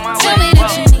 Tell me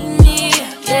that you need me,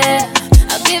 yeah.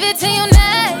 I'll give it to you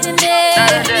night and day.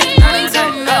 I'm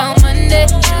talking about Monday,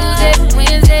 Tuesday,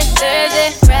 Wednesday,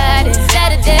 Thursday, Friday,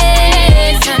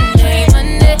 Saturday, Sunday,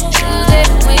 Monday, Tuesday,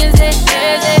 Wednesday,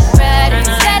 Thursday, Friday,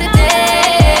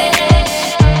 Saturday.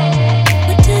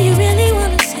 What do you really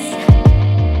wanna say?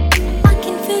 I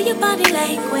can feel your body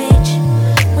language.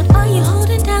 What are you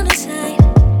holding down inside?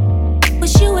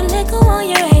 Wish you would let go all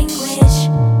your anguish.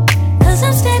 Cause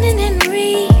I'm standing in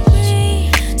reach.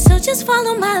 So just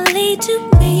follow my lead to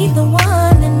be the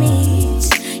one that meets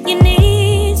your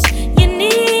needs, your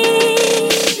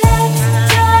needs. Let's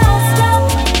just stop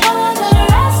for the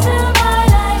rest of my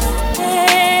life.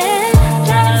 Yeah.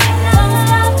 Let's don't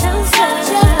stop till such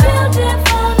a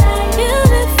beautiful night,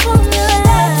 beautiful night.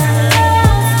 Let's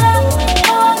stop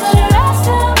for the rest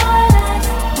of my life.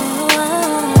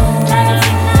 Let's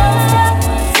don't stop,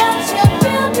 such a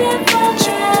beautiful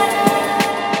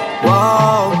night.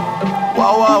 Whoa,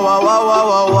 whoa, whoa, whoa, whoa, whoa,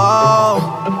 whoa, whoa.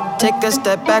 Take a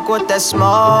step back with that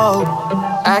smoke.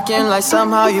 Acting like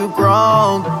somehow you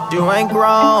grown. You ain't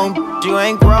grown, you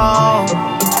ain't grown.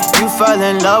 You fell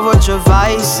in love with your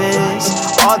vices.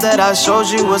 All that I showed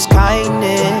you was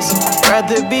kindness.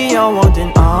 Rather be on one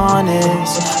than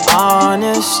honest,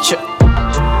 honest.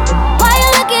 Why you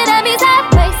looking at me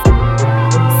sideways?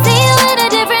 See you in a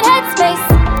different headspace.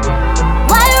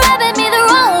 Why you rubbing me the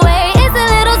wrong way? It's a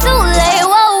little too late.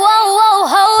 Whoa, whoa, whoa,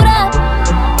 hold up.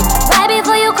 Right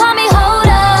before you call me, hold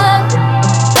up.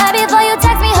 Right before you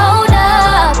text me, hold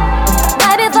up.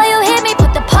 Right before you hit me,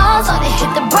 put the pause on it,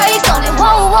 hit the brake on it.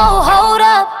 Whoa, whoa, hold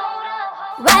up.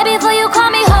 Right before you call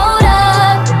me, hold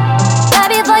up.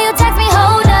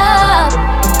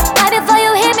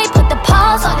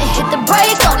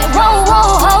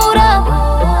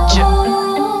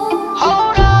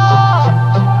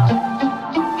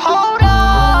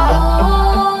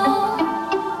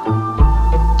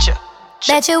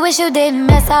 Bet you wish you didn't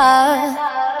mess up.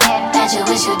 Bet you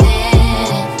wish you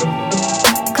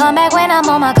didn't. Come back when I'm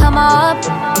on my come up.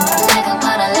 Like I'm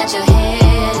gonna let you hit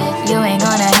it. You ain't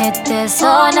gonna hit this.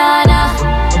 Oh na na.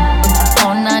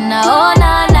 Oh na na. Oh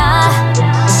na na.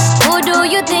 Who do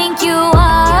you think you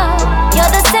are? You're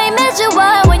the same as you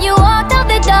were when you walked out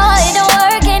the door. It don't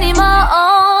work anymore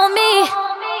on me.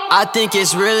 I think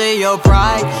it's really your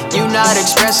pride. You not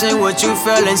expressing what you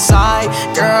feel inside.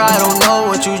 Girl, I don't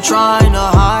know what you trying to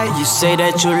hide. You say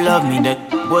that you love me, that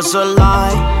was a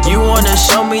lie. You wanna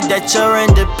show me that you're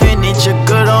independent, you're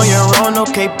good on your own.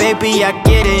 Okay, baby, I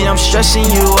get it. I'm stressing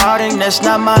you out and that's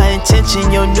not my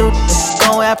intention. Your new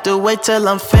gon' have to wait till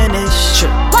I'm finished.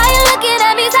 Why you looking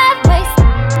at me sideways?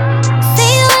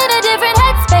 See you in a different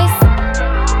headspace.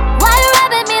 Why you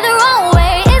rubbing me the wrong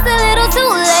way? It's a little too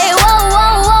late. Whoa,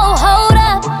 whoa, whoa, hold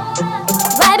up.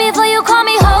 Right before you call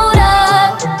me, hold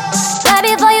up. Right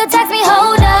before you text me,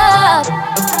 hold up.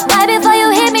 Right before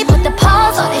you hit me, put the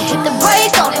pause on it, hit the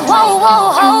brake on it. Whoa,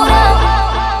 whoa, hold up.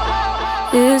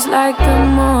 It's like the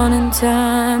morning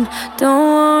time.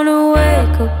 Don't wanna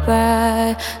wake up,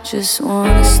 I just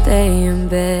wanna stay in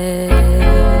bed.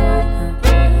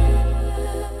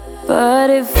 But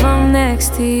if I'm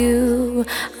next to you,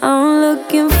 I'm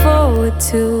looking forward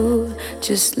to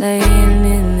just laying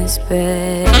in this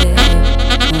bed.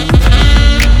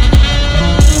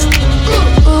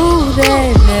 Ooh,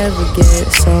 that never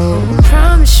gets old.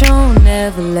 Promise you'll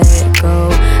never let go.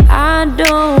 I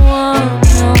don't want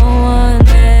no one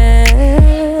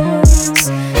else,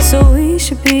 so we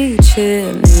should be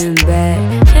chillin'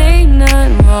 back. Ain't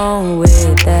nothing wrong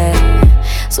with that.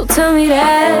 So tell me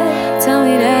that, tell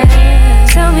me that.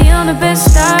 Tell me I'm the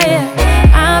best I am.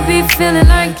 I be feeling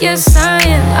like yes I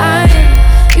am.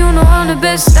 You know I'm the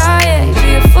best I am. You'd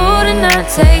be a fool to not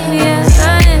take me as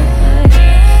I am.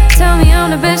 Tell me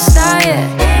I'm the best I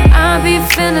am. I be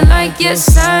feeling like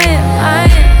yes I am.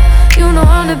 You know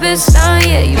I'm the best I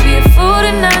am. You'd be a fool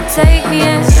to not take me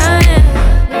as I am.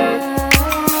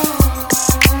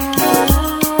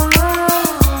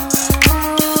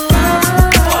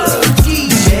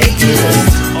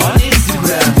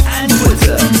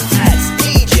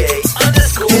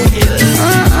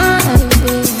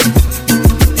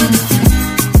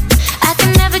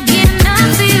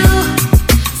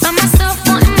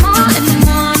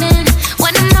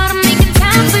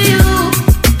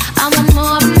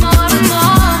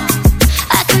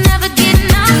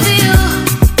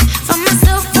 From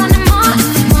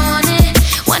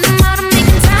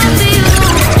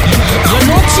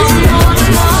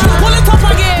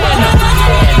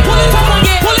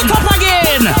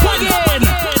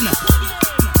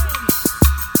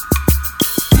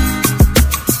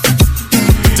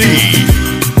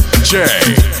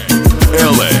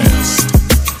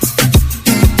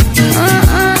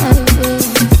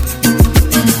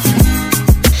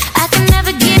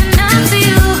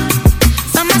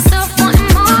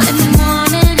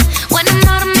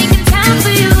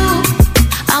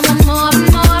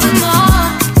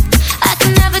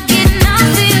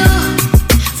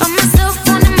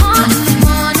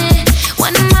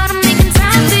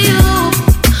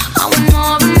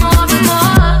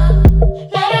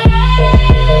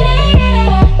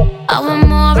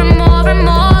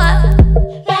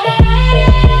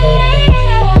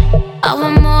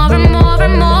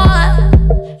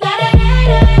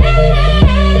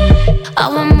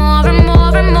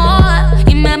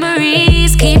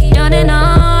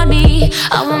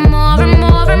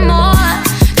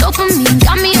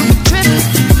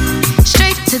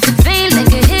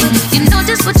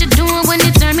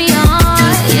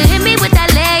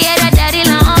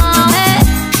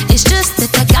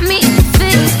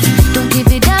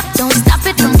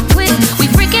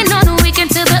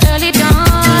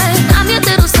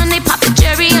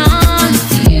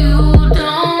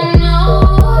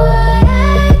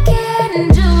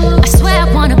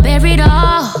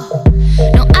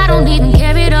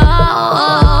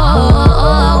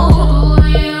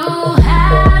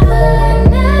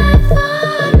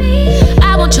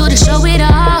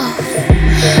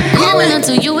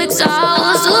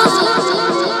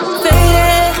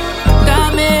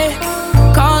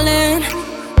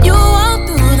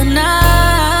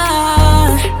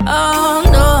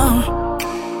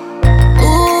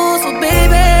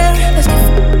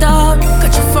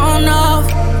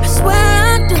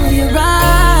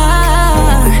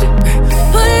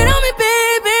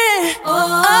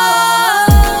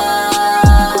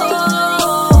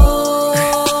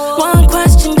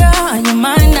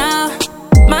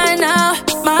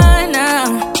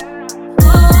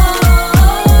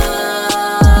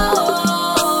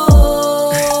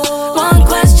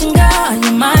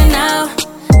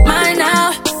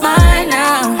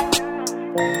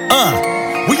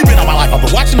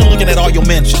your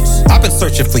mentions. I've been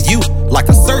searching for you like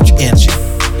a search engine.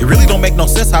 It really don't make no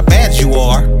sense how bad you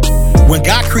are. When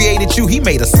God created you, he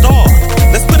made a star.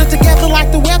 Let's put it together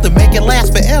like the weather, make it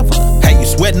last forever. Hey, you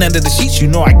sweating under the sheets, you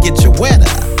know I get you wetter.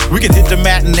 We can hit the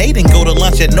matinee and go to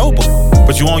lunch at Noble.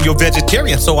 But you on your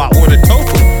vegetarian, so I ordered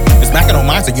tofu. It's knocking on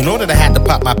mine, so you know that I had to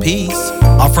pop my peas.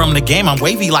 I'm from the game, I'm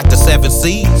wavy like the 7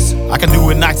 Seas. I can do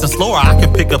it nice and slow, or I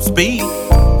can pick up speed.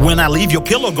 When I leave, your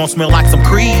pillow gon' smell like some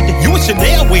Creed. You and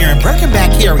Chanel wearing,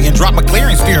 Birkenback carrying, drop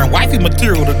McLaren steering, wifey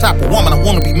material, the type of woman I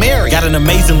wanna be married. Got an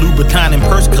amazing Louboutin and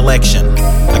purse collection.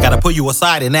 I gotta pull you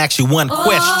aside and ask you one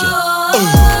question.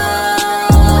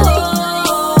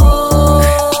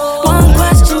 One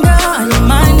question, girl, and you're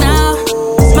mine now,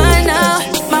 mine now,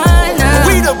 mine now.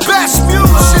 We the best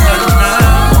music.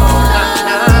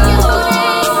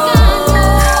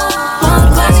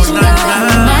 One question, girl, and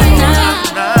you're mine now,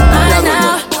 mine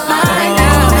now, mine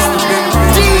now.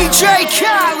 DJ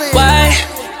Khaled. Why,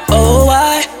 oh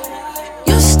why,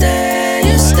 you stay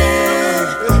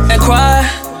and cry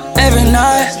every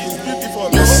night.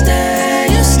 You stay,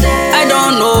 I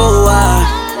don't know why,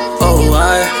 oh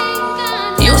why.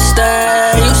 You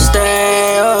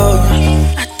stay, oh.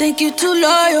 I think you're too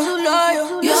loyal.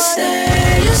 You stay.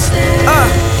 I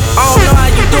don't know how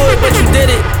you do it, but you did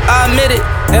it, I admit it.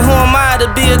 And who am I to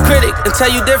be a critic and tell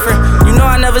you different? You know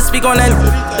I never speak on that,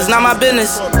 it's not my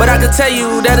business. But I can tell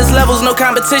you that it's levels, no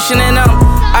competition. And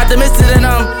optimistic and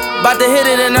about to hit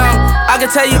it. And I can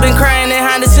tell you been crying in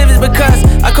Honda Civics because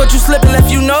I caught you slipping, left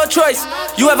you no choice.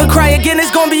 You ever cry again, it's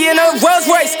gonna be in a Rolls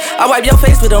Royce. I wipe your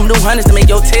face with them new hundreds to make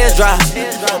your tears dry.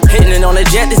 Hitting it on a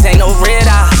jet, this ain't no red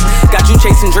eye. Got you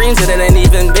chasing dreams and it ain't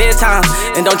even bedtime.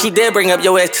 And don't you dare bring up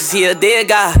your ex cause he a dead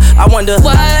guy. I wonder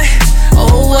why,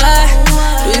 oh why,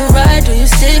 do you ride, do you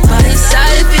stick by his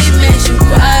side if he makes you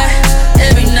cry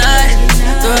every night?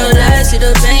 Girl, I see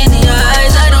the pain in your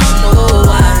eyes, I don't know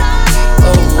why,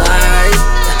 oh why.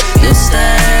 You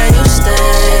stay,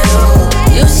 oh,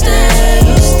 you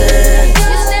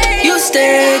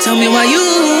stay, tell me why you.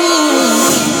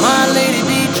 My lady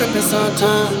be trippin'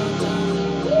 sometimes.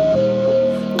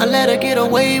 I let her get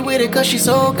away with it cause she's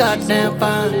so goddamn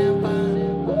fine.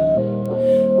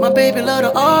 My baby love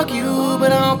to argue,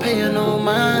 but I don't pay her no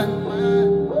mind.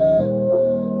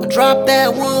 I drop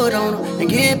that wood on her and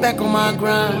get back on my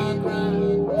grind.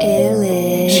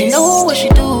 She know what she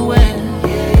doing,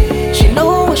 she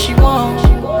know what she want,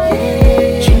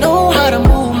 she know how to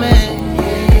move, man,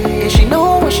 and she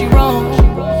know when she wrong.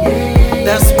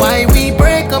 That's why we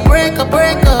break up,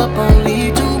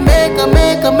 only to make up.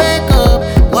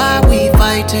 Why we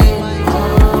fighting?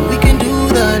 We can do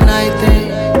the night thing.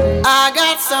 I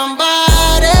got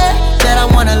somebody that I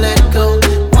wanna let go,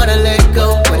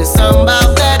 but it's something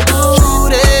about that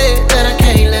booty that I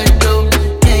can't let go.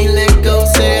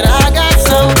 Said I got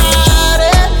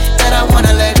somebody that I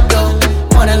wanna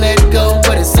let go,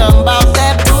 but it's something about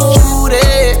that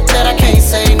booty that I can't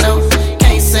say no.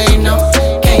 Oh no,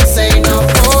 can't say no.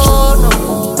 Oh no,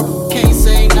 can't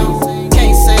say no.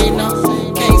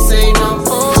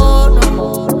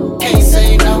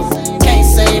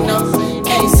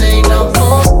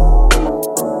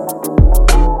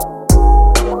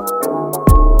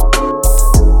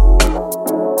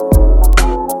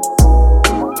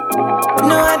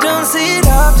 No, I don't see it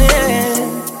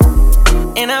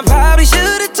often, and I probably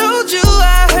should've told you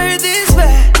I heard this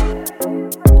back.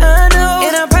 I know,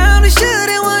 and I probably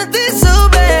shouldn't want this so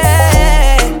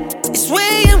bad. It's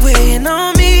weighing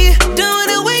on me. Don't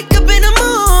wanna wake up in the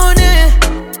morning.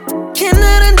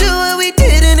 Cannot undo what we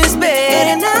did in this bed,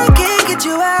 and I can't get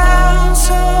you out,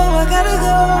 so I gotta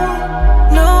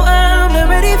go. No, I'm not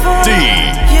ready for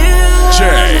DJ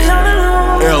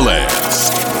Ellis.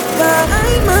 But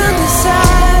I'm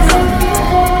undecided,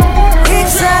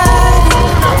 excited.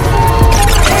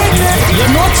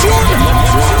 You're not tuned.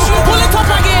 Pull it up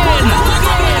again.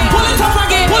 Pull it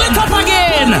up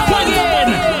again.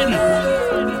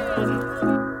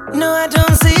 No, I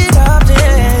don't see it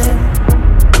often,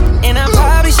 and I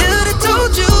probably should've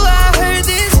told you I heard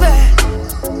this back.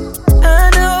 I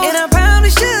know, and I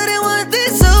probably shouldn't want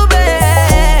this so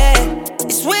bad.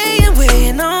 It's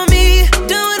weighing on me.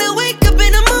 Don't wanna wake up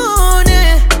in the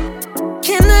morning.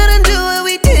 Cannot undo what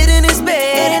we did in this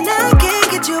bed, and I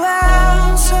can't get you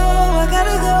out, so I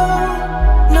gotta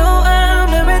go. No,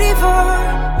 I'm not ready for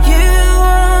you.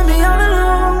 Want me all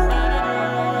alone,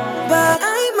 but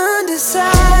I'm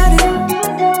undecided,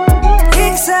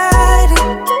 excited,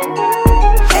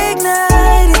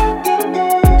 ignited,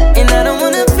 and I don't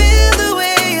wanna feel the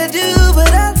way I do,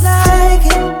 but I like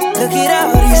it. Look at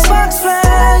all these sparks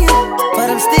flying, but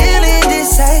I'm still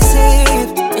indecisive,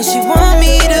 and she want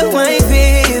me to wipe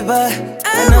it, but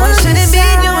I know I shouldn't be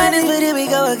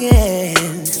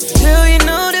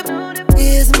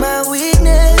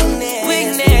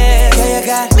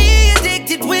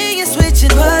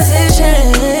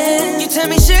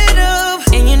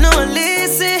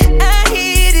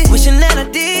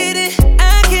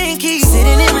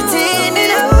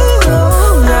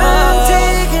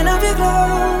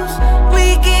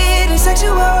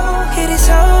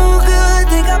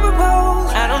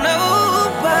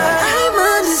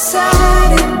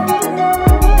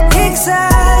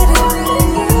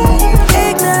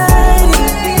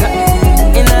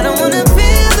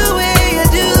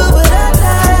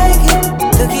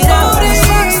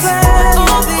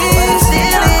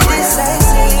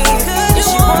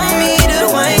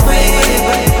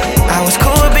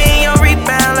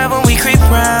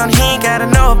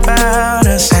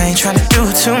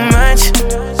much.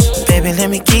 Baby, let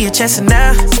me give you just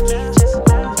enough.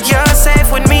 You're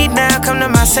safe with me now. Come to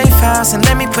my safe house and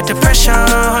let me put the pressure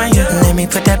on you. Let me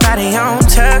put that body on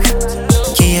tuck.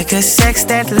 Give you good sex,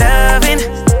 that loving.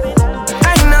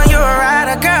 I know you're a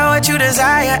rider, girl, what you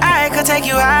desire. I could take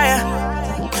you higher.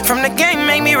 From the game,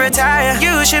 make me retire.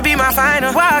 You should be my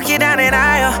final. Walk you down that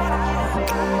aisle.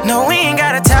 No, we ain't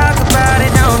gotta talk about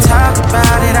it. Don't talk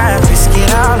about it. I risk it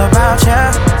all about you.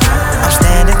 I'm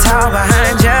standing tall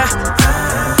behind you.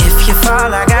 If you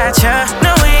fall, I got you.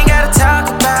 No, we ain't gotta talk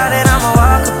about it. I'ma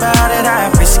walk about it.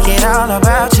 I risk it all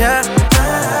about you.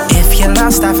 If you're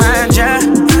lost, I find you.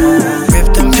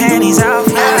 Rip them panties off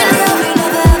you. I really hope you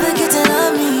never ever get to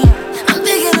love me. I'm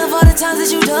thinking of all the times that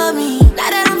you done me. Now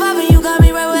that I'm popping, you got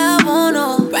me right where I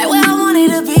wanna. Right where I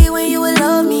wanted to be when you would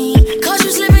love me. Cause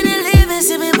you slipping and living,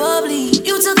 sipping bubbly.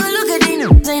 You took a look at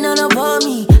these ain't none above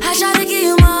me. I try to give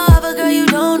you my heart, but girl, you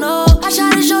don't know. I try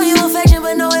to show you affection,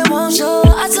 but no, it won't show.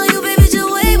 I tell you, baby, just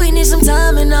wait, we need some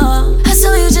time and all. I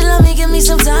tell you, just let me give me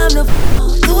some time to.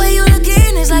 The way you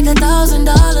looking is like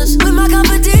 $1,000. With my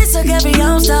confidence, took every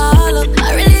ounce to Harlem.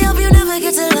 I really hope you never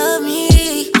get to love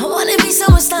me. I wanna be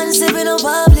someone stunning, sipping on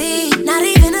bubbly. Not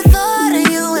even a thought of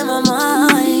you in my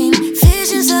mind.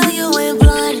 Visions of you in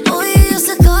blind. Oh, you used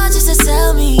to call just to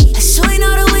tell me. I sure you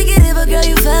know the wicked, but girl,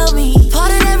 you felt me.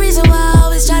 Part of that reason why I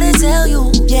always try to tell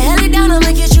you. You held it down,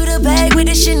 I'ma get you the bag with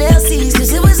the Chanel C's.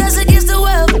 Cause it was us against the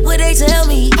world, what they tell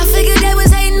me. I figured they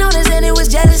was hating on us and it was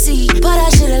jealousy. But I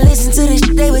should've listened to the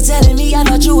shit they were telling me. I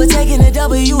thought you were taking a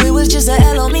W, it was just a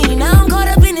L on me. Now I'm caught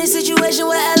up in this situation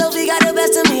where LOV got the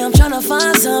best of me. I'm tryna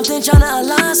find something, tryna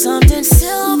align something.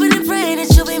 Still hoping and praying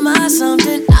that you'll be my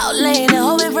something. Out laying and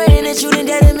hoping, praying that you didn't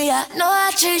dead to me. I know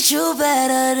I treat you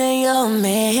better than your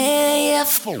man. Yeah,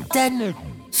 fuck that nigga.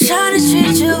 Tryna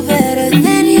treat you better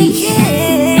than he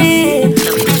can.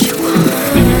 Tell me what you want.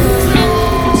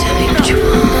 Tell me what you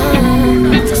want.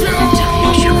 Tell me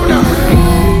what you want. Tell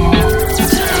me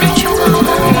what you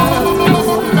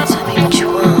want. Tell me what you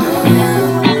want.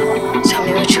 Tell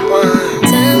me what you want.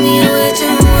 Tell me what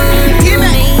you want.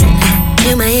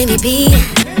 You're my MVP.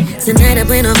 Tonight I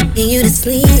plan on fucking you to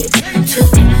sleep.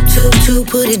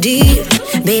 Put it deep.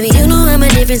 Baby, you know I'm a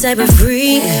different type of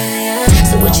freak.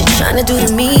 So what you tryna do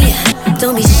to me?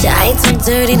 Don't be shy, too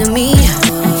dirty to me.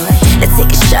 Let's take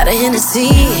a shot of Hennessy.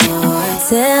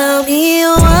 Tell me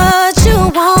what you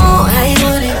want. How you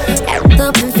want it? Act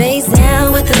up and face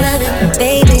down with the loving.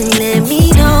 Baby, let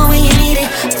me know when you need it.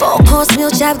 4-course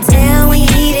meal, chop down when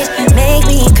you need it. Make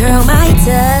me curl my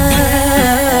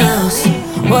toes.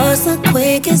 What's the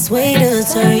quickest way to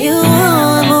turn you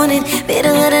on? Morning,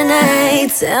 middle of the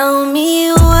night. Tell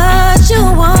me what you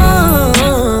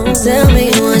want. Tell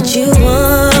me what you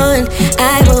want.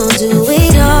 I will do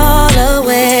it all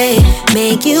away.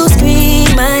 Make you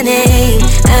scream my name.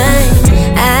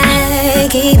 I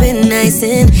keep it nice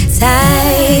and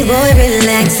tight. Boy,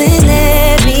 relax and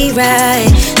let me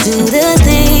ride. Do the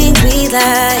things we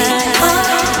like.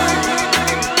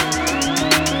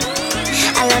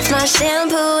 I left my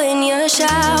shampoo in your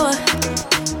shower.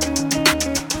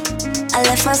 I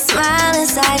left my smile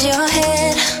inside your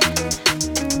head.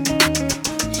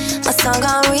 My song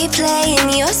on replay in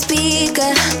your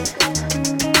speaker.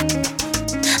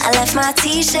 I left my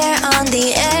t-shirt on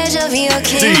the edge of your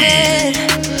king bed.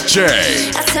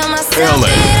 I tell myself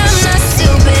that I'm not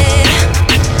stupid.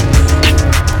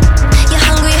 Your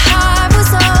hungry heart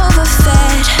was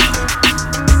overfed.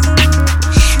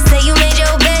 Say you made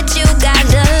your bed, you got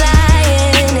the lie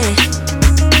in it.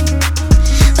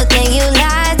 But then you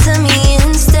lied to me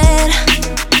instead.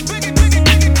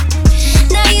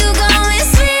 Now you gon'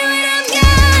 miss me when I'm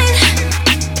gone.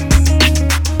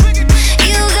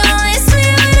 You gon' miss me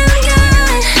when I'm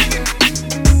gone.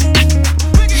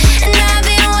 And I've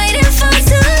been waiting for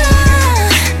too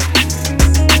long.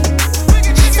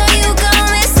 So you gon'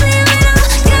 miss me when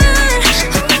I'm gone.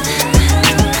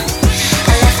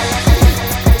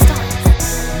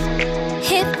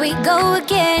 Here we go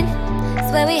again.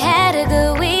 Swear we had a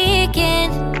good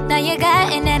weekend. Now you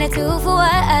got an attitude for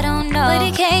what? I don't know. But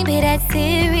it can't be that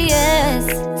serious.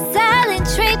 Silent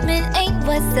treatment ain't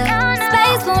what's up.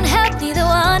 Space won't help neither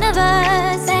one of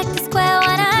us. Back to square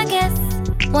one, I guess.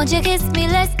 Won't you kiss me?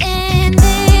 Let's end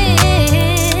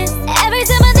this. Every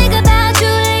time I think about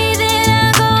you leaving,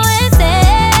 I go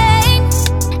insane.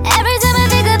 Every time I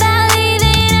think about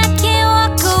leaving, I can't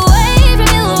walk away from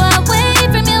you. Away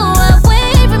from you,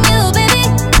 away from you, baby.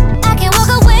 I can't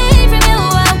walk away from you.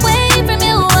 Away from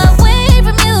you, away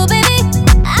from you, baby.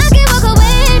 I can't walk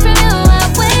away from you.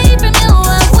 Away from you,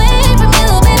 away from you,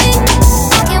 baby.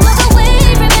 I can't walk away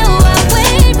from you.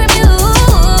 Away from you.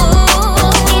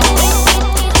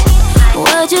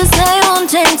 Would you you say won't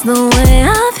change the way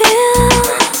I feel.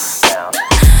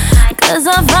 Cause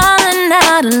I'm falling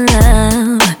out of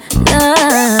love.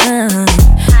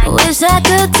 Wish I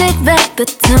could take back the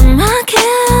time I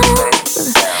killed.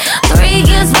 3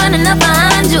 years running up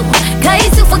behind you.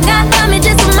 Case you forgot about me,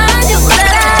 just remind you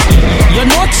that you're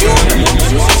not you.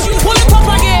 Pull it up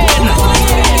again. Pull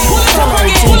it up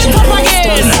again. Pull it up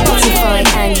again. Spotify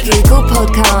and Google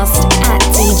Podcast at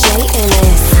DJ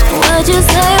Illis. What you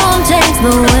say won't change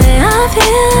the way I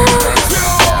feel.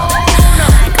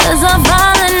 Cause I'm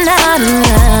falling out of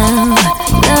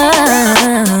love.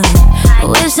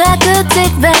 Wish I could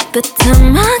take back the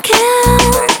time I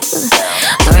killed.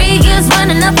 3 years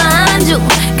running up behind you.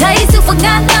 Case you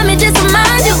forgot about me, just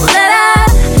remind you that I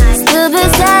stood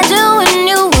beside you when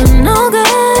you were no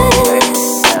good.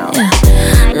 Yeah.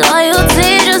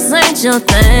 Loyalty just ain't your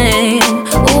thing.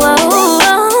 Whoa.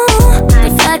 The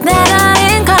fact that I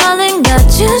ain't calling got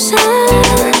you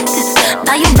shook.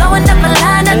 Now you blowing up a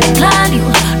line that decline you.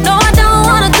 No, I don't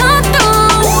wanna come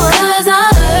through. Cause I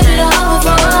heard it all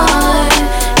before.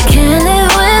 Can't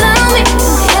live without me.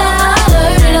 Yeah, I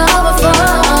heard it all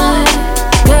before.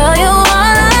 Girl, you all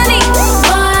I need.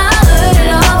 Boy, I heard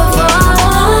it all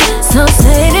before. So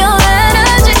save your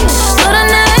energy for the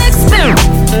next spirit.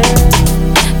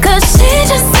 Cause she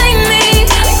just ain't me.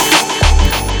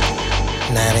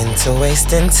 Not into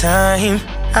wasting time.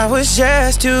 I was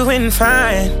just doing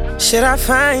fine. Should I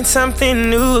find something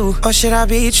new? Or should I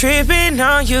be tripping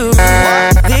on you?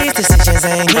 These decisions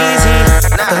ain't easy.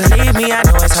 Believe me, I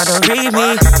know it's hard to read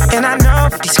me. And I know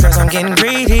for these girls I'm getting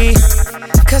greedy.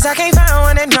 Cause I can't find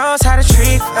one that knows how to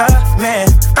treat a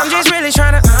man. I'm just really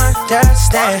trying to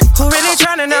understand. Who really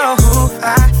trying to know who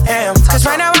I am? Cause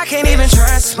right now I can't even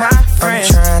trust my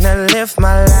friends. I'm trying to live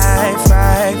my life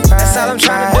right. That's all I'm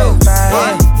trying to do.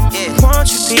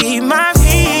 Won't you be my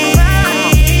peace?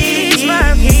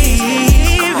 My peace.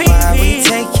 Why we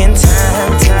taking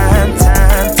time?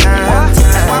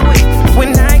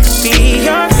 When I could be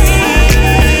your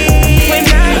peace. When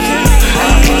I could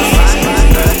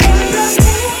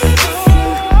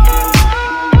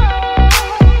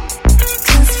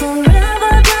Cause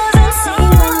forever doesn't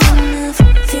seem long enough.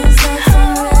 Feels like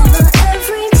forever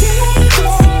every day.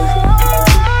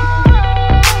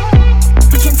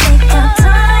 We can take our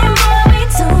time, but we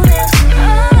don't have to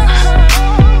rush.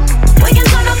 We can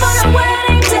turn up on a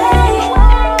wedding day.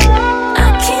 I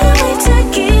can't wait to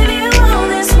give you all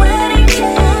this wedding cake.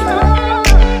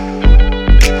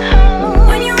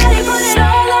 When you're ready, put it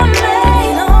all on me.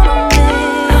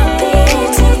 I'll be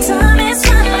here till time is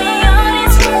finally on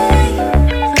its way.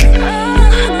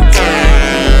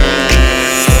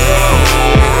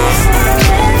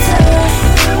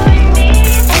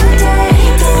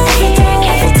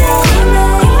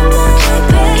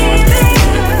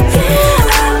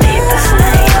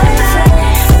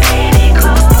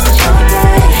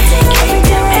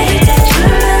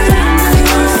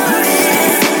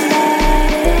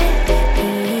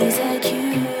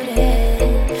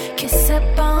 Kiss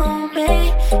up on me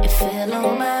and feel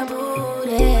on my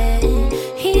booty.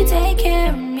 He take care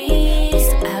of me,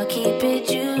 so I'll keep it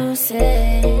juicy.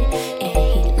 And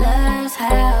he loves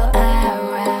how I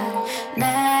ride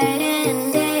night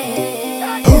and day.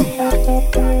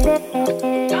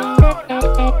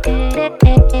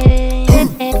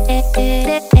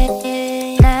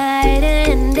 Night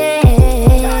and day.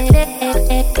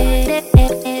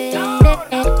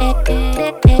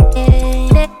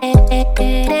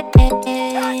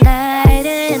 Night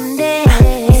and day.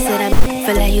 He said I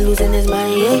feel like he losing his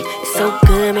mind, yeah. It's so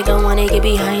good, make him wanna get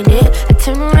behind it. I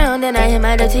turn around and I hit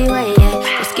my dirty way, yeah.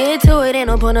 Let's get to it, ain't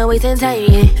no point of wasting time,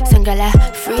 yeah. Sangala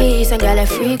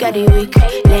free, got the weak.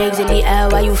 Legs in the air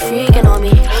while you freaking on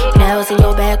me. Nails in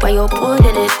your back while you're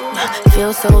pulling it.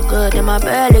 Feel so good that my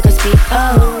belly can speak.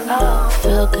 Oh,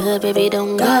 feel good, baby,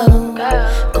 don't go.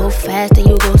 Go fast and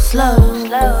you go slow.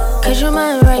 Cause you're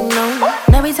mine right now.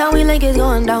 And every time we link, it's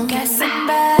going down. Got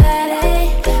somebody,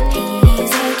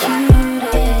 he's a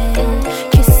cutie.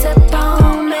 Kiss up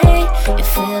on me and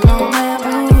feel on my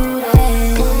booty.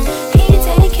 He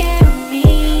take care of me,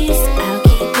 so I'll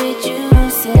keep it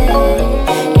juicy.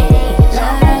 And he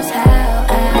loves how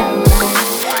I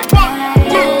ride.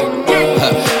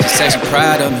 She say she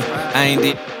proud of me, I ain't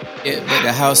did it, but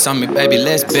the house on me, baby,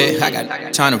 let's bet. I got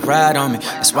tryna ride on me,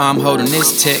 that's why I'm holding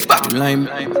this tech. Got you lame,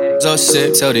 so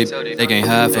sick, so they can't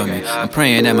hide from me. I'm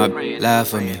praying that my lie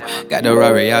for me. Got the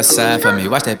Rari outside for me,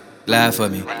 watch that lie for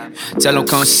me. Tell them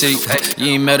come see,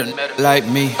 you ain't met a like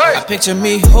me. I picture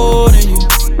me holding you,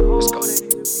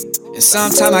 and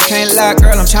sometimes I can't lie,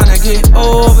 girl, I'm tryna get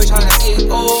over you.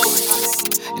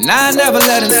 And I never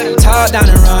let him talk down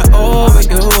and run over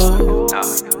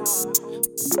you.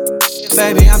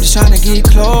 baby, I'm just tryna get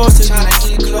close to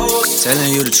you.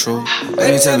 Telling you the truth,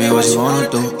 baby, tell me what you wanna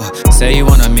do. Say you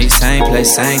wanna meet, same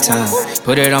place, same time.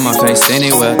 Put it on my face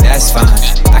anywhere, that's fine.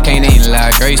 I can't even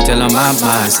lie, girl, you still on my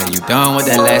mind. Say you done with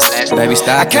that last, baby,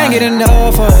 stop. I can't get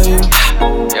enough of you.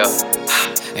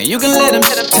 And you can let them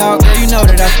talk, girl, you know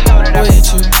that I'm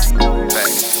with you.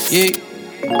 Yeah.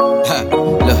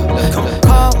 Look.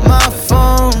 Call my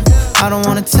phone, I don't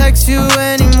wanna text you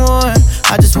anymore.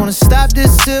 I just wanna stop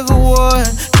this civil war.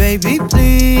 Baby,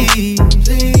 please.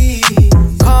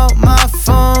 Call my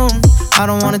phone, I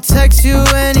don't wanna text you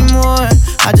anymore.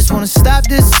 I just wanna stop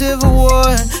this civil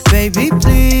war. Baby,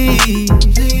 please.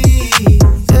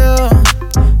 Yeah.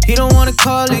 He don't wanna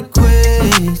call it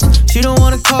quits. She don't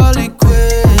wanna call it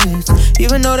quits.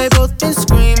 Even though they both been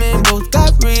screaming, both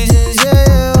got reasons,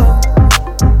 yeah.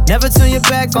 Never turn your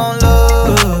back on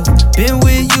love. Been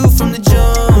with you from the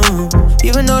jump.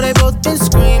 Even though they both been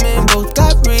screaming, both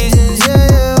got reasons,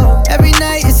 yeah. Every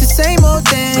night it's the same old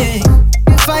thing.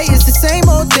 Fight is the same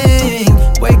old thing.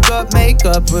 Wake up, make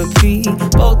up, repeat.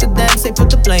 Both of them say put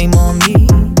the blame on me.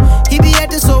 He be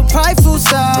acting so prideful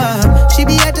side. She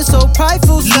be acting so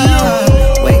prideful side.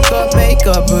 Wake up, make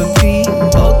up, repeat.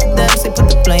 Both of them say put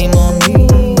the blame on me.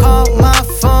 Call my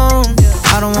phone,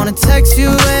 I don't wanna text you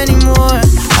anymore.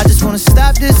 I just wanna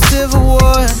stop this civil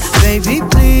war. Baby,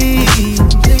 please.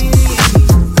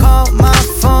 Call my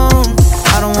phone,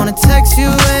 I don't wanna text you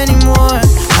anymore.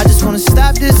 I just wanna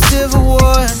stop this civil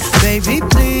war. Baby,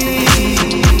 please.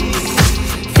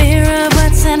 Fear of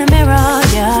what's in the mirror,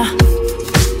 yeah.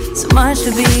 So much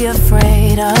to be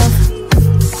afraid of.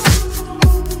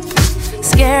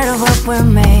 Scared of what we're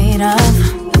made of.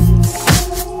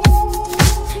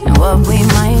 And what we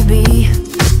might be.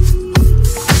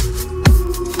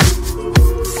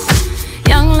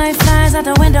 Young life flies out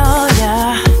the window,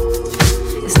 yeah.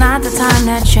 It's not the time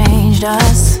that changed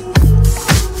us.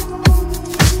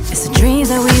 It's the dreams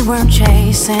that we weren't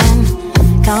chasing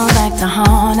come back to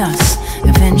haunt us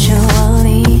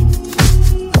eventually.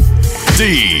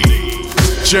 DJ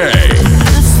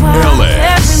Illis.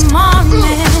 Every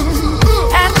morning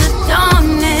at the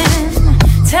dawning,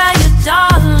 tell you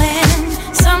darling,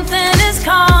 something is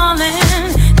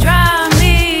calling. Drive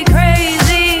me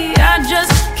crazy, I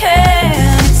just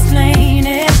can't explain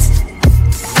it.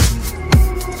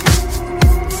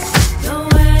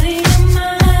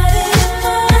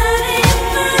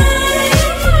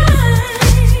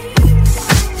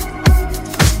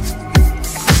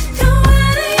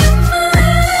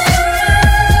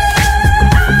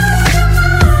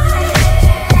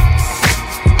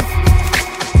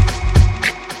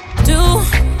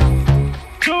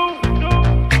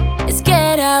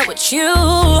 You.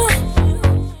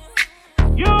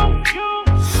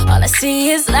 All I see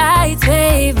is lights,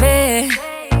 baby.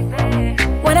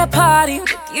 When I party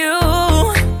with you.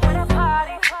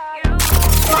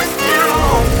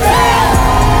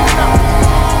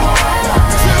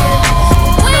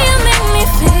 When you make me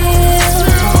feel,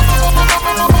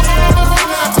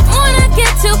 wanna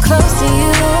get too close to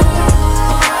you.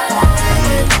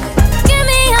 Give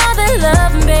me all the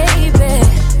love, baby.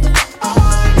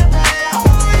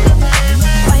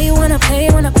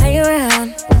 Wanna play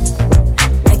around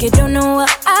like you don't know what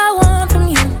I want from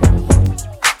you.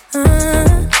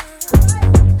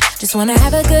 Just wanna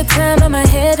have a good time, put my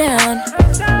head down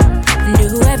and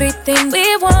do everything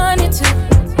we wanted to.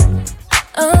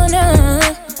 Oh no,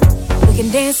 we can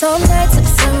dance all night to the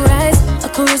sunrise, or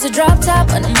cruise a drop top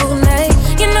on a moonlight.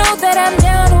 You know that I'm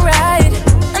down to ride.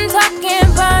 I'm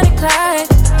talking Bonnie Clyde.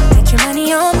 Get your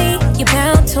money on me, you're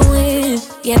bound to win.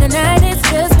 Yeah, the night is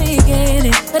just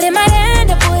beginning, but it might end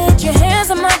up with your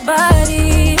hands on my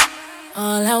body.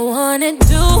 All I wanna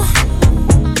do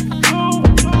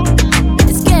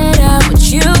is get out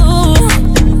with you.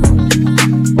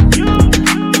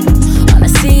 All I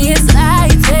see is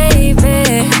lights,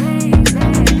 baby.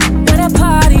 When I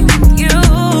party with you.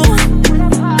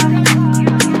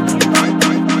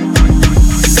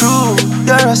 True,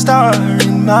 you're a star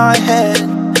in my head.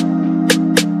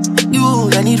 You,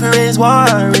 I need to raise war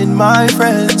in my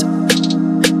friends.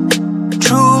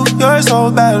 True, you're so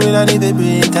bad when I need to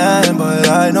pretend, but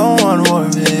I don't want war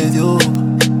with you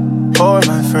or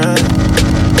my friend.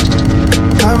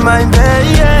 You're my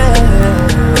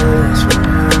best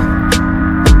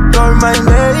friend. You're my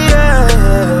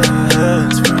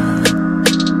best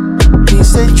friend. He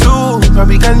said true, but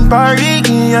we can party,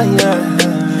 yeah.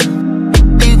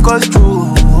 Because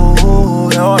true,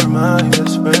 you're my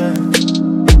best friend.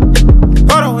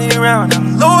 All the way around,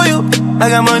 I'm loyal. I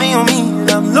got money on me and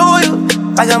I'm loyal.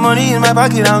 I got money in my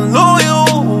pocket, I'm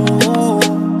loyal.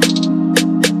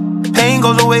 Pain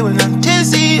goes away when I'm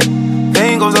dizzy.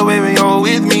 Pain goes away when you're go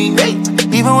with me.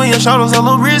 Even when your shoulders a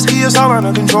little risky, it's all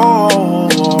under control.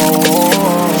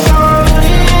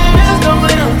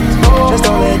 Just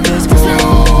don't let this go.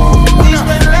 We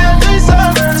spend every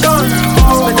summer talking.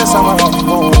 Spend the summer on the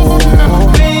road.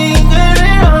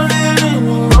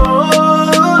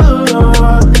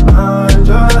 I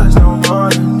just don't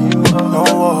want no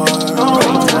more.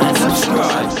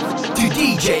 Subscribe to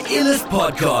DJ Illest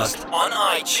Podcast on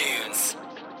iTunes.